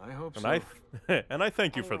 I hope And so. I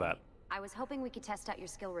thank you for Anyway, that. I was hoping we could test out your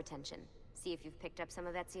skill retention. See if you've picked up some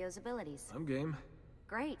of Ezio's abilities. I'm game.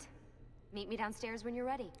 Great. Meet me downstairs when you're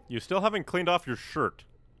ready. You still haven't cleaned off your shirt.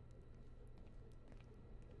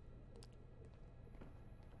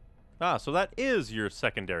 Ah, so that is your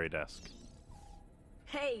secondary desk.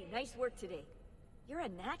 Hey, nice work today. You're a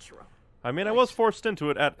natural. I mean, I was forced into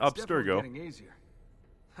it at It's definitely Abstergo. getting easier.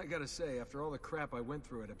 I gotta say, after all the crap I went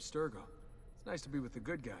through at Abstergo, it's nice to be with the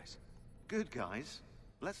good guys. Good guys?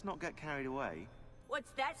 Let's not get carried away.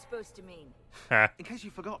 What's that supposed to mean? In case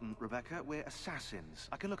you've forgotten, Rebecca, we're assassins.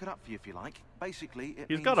 I can look it up for you if you like. Basically, it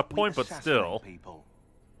He's means got a we point, but assassinate still. people.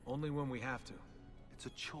 Only when we have to. It's a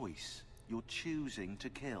choice. You're choosing to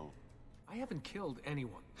kill. I haven't killed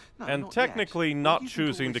anyone. No, And not technically, yet. not What do you think all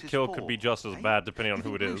choosing to this is kill could for, be just as eh? bad, depending on You who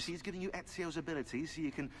think it is. Lucy's giving you Ezio's abilities so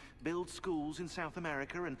you can build schools in South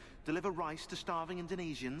America and deliver rice to starving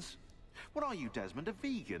Indonesians? What are you, Desmond, a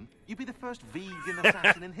vegan? You'd be the first vegan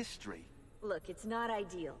assassin in history. Look, it's not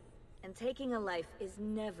ideal. And taking a life is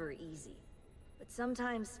never easy. But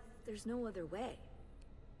sometimes, there's no other way.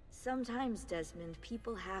 Sometimes, Desmond,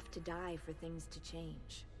 people have to die for things to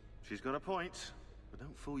change. She's got a point. But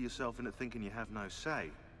don't fool yourself into thinking you have no say.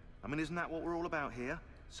 I mean, isn't that what we're all about here?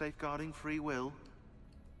 Safeguarding free will?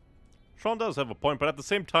 Sean does have a point, but at the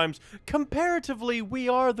same time, comparatively, we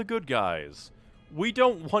are the good guys. We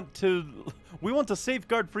don't want to... We want to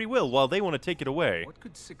safeguard free will while they want to take it away. What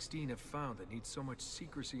could 16 have found that needs so much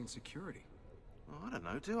secrecy and security? Well, I don't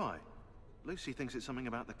know, do I? Lucy thinks it's something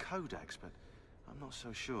about the Codex, but I'm not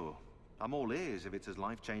so sure. I'm all ears if it's as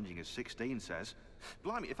life-changing as 16 says.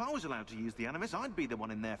 Blimey, if I was allowed to use the Animus, I'd be the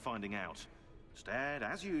one in there finding out. Instead,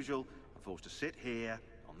 as usual, I'm forced to sit here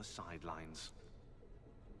on the sidelines.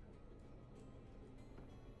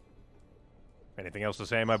 Anything else to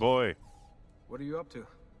say, my boy? What are you up to?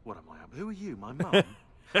 What am I up? Who are you, my mum?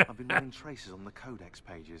 I've been running traces on the Codex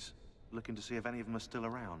pages, looking to see if any of them are still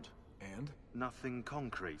around. And? Nothing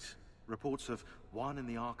concrete. Reports of one in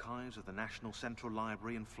the archives of the National Central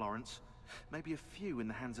Library in Florence. Maybe a few in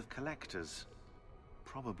the hands of collectors.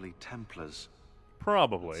 Probably Templars.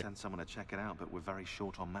 Probably. I'd send someone to check it out, but we're very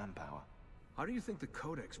short on manpower. How do you think the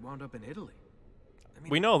Codex wound up in Italy? I mean,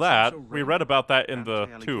 We know it seems that. so We random. read about that in the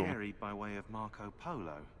Dante tomb. Alighieri by way of Marco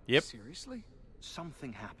Polo. Yep. Seriously?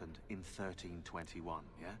 Something happened in 1321,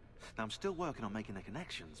 yeah? Now, I'm still working on making the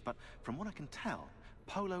connections, but from what I can tell,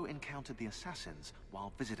 Polo encountered the assassins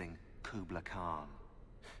while visiting Kubla Khan.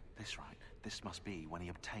 This must be when he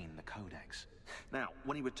obtained the Codex. Now,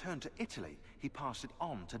 when he returned to Italy, he passed it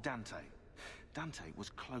on to Dante. Dante was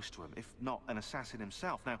close to him, if not an assassin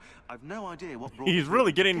himself. Now, I've no idea what brought He's the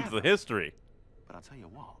really two getting into the together, history. but I'll tell you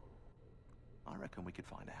what, I reckon we could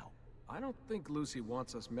find out. I don't think Lucy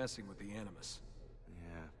wants us messing with the Animus.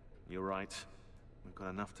 Yeah, you're right. We've got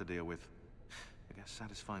enough to deal with. I guess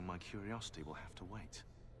satisfying my curiosity will have to wait.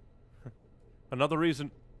 Another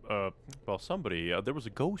reason... well, somebody... there was a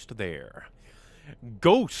ghost there.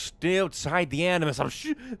 Ghost outside the Animus.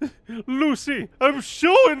 Lucy, I'm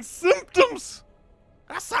showing symptoms!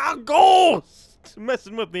 I saw a ghost!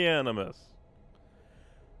 Messing with the Animus.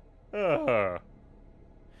 But...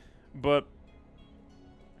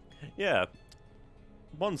 Yeah.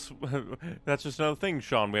 Once... that's just another thing,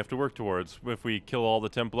 Sean, we have to work towards. If we kill all the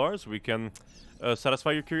Templars, we can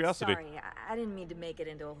satisfy your curiosity. Sorry, I didn't mean to make it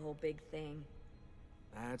into a whole big thing.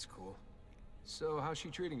 That's cool. So, how's she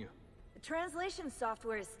treating you? The translation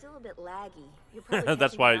software is still a bit laggy. You're probably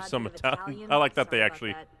That's catching why an odd some bit of Italian... I like that Sorry they about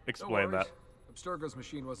actually that. explain that. Abstergo's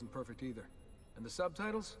machine wasn't perfect either. And the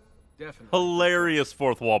subtitles? Definitely. Hilarious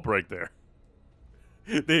fourth wall break there.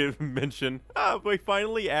 They mention, we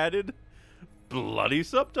finally added bloody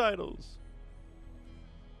subtitles.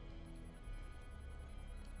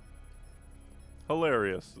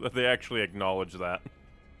 Hilarious that they actually acknowledge that.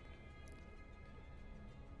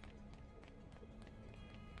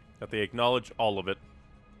 That they acknowledge all of it.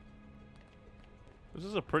 This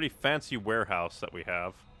is a pretty fancy warehouse that we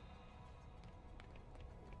have.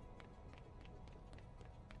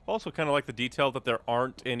 Also kind of like the detail that there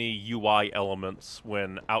aren't any UI elements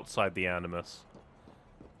when outside the Animus.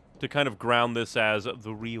 To kind of ground this as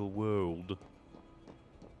the real world.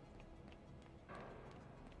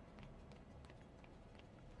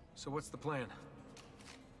 So what's the plan?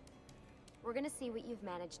 We're gonna see what you've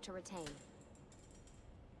managed to retain.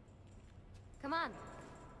 Come on.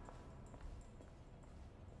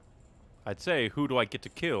 I'd say, who do I get to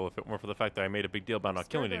kill if it weren't for the fact that I made a big deal about not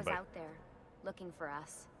killing Abstergo's anybody? out there, looking for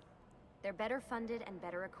us. They're better funded and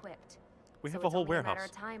better equipped. We have So a whole it's only a matter warehouse.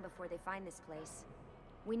 of time before they find this place.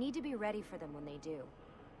 We need to be ready for them when they do.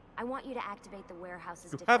 I want you to activate the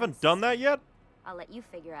warehouse's You defense haven't done that system. yet? I'll let you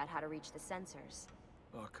figure out how to reach the sensors.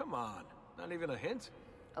 Oh, come on. Not even a hint?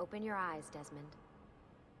 Open your eyes, Desmond.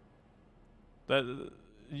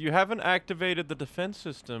 You haven't activated the defense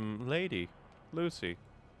system, lady. Lucy.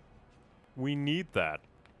 We need that.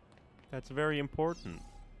 That's very important.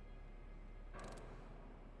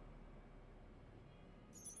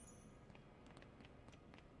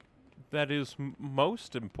 That is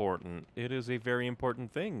most important. It is a very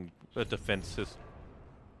important thing. A defense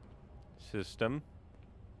system.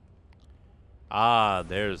 Ah,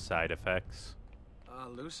 there's side effects.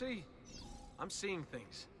 Lucy? I'm seeing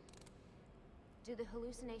things. Do the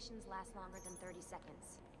hallucinations last longer than 30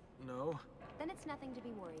 seconds? No. Then it's nothing to be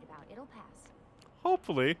worried about. It'll pass.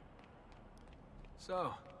 Hopefully.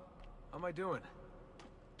 So, how am I doing?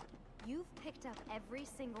 You've picked up every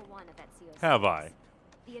single one of Ezio's Have skills. I?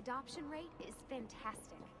 The adoption rate is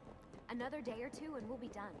fantastic. Another day or two and we'll be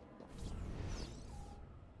done.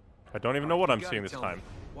 I don't even know what You I'm gotta seeing this tell time. me,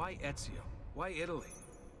 why Ezio? Why Italy?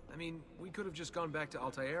 I mean, we could have just gone back to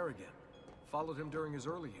Altair again. Followed him during his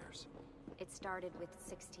early years. It started with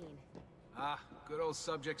 16. Ah, good old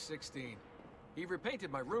Subject 16. He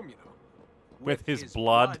repainted my room, you know. With his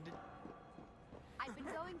blood. I've been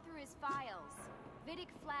going through his files. Vidic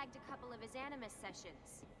flagged a couple of his Animus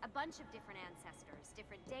sessions. A bunch of different ancestors,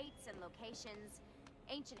 different dates and locations.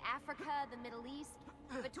 Ancient Africa, the Middle East.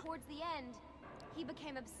 But towards the end, he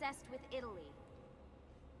became obsessed with Italy.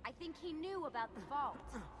 I think he knew about the vault.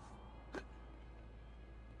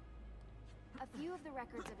 A few of the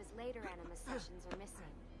records of his later Animus sessions are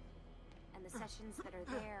missing. And the sessions that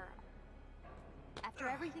are there... After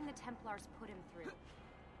everything the Templars put him through.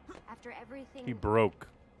 After everything... He broke.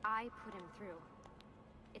 I put him through.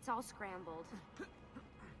 It's all scrambled.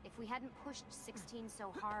 If we hadn't pushed 16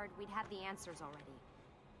 so hard, we'd have the answers already.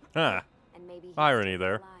 Ah. And maybe he'd Irony still be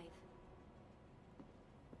there. alive.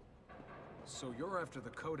 So you're after the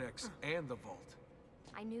Codex and the Vault.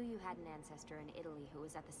 I knew you had an ancestor in Italy who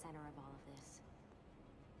was at the center of all of this.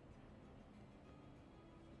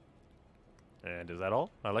 And is that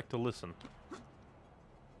all? I like to listen.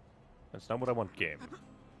 That's not what I want, game.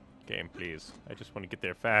 Game, please. I just want to get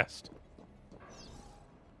there fast.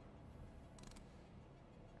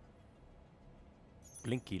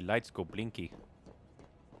 Blinky, lights go blinky.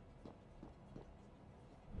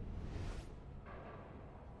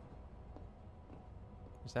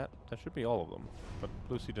 Is that should be all of them. But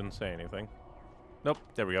Lucy didn't say anything. Nope,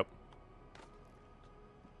 there we go.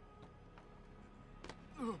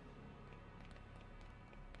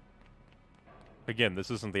 Again,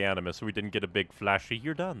 this isn't the Animus, so we didn't get a big flashy,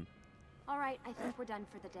 you're done. All right, I think we're done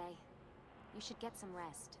for the day. You should get some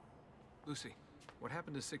rest. Lucy, what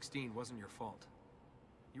happened to 16 wasn't your fault.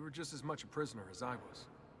 You were just as much a prisoner as I was.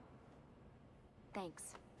 Thanks.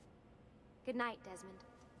 Good night, Desmond.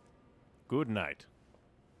 Good night.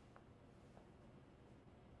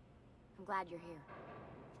 I'm glad you're here.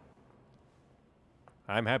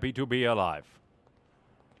 I'm happy to be alive.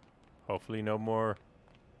 Hopefully no more...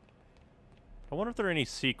 I wonder if there are any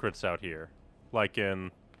secrets out here. Like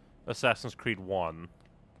in Assassin's Creed 1.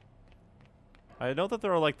 I know that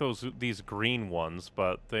there are like these green ones,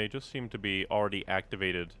 but they just seem to be already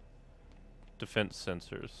activated defense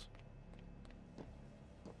sensors.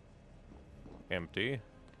 empty.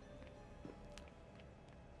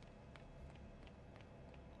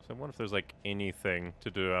 So I wonder if there's like anything to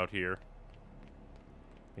do out here.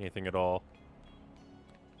 Anything at all.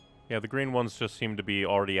 Yeah, the green ones just seem to be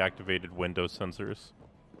already activated window sensors.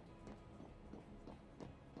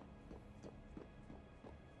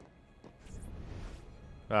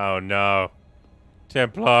 Oh no.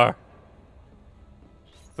 Templar.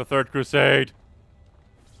 The Third Crusade.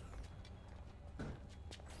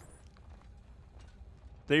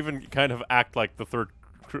 They even kind of act like the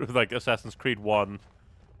like Assassin's Creed 1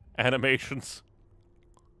 animations.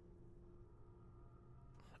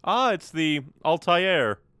 Ah, it's the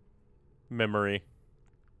Altair memory.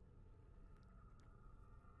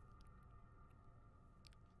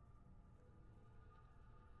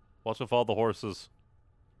 What's with all the horses?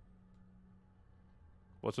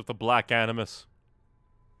 What's with the black animus?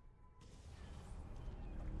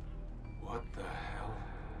 What the hell?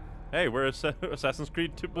 Hey, we're Assassin's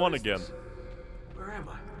Creed 1 again. Where am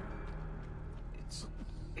I? It's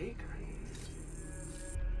Acre.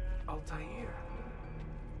 Altair.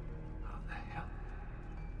 How the hell?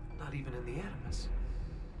 Not even in the Animus.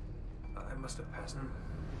 I must have passed him.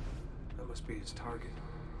 That must be his target.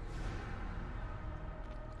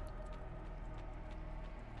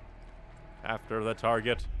 After the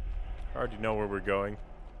target. I already know where we're going.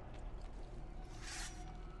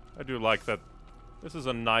 I do like that this is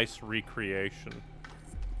a nice recreation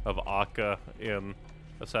of Akka in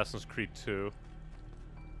Assassin's Creed 2.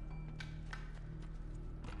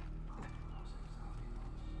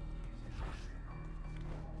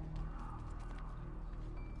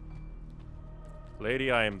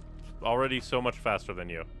 Lady, I am already so much faster than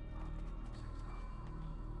you.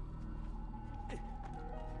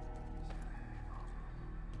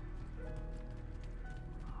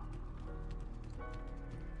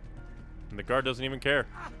 And the guard doesn't even care.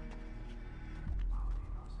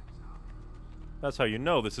 That's how you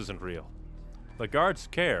know this isn't real. The guards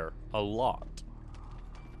care a lot.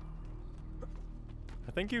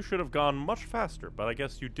 I think you should have gone much faster, but I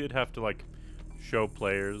guess you did have to, like, show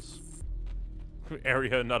players.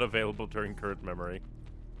 Area not available during current memory.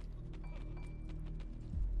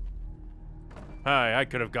 Hi, I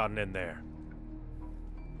could have gotten in there.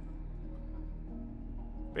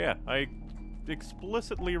 But yeah, I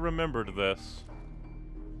explicitly remembered this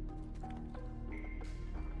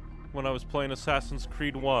when I was playing Assassin's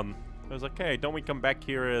Creed 1. I was like, hey, don't we come back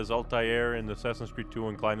here as Altair in Assassin's Creed 2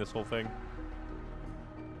 and climb this whole thing?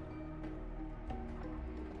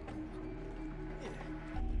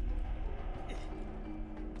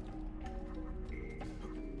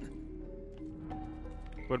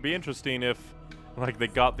 Would be interesting if, like, they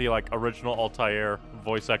got the, like, original Altair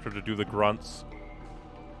voice actor to do the grunts.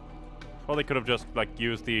 Well, they could have just, like,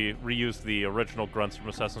 reused the original grunts from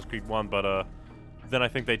Assassin's Creed 1, but, then I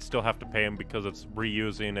think they'd still have to pay him because it's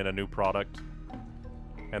reusing in a new product.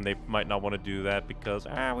 And they might not want to do that because,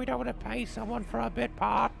 we don't want to pay someone for a bit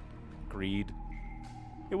part. Greed.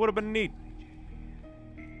 It would have been neat.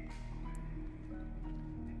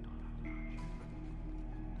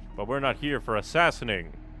 But we're not here for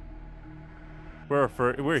assassinating.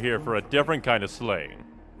 We're here for a different kind of slaying.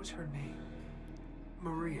 What's her name?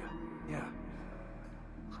 Maria. Yeah.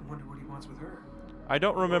 I wonder what he wants with her. I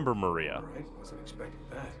don't remember Maria. All right, wasn't expecting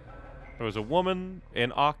that. There was a woman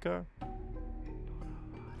in Akka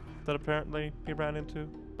that apparently he ran into,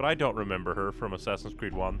 but I don't remember her from Assassin's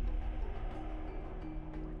Creed 1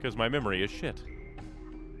 because my memory is shit.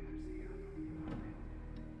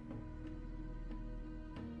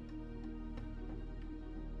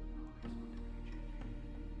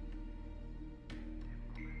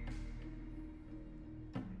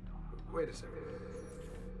 Wait a second.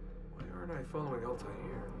 Why aren't I following Altair?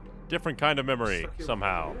 Different kind of memory,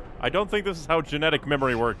 somehow. I don't think this is how genetic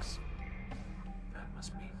memory works. That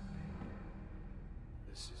must mean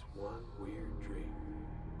this is one weird dream.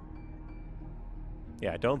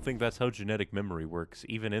 Yeah, I don't think that's how genetic memory works,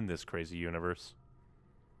 even in this crazy universe.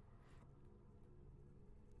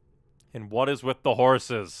 And what is with the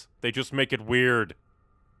horses? They just make it weird.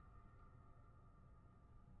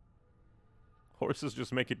 Horses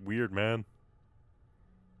just make it weird, man.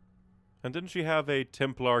 And didn't she have a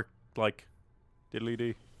Templar, like,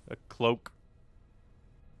 diddly-dee? A cloak?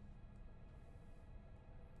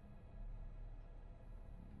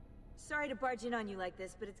 Sorry to barge in on you like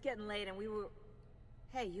this, but it's getting late and we were...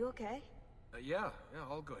 Hey, you okay? Yeah,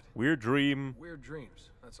 all good. Weird dream. Weird dreams,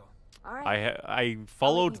 that's all. All right. I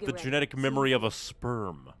followed the genetic memory of a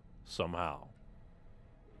sperm, somehow.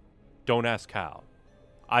 Don't ask how.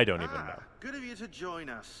 I don't even know. Good of you to join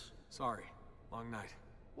us. Sorry, long night.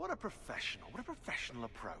 What a professional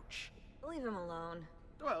approach. Leave him alone.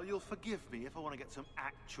 Well, you'll forgive me if I want to get some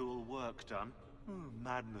actual work done.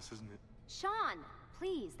 Madness, isn't it? Sean,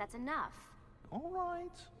 please, that's enough. All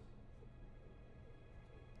right.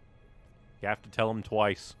 You have to tell him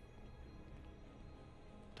twice.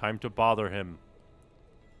 Time to bother him.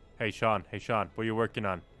 Hey, Sean. Hey, Sean. What are you working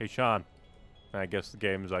on? Hey, Sean. And I guess the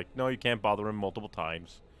game is like, no, you can't bother him multiple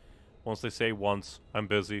times. Once they say once, I'm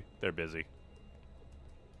busy, they're busy.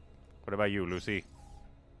 What about you, Lucy?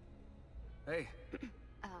 Hey.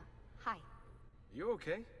 Hi. You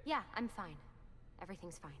okay? Yeah, I'm fine.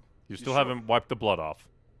 Everything's fine. You still haven't wiped the blood off.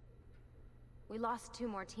 We lost 2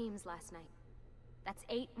 more teams last night. That's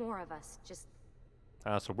 8 more of us, just...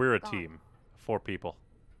 So we're a gone. team. 4 people.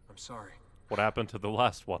 I'm sorry. What happened to the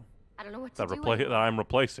last one? I don't know what to do That anymore. I'm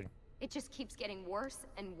replacing. It just keeps getting worse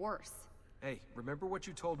and worse. Hey, remember what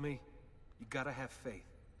you told me? You gotta have faith.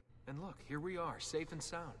 And look, here we are, safe and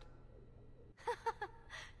sound.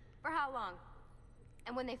 For how long?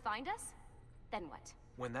 And when they find us, then what?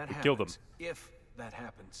 When that happens, Kill them. if that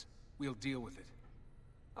happens, we'll deal with it.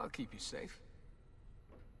 I'll keep you safe.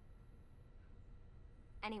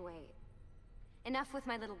 Anyway, enough with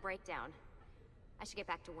my little breakdown. I should get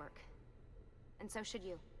back to work. And so should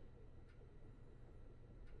you.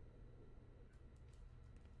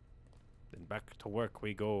 Then back to work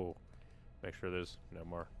we go. Make sure there's no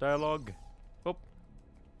more dialogue. Oh.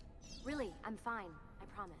 Really, I'm fine. I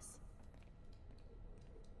promise.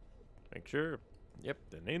 Make sure. Yep,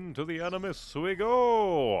 then into the Animus we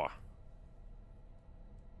go!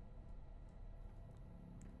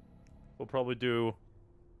 We'll probably do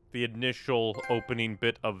the initial opening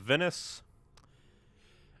bit of Venice.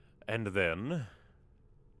 And then...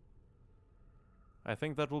 I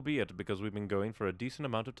think that will be it, because we've been going for a decent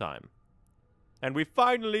amount of time. And we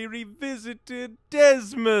finally revisited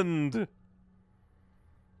Desmond!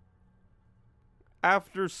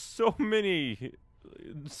 After so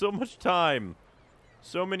much time.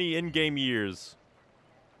 So many in-game years.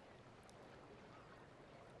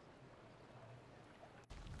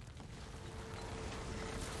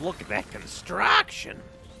 Look at that construction.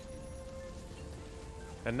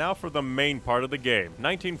 And now for the main part of the game.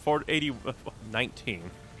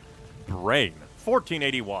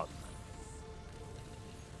 1481.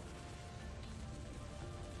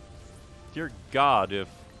 Dear God, if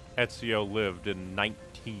Ezio lived in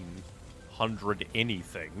 1900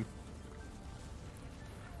 anything.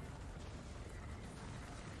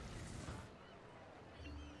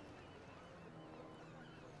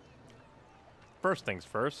 First things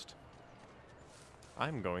first,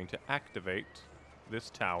 I'm going to activate this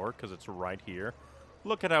tower because it's right here.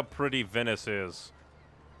 Look at how pretty Venice is.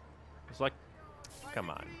 It's like, come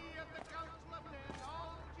on.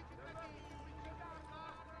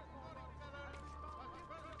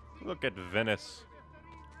 Look at Venice.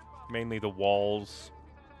 Mainly the walls.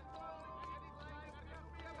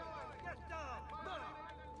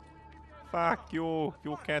 Fuck you.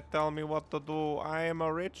 You can't tell me what to do. I am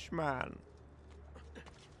a rich man.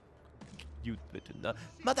 You little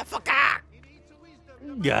motherfucker!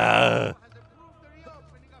 Yeah.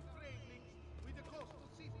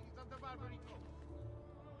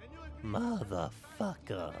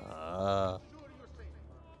 Motherfucker.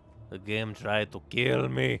 The game tried to kill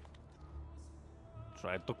me.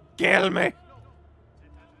 Tried to kill me.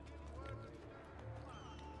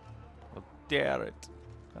 How dare it.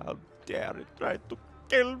 How dare it try to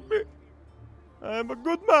kill me. I'm a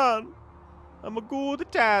good man. I'm a good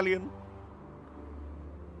Italian.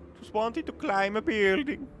 Just wanted to climb a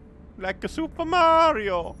building. Like a Super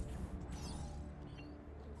Mario.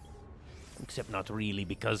 Except not really,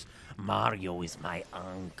 because Mario is my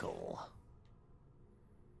uncle.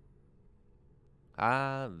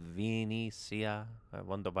 Ah, Venetia. I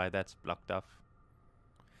wonder why that's blocked off.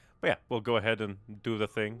 But yeah, we'll go ahead and do the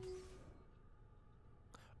thing.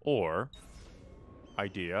 Or,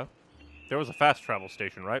 idea. There was a fast travel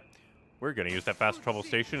station, right? We're going to use that fast travel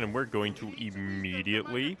station, and we're going to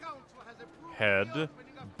immediately head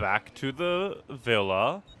back to the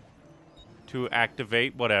villa to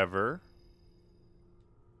activate whatever.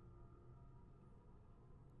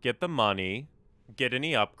 Get the money. Get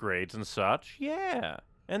any upgrades and such. Yeah.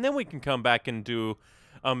 And then we can come back and do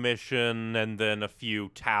a mission and then a few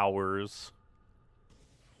towers.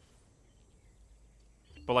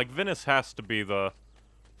 But, like, Venice has to be the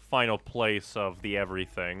final place of the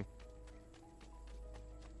everything.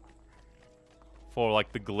 For,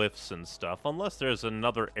 like, the glyphs and stuff. Unless there's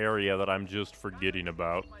another area that I'm just forgetting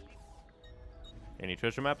about. Any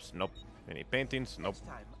treasure maps? Nope. Any paintings? Nope. Next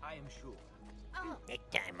time, I am sure.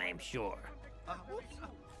 Next time, I'm sure.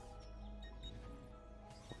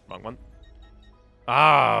 Wrong one.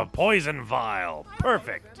 Ah, poison vial.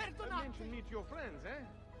 Perfect. I meant to meet your friends, eh?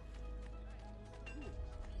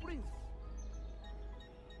 Bring.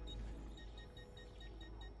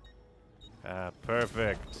 Ah,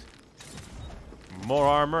 perfect. More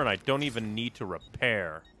armor, and I don't even need to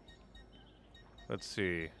repair. Let's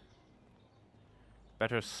see.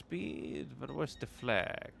 Better speed, but where's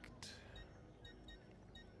deflect?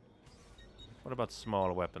 What about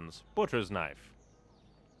small weapons? Butcher's knife.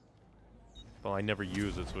 Well, I never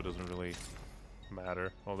use it, so it doesn't really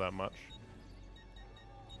matter all that much.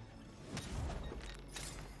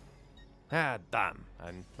 Ah, damn.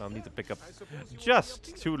 And I'll need to pick up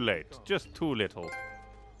just too late. Just too little.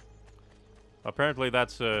 Apparently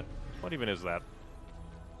that's, what even is that?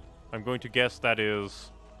 I'm going to guess that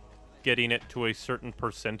is getting it to a certain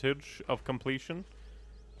percentage of completion.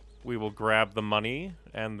 We will grab the money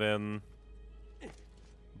and then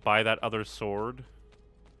buy that other sword.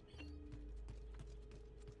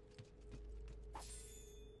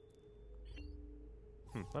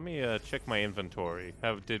 Let me check my inventory.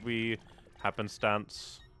 Did we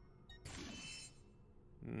happenstance?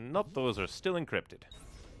 Nope, those are still encrypted.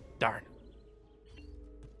 Darn.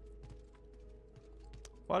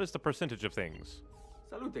 What is the percentage of things?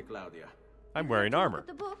 Salute, Claudia. I'm wearing armor.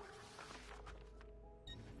 The book.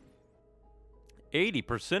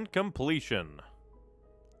 80% completion.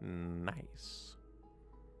 Nice.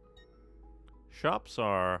 Shops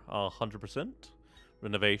are 100%.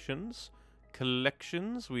 Renovations.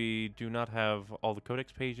 Collections. We do not have all the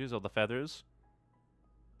codex pages, all the feathers.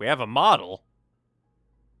 We have a model.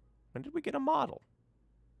 When did we get a model?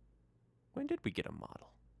 When did we get a model?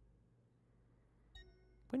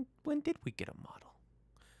 When did we get a model?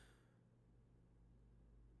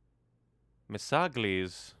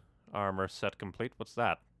 Misagli's armor set complete. What's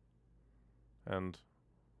that? And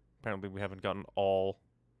apparently we haven't gotten all.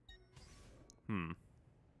 A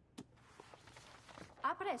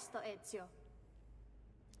presto, Ezio.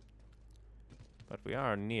 But we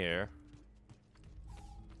are near.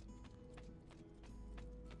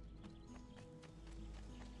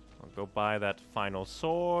 I'll go buy that final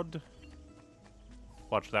sword.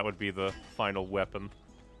 Watch, that would be the final weapon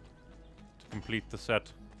to complete the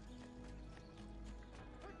set.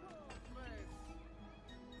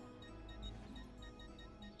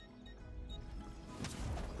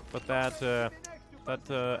 But that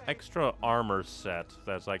extra armor set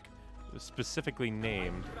that's like specifically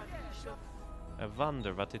named, I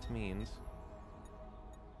wonder what it means.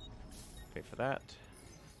 Pay for that.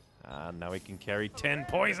 Now we can carry 10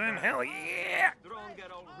 poison. Hell yeah!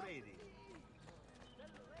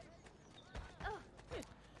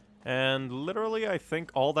 And literally, I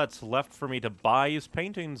think all that's left for me to buy is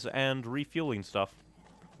paintings and refueling stuff.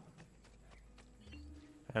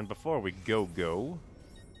 And before we go,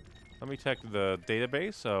 let me check the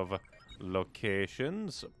database of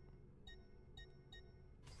locations.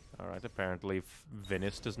 Alright, apparently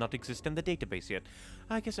Venice does not exist in the database yet.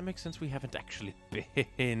 I guess it makes sense we haven't actually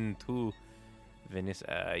been to Venice.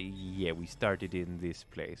 Yeah, we started in this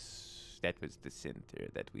place. That was the center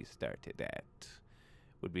that we started at.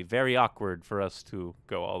 Would be very awkward for us to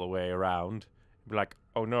go all the way around. Be like,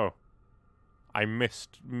 oh no, I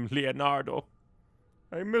missed Leonardo.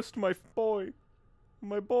 I missed my boy.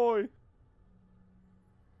 My boy.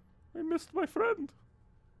 I missed my friend.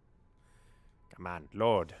 Come on,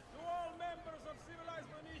 Lord. To all members of civilized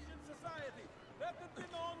Venetian society, let it be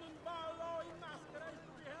known and bar law in masquerade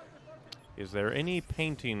to be held before me. Is there any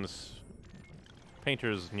painters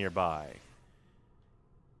nearby?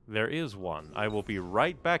 There is one. I will be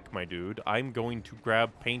right back, my dude. I'm going to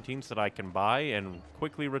grab paintings that I can buy and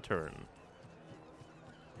quickly return.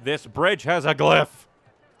 This bridge has a glyph!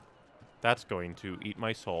 That's going to eat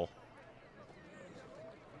my soul.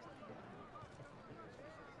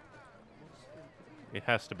 It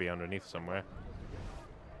has to be underneath somewhere.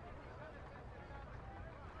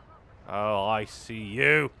 Oh, I see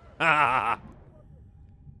you. Ah!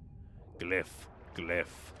 Glyph,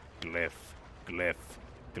 glyph, glyph, glyph,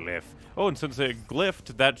 glyph. Oh, and since it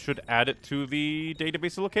glyphed, that should add it to the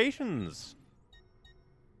database of locations.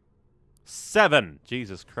 7.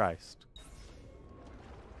 Jesus Christ.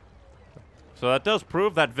 So that does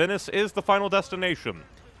prove that Venice is the final destination.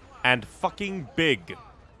 And fucking big.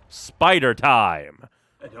 Spider time.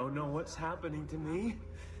 I don't know what's happening to me.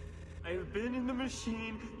 I've been in the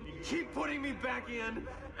machine. You keep putting me back in,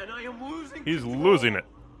 and I am losing He's control. losing it.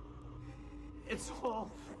 It's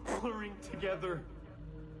all blurring together.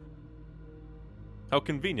 How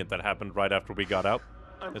convenient that happened right after we got out.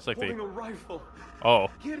 I'm It's like holding a rifle. Oh.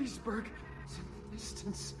 Gettysburg. It's in the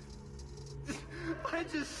distance. I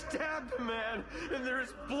just stabbed a man, and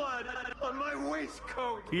there's blood on my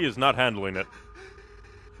waistcoat. He is not handling it.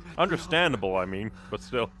 Understandable, I mean, but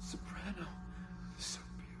still. Soprano, so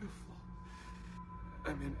beautiful.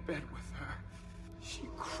 I'm in bed with her. She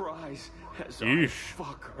cries as Yeesh. I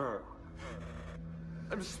fuck her.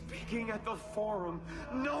 I'm speaking at the forum.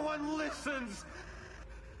 No one listens.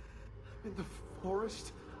 I'm in the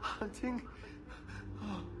forest hunting.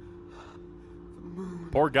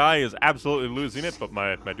 Poor guy is absolutely losing it, but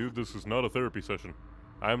my dude, this is not a therapy session.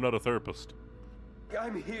 I am not a therapist.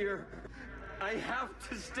 I'm here. I have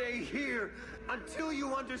to stay here until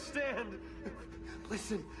you understand.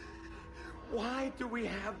 Listen, why do we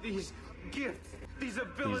have these gifts, these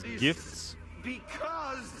abilities? These gifts?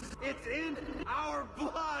 Because it's in our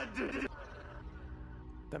blood.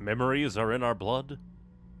 The memories are in our blood?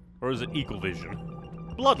 Or is it equal vision?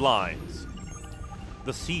 Bloodlines.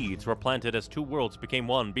 The seeds were planted as two worlds became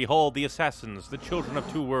one. Behold, the assassins, the children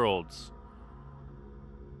of two worlds.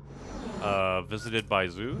 Visited by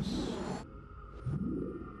Zeus?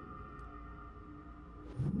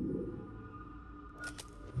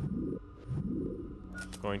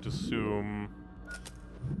 Going to assume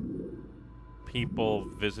people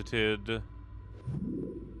visited.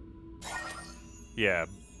 Yeah,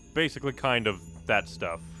 basically kind of that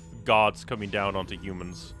stuff. Gods coming down onto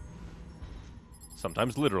humans.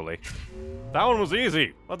 Sometimes literally. That one was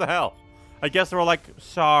easy. What the hell? I guess they were like,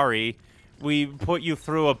 sorry, we put you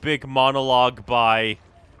through a big monologue by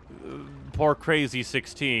poor Crazy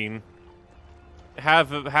 16.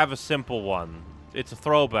 Have a simple one. It's a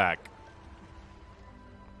throwback.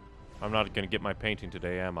 I'm not gonna get my painting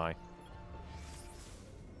today, am I?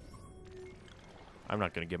 I'm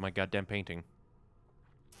not gonna get my goddamn painting.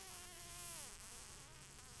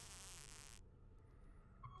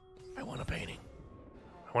 I want a painting.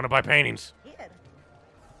 I want to buy paintings.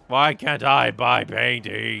 Why can't I buy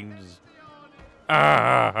paintings?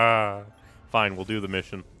 Ah, fine, we'll do the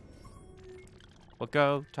mission. We'll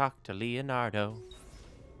go talk to Leonardo.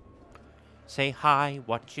 Say hi,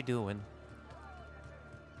 what you doing?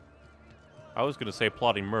 I was gonna say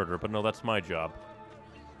plotting murder, but no, that's my job.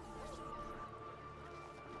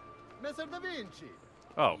 Messer Da Vinci!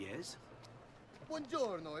 Oh. Yes?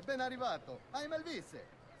 Buongiorno e ben arrivato. I'm Elvise.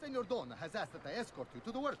 Senor Don has asked that I escort you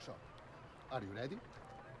to the workshop. Are you ready?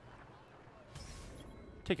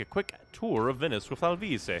 Take a quick tour of Venice with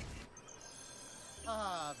Alvise.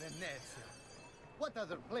 Ah, Venezia. What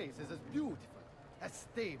other place is as beautiful, as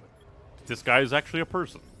stable? This guy is actually a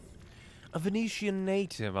person. A Venetian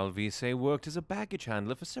native, Alvise worked as a baggage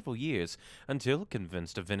handler for several years, until,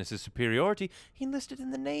 convinced of Venice's superiority, he enlisted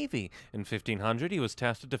in the navy. In 1500, he was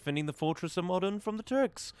tasked with defending the fortress of Modon from the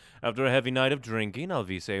Turks. After a heavy night of drinking,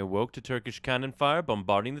 Alvise awoke to Turkish cannon fire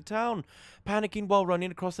bombarding the town. Panicking while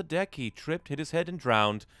running across the deck, he tripped, hit his head, and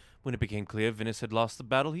drowned. When it became clear Venice had lost the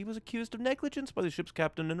battle, he was accused of negligence by the ship's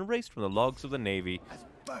captain and erased from the logs of the navy.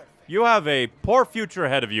 You have a poor future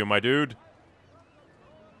ahead of you, my dude.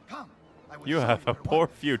 You have a poor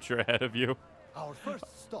future ahead of you. Our first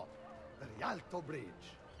stop, the Rialto Bridge.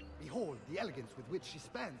 Behold the elegance with which she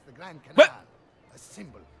spans the Grand Canal, a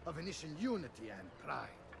symbol of Venetian unity and pride.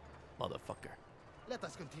 Motherfucker. Let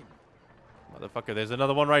us continue. Motherfucker, there's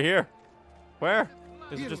another one right here. Where?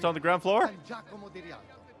 Is it just on the ground floor? San Giacomo di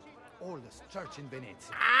Rialto, oldest church in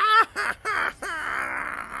Venezia.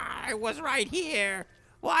 I was right here.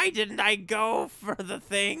 Why didn't I go for the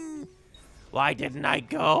thing? Why didn't I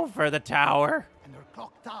go for the tower? And her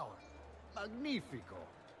clock tower. Magnifico.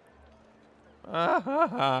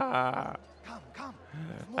 Come.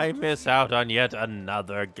 I miss out on yet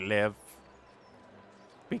another glyph.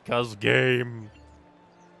 Because game.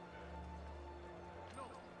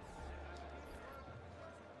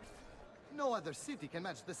 No other city can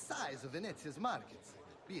match the size of Venezia's markets,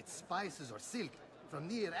 be it spices or silk, from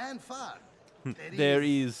near and far. There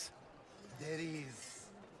is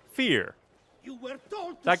fear. You were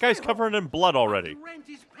told to That guy's stay covered in blood already. home. Rent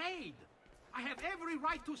is paid. I have every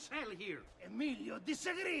right to sell here. Emilio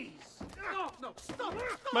disagrees. No, stop.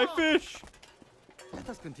 My fish. Let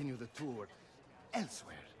us continue the tour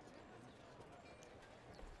elsewhere.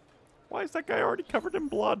 Why is that guy already covered in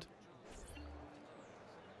blood?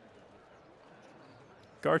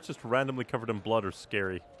 Guards just randomly covered in blood are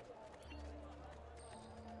scary.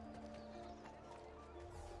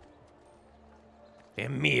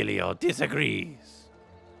 Emilio disagrees.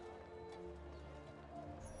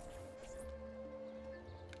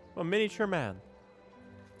 A miniature man.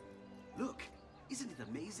 Look, isn't it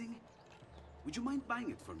amazing? Would you mind buying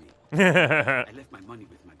it for me? I left my money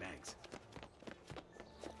with my bags.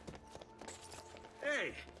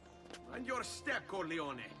 Hey, on your step,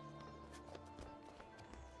 Corleone.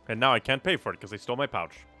 And now I can't pay for it because they stole my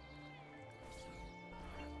pouch.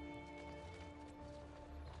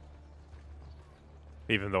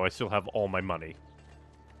 Even though I still have all my money.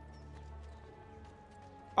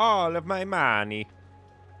 All of my money.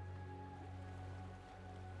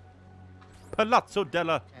 Palazzo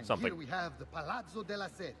della And something. here we have the Palazzo della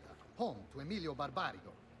Seta, home to Emilio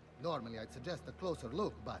Barbarigo. Normally I'd suggest a closer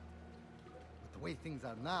look, but with the way things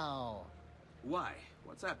are now... Why?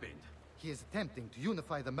 What's happened? He is attempting to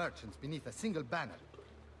unify the merchants beneath a single banner.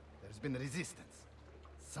 There's been resistance,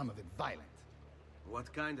 some of it violent.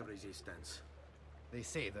 What kind of resistance? They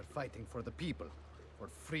say they're fighting for the people, for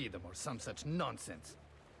freedom or some such nonsense.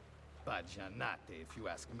 Baggianate, if you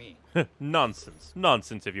ask me. Nonsense.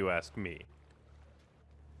 Nonsense if you ask me.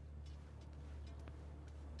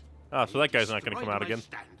 Ah, so that guy's not going to come out again.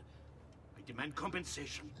 Stand. I demand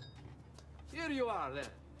compensation. Here you are,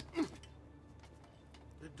 then.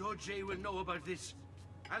 The Doge will know about this.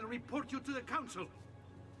 I'll report you to the council.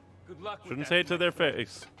 Good luck with Shouldn't that, say it to my their friend.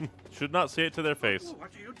 face. Should not say it to their face. Oh,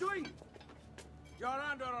 what are you doing? You're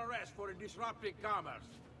under arrest for disrupting commerce.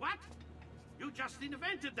 What? You just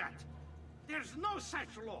invented that. There's no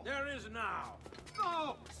such law. There is now.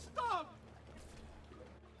 No, stop!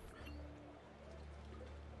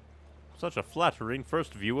 Such a flattering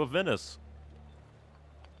first view of Venice.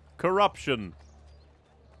 Corruption.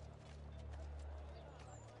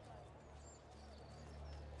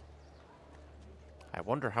 I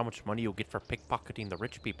wonder how much money you'll get for pickpocketing the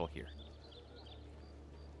rich people here.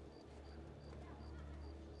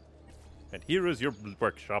 And here is your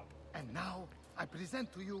workshop. And now, I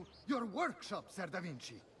present to you your workshop, Ser Da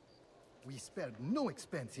Vinci. We spared no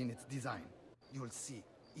expense in its design. You'll see,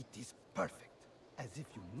 it is perfect, as if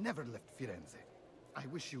you never left Firenze. I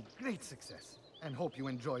wish you great success, and hope you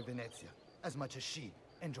enjoy Venezia, as much as she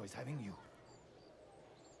enjoys having you.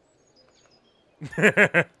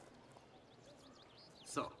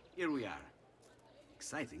 So, here we are.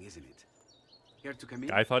 Exciting, isn't it? Here to come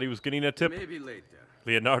in? I thought he was getting a tip. Maybe later.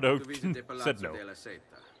 Leonardo To visit the Palazzo said no. della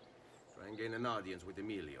Seta. Try and gain an audience with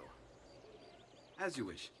Emilio. As you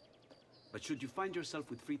wish. But should you find yourself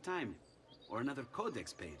with free time, or another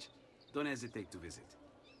codex page, don't hesitate to visit.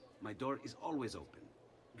 My door is always open.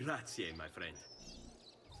 Grazie, my friend.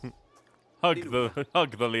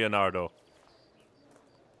 Hug the Leonardo.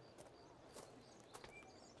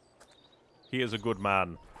 He is a good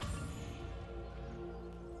man.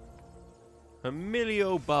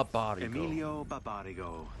 Emilio Barbarigo. Emilio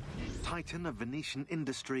Barbarigo, titan of Venetian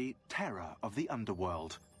industry, terror of the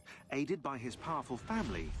underworld. Aided by his powerful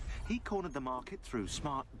family, he cornered the market through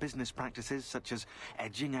smart business practices such as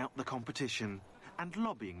edging out the competition and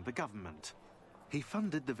lobbying the government. He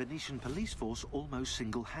funded the Venetian police force almost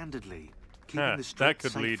single-handedly, keeping the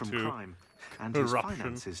streets safe from crime and his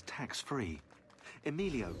finances tax-free.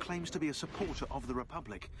 Emilio claims to be a supporter of the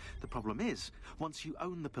Republic. The problem is, once you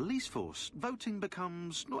own the police force, voting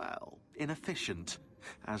becomes, well, inefficient.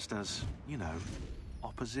 As does, you know,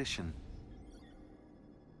 opposition.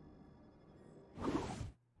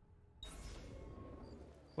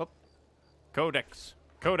 Well, Codex.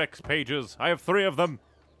 Codex pages. I have 3 of them.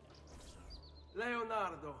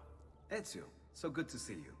 Leonardo. Ezio, so good to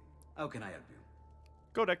see you. How can I help you?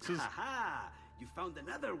 Codexes. Ha! You found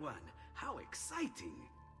another one. How exciting!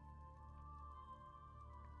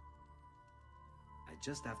 I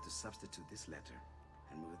just have to substitute this letter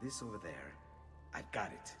and move this over there. I've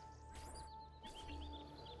got it.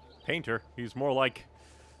 Painter. He's more like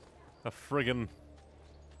a friggin'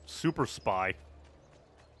 super spy.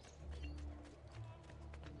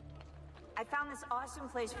 I found this awesome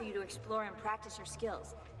place for you to explore and practice your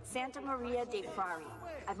skills. Santa Maria dei Frari.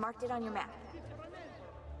 I've marked it on your map.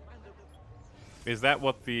 Is that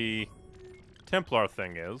what the Templar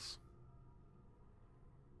thing is?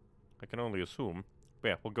 I can only assume. But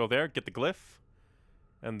yeah, we'll go there, get the glyph,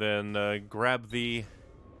 and then grab the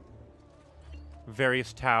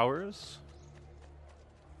various towers,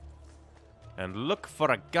 and look for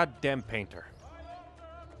a goddamn painter.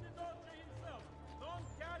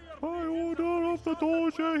 By order of the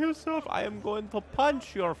Doge himself, I am going to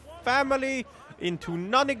punch your family into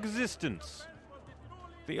non-existence.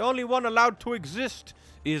 The only one allowed to exist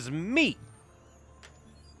is me.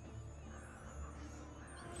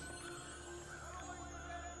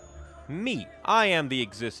 Me. I am the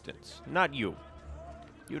existence, not you.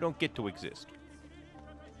 You don't get to exist.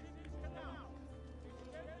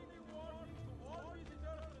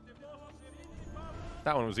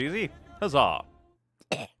 That one was easy. Huzzah.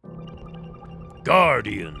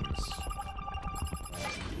 Guardians.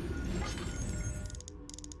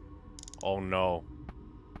 Oh no.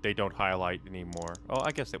 They don't highlight anymore. Oh,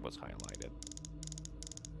 I guess it was highlighted.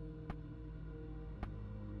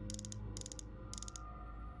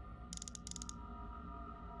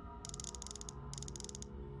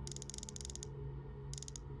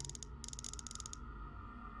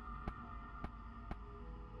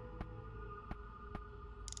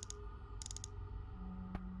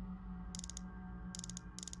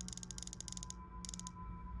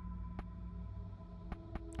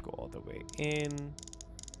 in.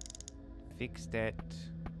 Fix that.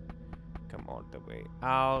 Come all the way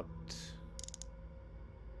out.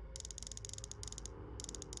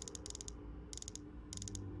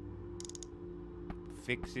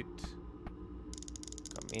 Fix it.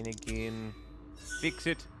 Come in again. Fix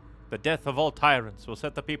it. The death of all tyrants will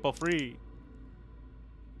set the people free.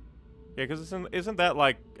 Yeah, because isn't that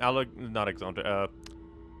like not Alexander,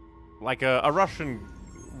 like a Russian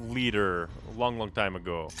leader a long time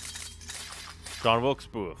ago? John Wilkes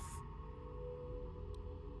Booth.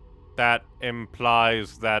 That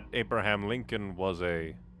implies that Abraham Lincoln was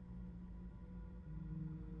a...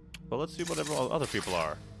 Well, let's see what other people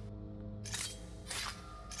are.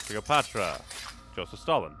 Cleopatra. Joseph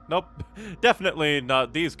Stalin. Nope. Definitely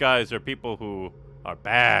not. These guys are people who are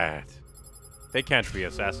bad. They can't be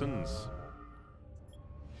assassins.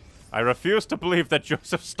 I refuse to believe that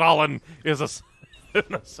Joseph Stalin is an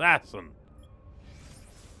assassin.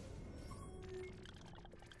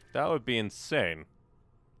 That would be insane.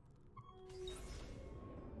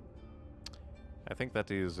 I think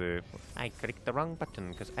that is a... I clicked the wrong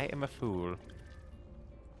button because I am a fool.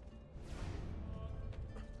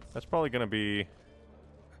 That's probably gonna be...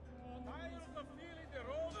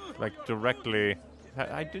 like, directly...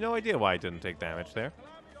 I have no idea why I didn't take damage there.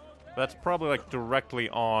 That's probably, like, directly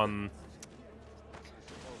on...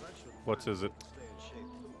 What is it?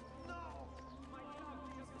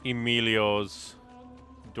 Emilio's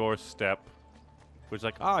doorstep. Which is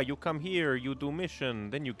like, ah, you come here, you do mission,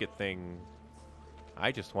 then you get thing.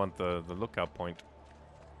 I just want the lookout point.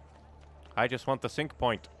 I just want the sync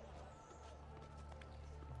point.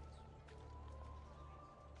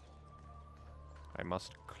 I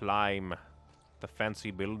must climb. The fancy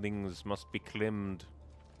buildings must be climbed.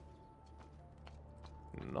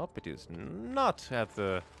 Nope, it is not at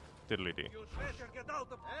the diddly-dee. You better get out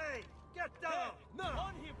of... Hey! Get down! No!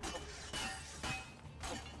 On him!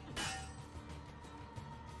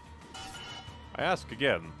 I ask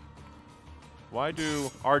again. Why do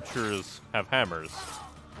archers have hammers?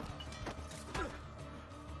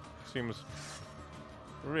 Seems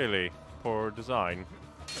really poor design.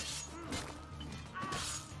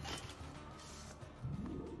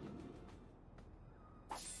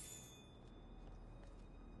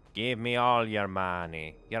 Give me all your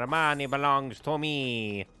money. Your money belongs to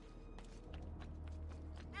me.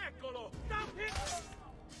 Eccolo! Stop him!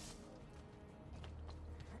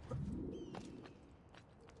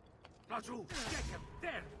 Laggiù! Get him!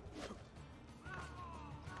 There!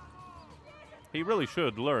 He really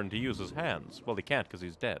should learn to use his hands. Well, he can't because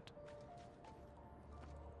he's dead.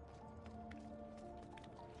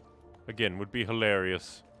 Again, would be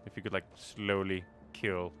hilarious if you could, like, slowly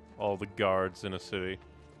kill all the guards in a city.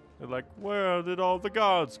 They're like, where did all the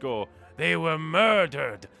guards go? They were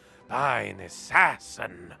murdered by an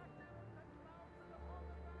assassin.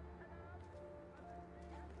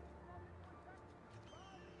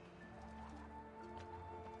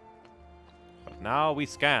 But now we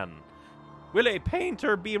scan. Will a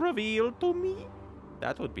painter be revealed to me?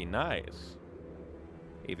 That would be nice.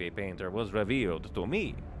 If a painter was revealed to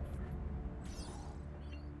me.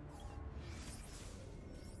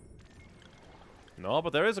 No,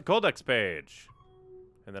 but there is a codex page.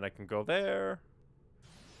 And then I can go there.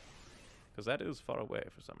 Because that is far away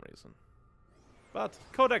for some reason. But,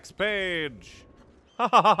 codex page! Ha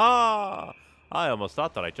ha ha ha! I almost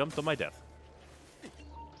thought that I jumped to my death.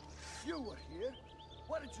 You were here?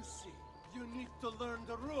 What did you see? You need to learn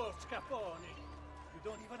the rules, Capone. You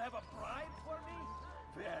don't even have a bribe for me?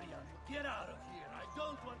 Very young. Get out of here. I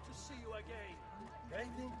don't want to see you again. I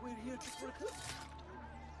think we're here to protect.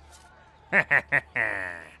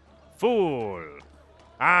 Fool!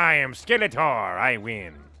 I am Skeletor. I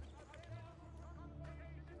win.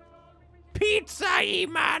 Pizza,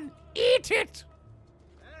 E-Man! Eat it!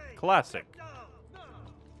 Classic.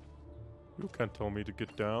 You can't tell me to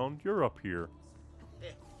get down. You're up here.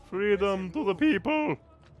 Freedom to the people!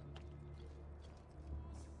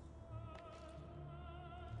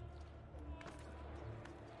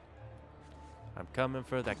 I'm coming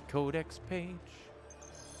for that codex page.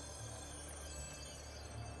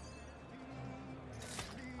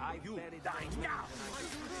 You die now!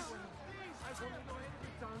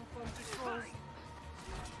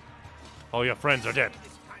 All your friends are dead.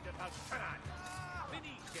 This kind of house cannot.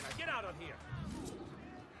 Finita, get out of here!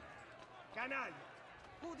 Canaglia,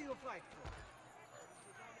 who do you fight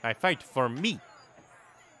for? I fight for me.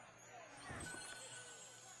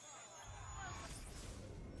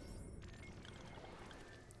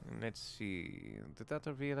 Let's see. Did that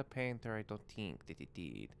reveal a painter? I don't think that it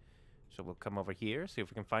did. So we'll come over here, see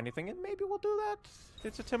if we can find anything, and maybe we'll do that.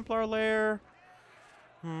 It's a Templar lair.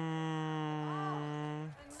 I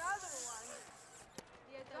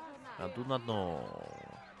do not know.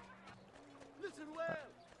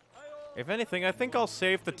 If anything, I think I'll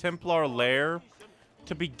save the Templar lair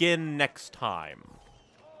to begin next time.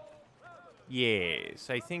 Yes,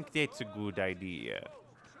 I think that's a good idea.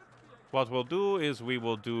 What we'll do is we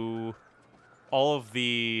will do all of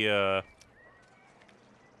the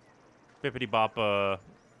bippity-bop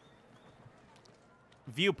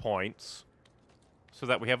viewpoints so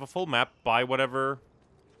that we have a full map, buy whatever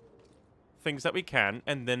things that we can,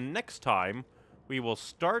 and then next time we will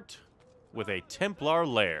start with a Templar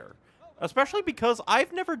lair. Especially because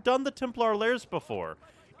I've never done the Templar lairs before.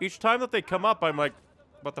 Each time that they come up, I'm like,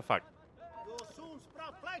 what the fuck?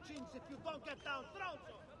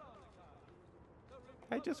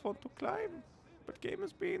 I just want to climb, but game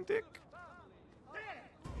is being dick.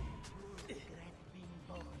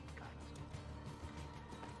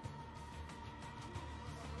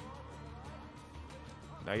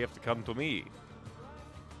 Now you have to come to me.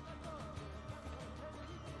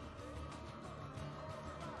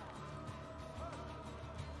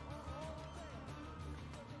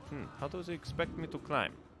 How does he expect me to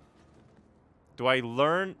climb? Do I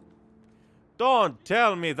learn? Don't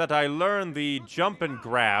tell me that I learn the jump and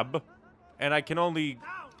grab, and I can only...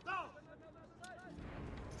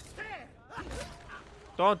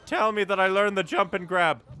 Don't tell me that I learn the jump and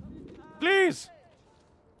grab. Please!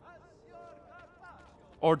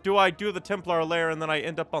 Or do I do the Templar lair and then I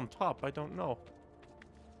end up on top? I don't know.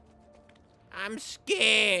 I'm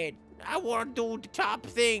scared. I want to do the top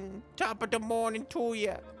thing. Top of the morning to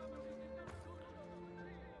ya.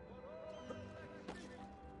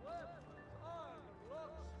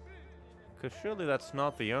 Because surely that's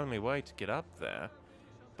not the only way to get up there.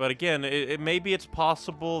 But again, maybe it's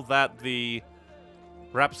possible that the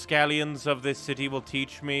rapscallions of this city will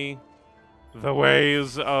teach me the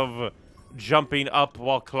ways of jumping up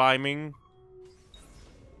while climbing.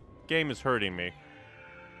 Game is hurting me.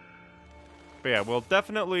 But yeah, we'll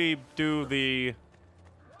definitely do the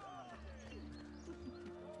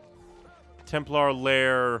Templar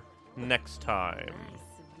lair next time.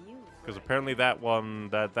 Because apparently that one,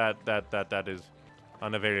 that is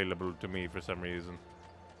unavailable to me for some reason.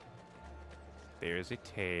 There's a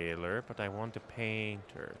tailor, but I want a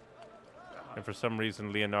painter. And for some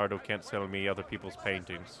reason, Leonardo can't sell me other people's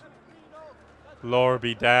paintings. Lord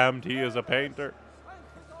be damned, he is a painter.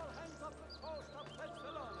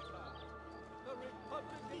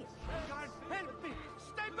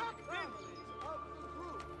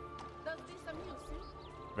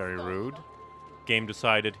 Very rude. Game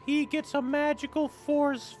decided he gets a magical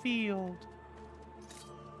force field.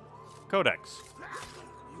 Codex.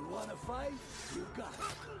 You wanna fight? You got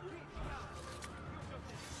it.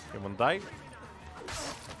 Anyone die?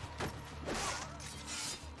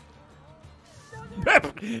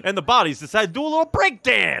 And the bodies decide to do a little break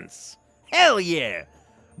dance. Hell yeah!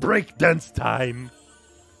 Break dance time.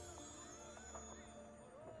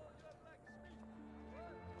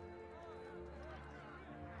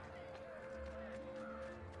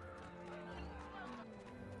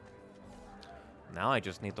 Now I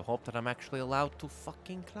just need to hope that I'm actually allowed to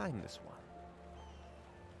fucking climb this one.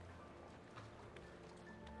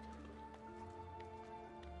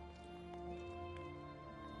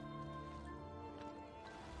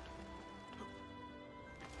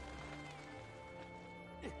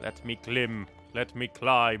 Let me climb. Let me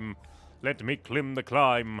climb. Let me climb the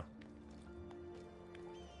climb.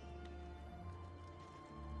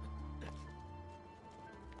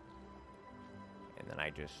 And then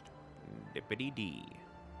I just... Dippity-dee.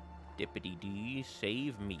 Dippity-dee,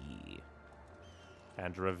 save me.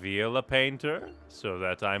 And reveal a painter, so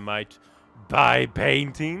that I might buy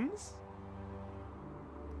paintings?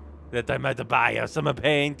 That I might buy some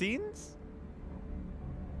paintings?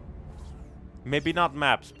 Maybe not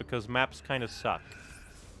maps, because maps kind of suck.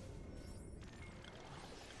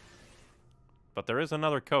 But there is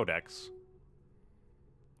another codex.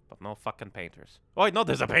 But no fucking painters. Oh, wait, no,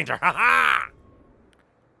 there's a painter! Ha-ha!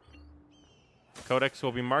 Codex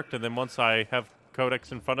will be marked, and then once I have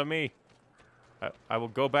Codex in front of me, I will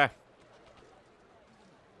go back.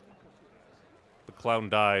 The clown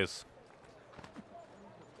dies.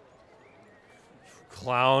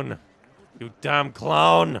 Clown. You damn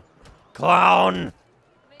clown! Clown!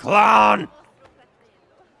 Clown!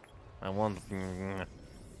 I want...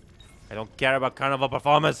 I don't care about carnival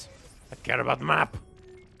performers. I care about the map.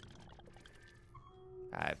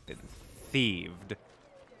 I've been thieved.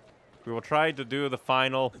 We will try to do the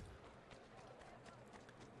final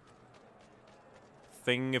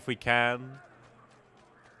thing if we can.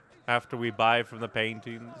 After we buy from the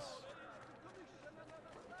paintings.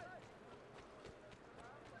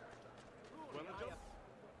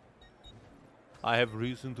 I have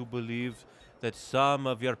reason to believe that some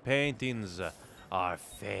of your paintings are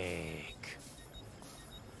fake.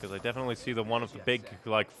 Because I definitely see the one of the big,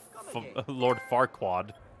 like, Lord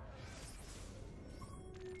Farquaad.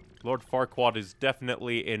 Lord Farquaad is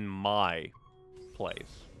definitely in my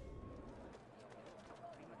place.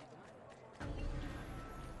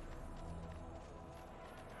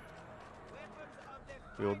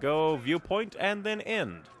 We will go viewpoint and then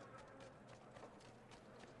end.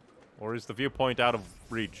 Or is the viewpoint out of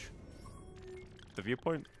reach? The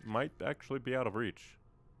viewpoint might actually be out of reach.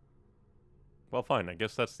 Well, fine. I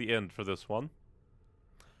guess that's the end for this one.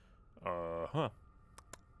 Uh-huh.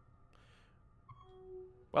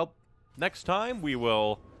 Well, next time we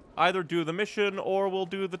will either do the mission or we'll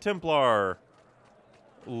do the Templar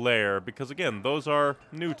lair. Because, again, those are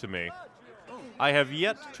new to me. I have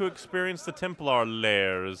yet to experience the Templar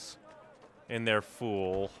lairs in their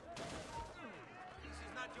fool.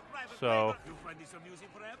 So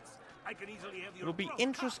it'll be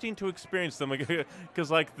interesting to experience them, because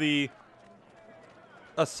like the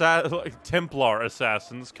Templar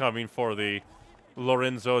assassins coming for the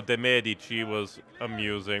Lorenzo de' Medici was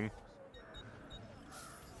amusing.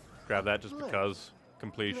 Grab that just because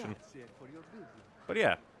completion. But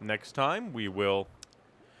yeah, next time we will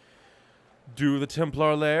do the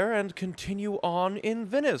Templar lair and continue on in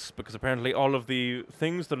Venice, because apparently all of the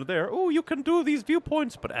things that are there, oh, you can do these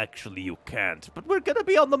viewpoints, but actually you can't. But we're gonna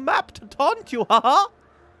be on the map to taunt you, haha!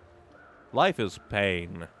 Life is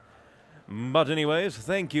pain. But anyways,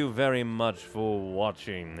 thank you very much for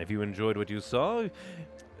watching. If you enjoyed what you saw,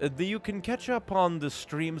 you can catch up on the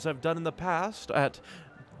streams I've done in the past at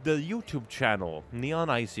the YouTube channel, Neon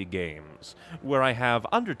Icy Games, where I have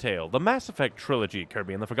Undertale, the Mass Effect trilogy,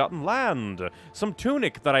 Kirby and the Forgotten Land, some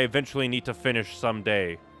Tunic that I eventually need to finish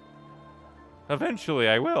someday. Eventually,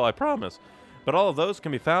 I will, I promise. But all of those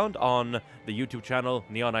can be found on the YouTube channel,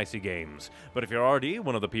 Neon Icy Games. But if you're already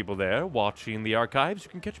one of the people there watching the archives, you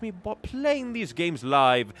can catch me playing these games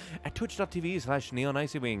live at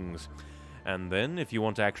twitch.tv/neonicywings. And then, if you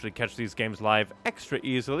want to actually catch these games live extra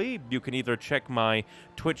easily, you can either check my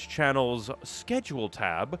Twitch channel's schedule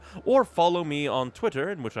tab, or follow me on Twitter,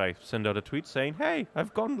 in which I send out a tweet saying, hey,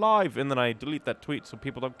 I've gone live, and then I delete that tweet so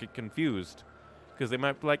people don't get confused. Because they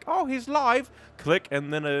might be like, oh, he's live, click,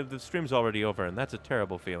 and then the stream's already over, and that's a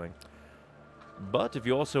terrible feeling. But if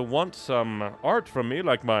you also want some art from me,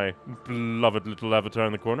 like my beloved little avatar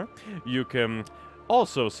in the corner, you can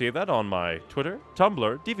also see that on my Twitter,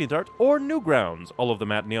 Tumblr, DeviantArt, or Newgrounds. All of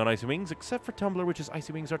them at Neon Icy Wings, except for Tumblr, which is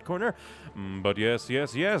Icy Wings Art Corner. But yes,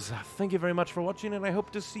 thank you very much for watching, and I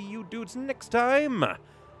hope to see you dudes next time.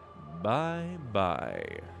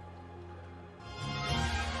 Bye-bye.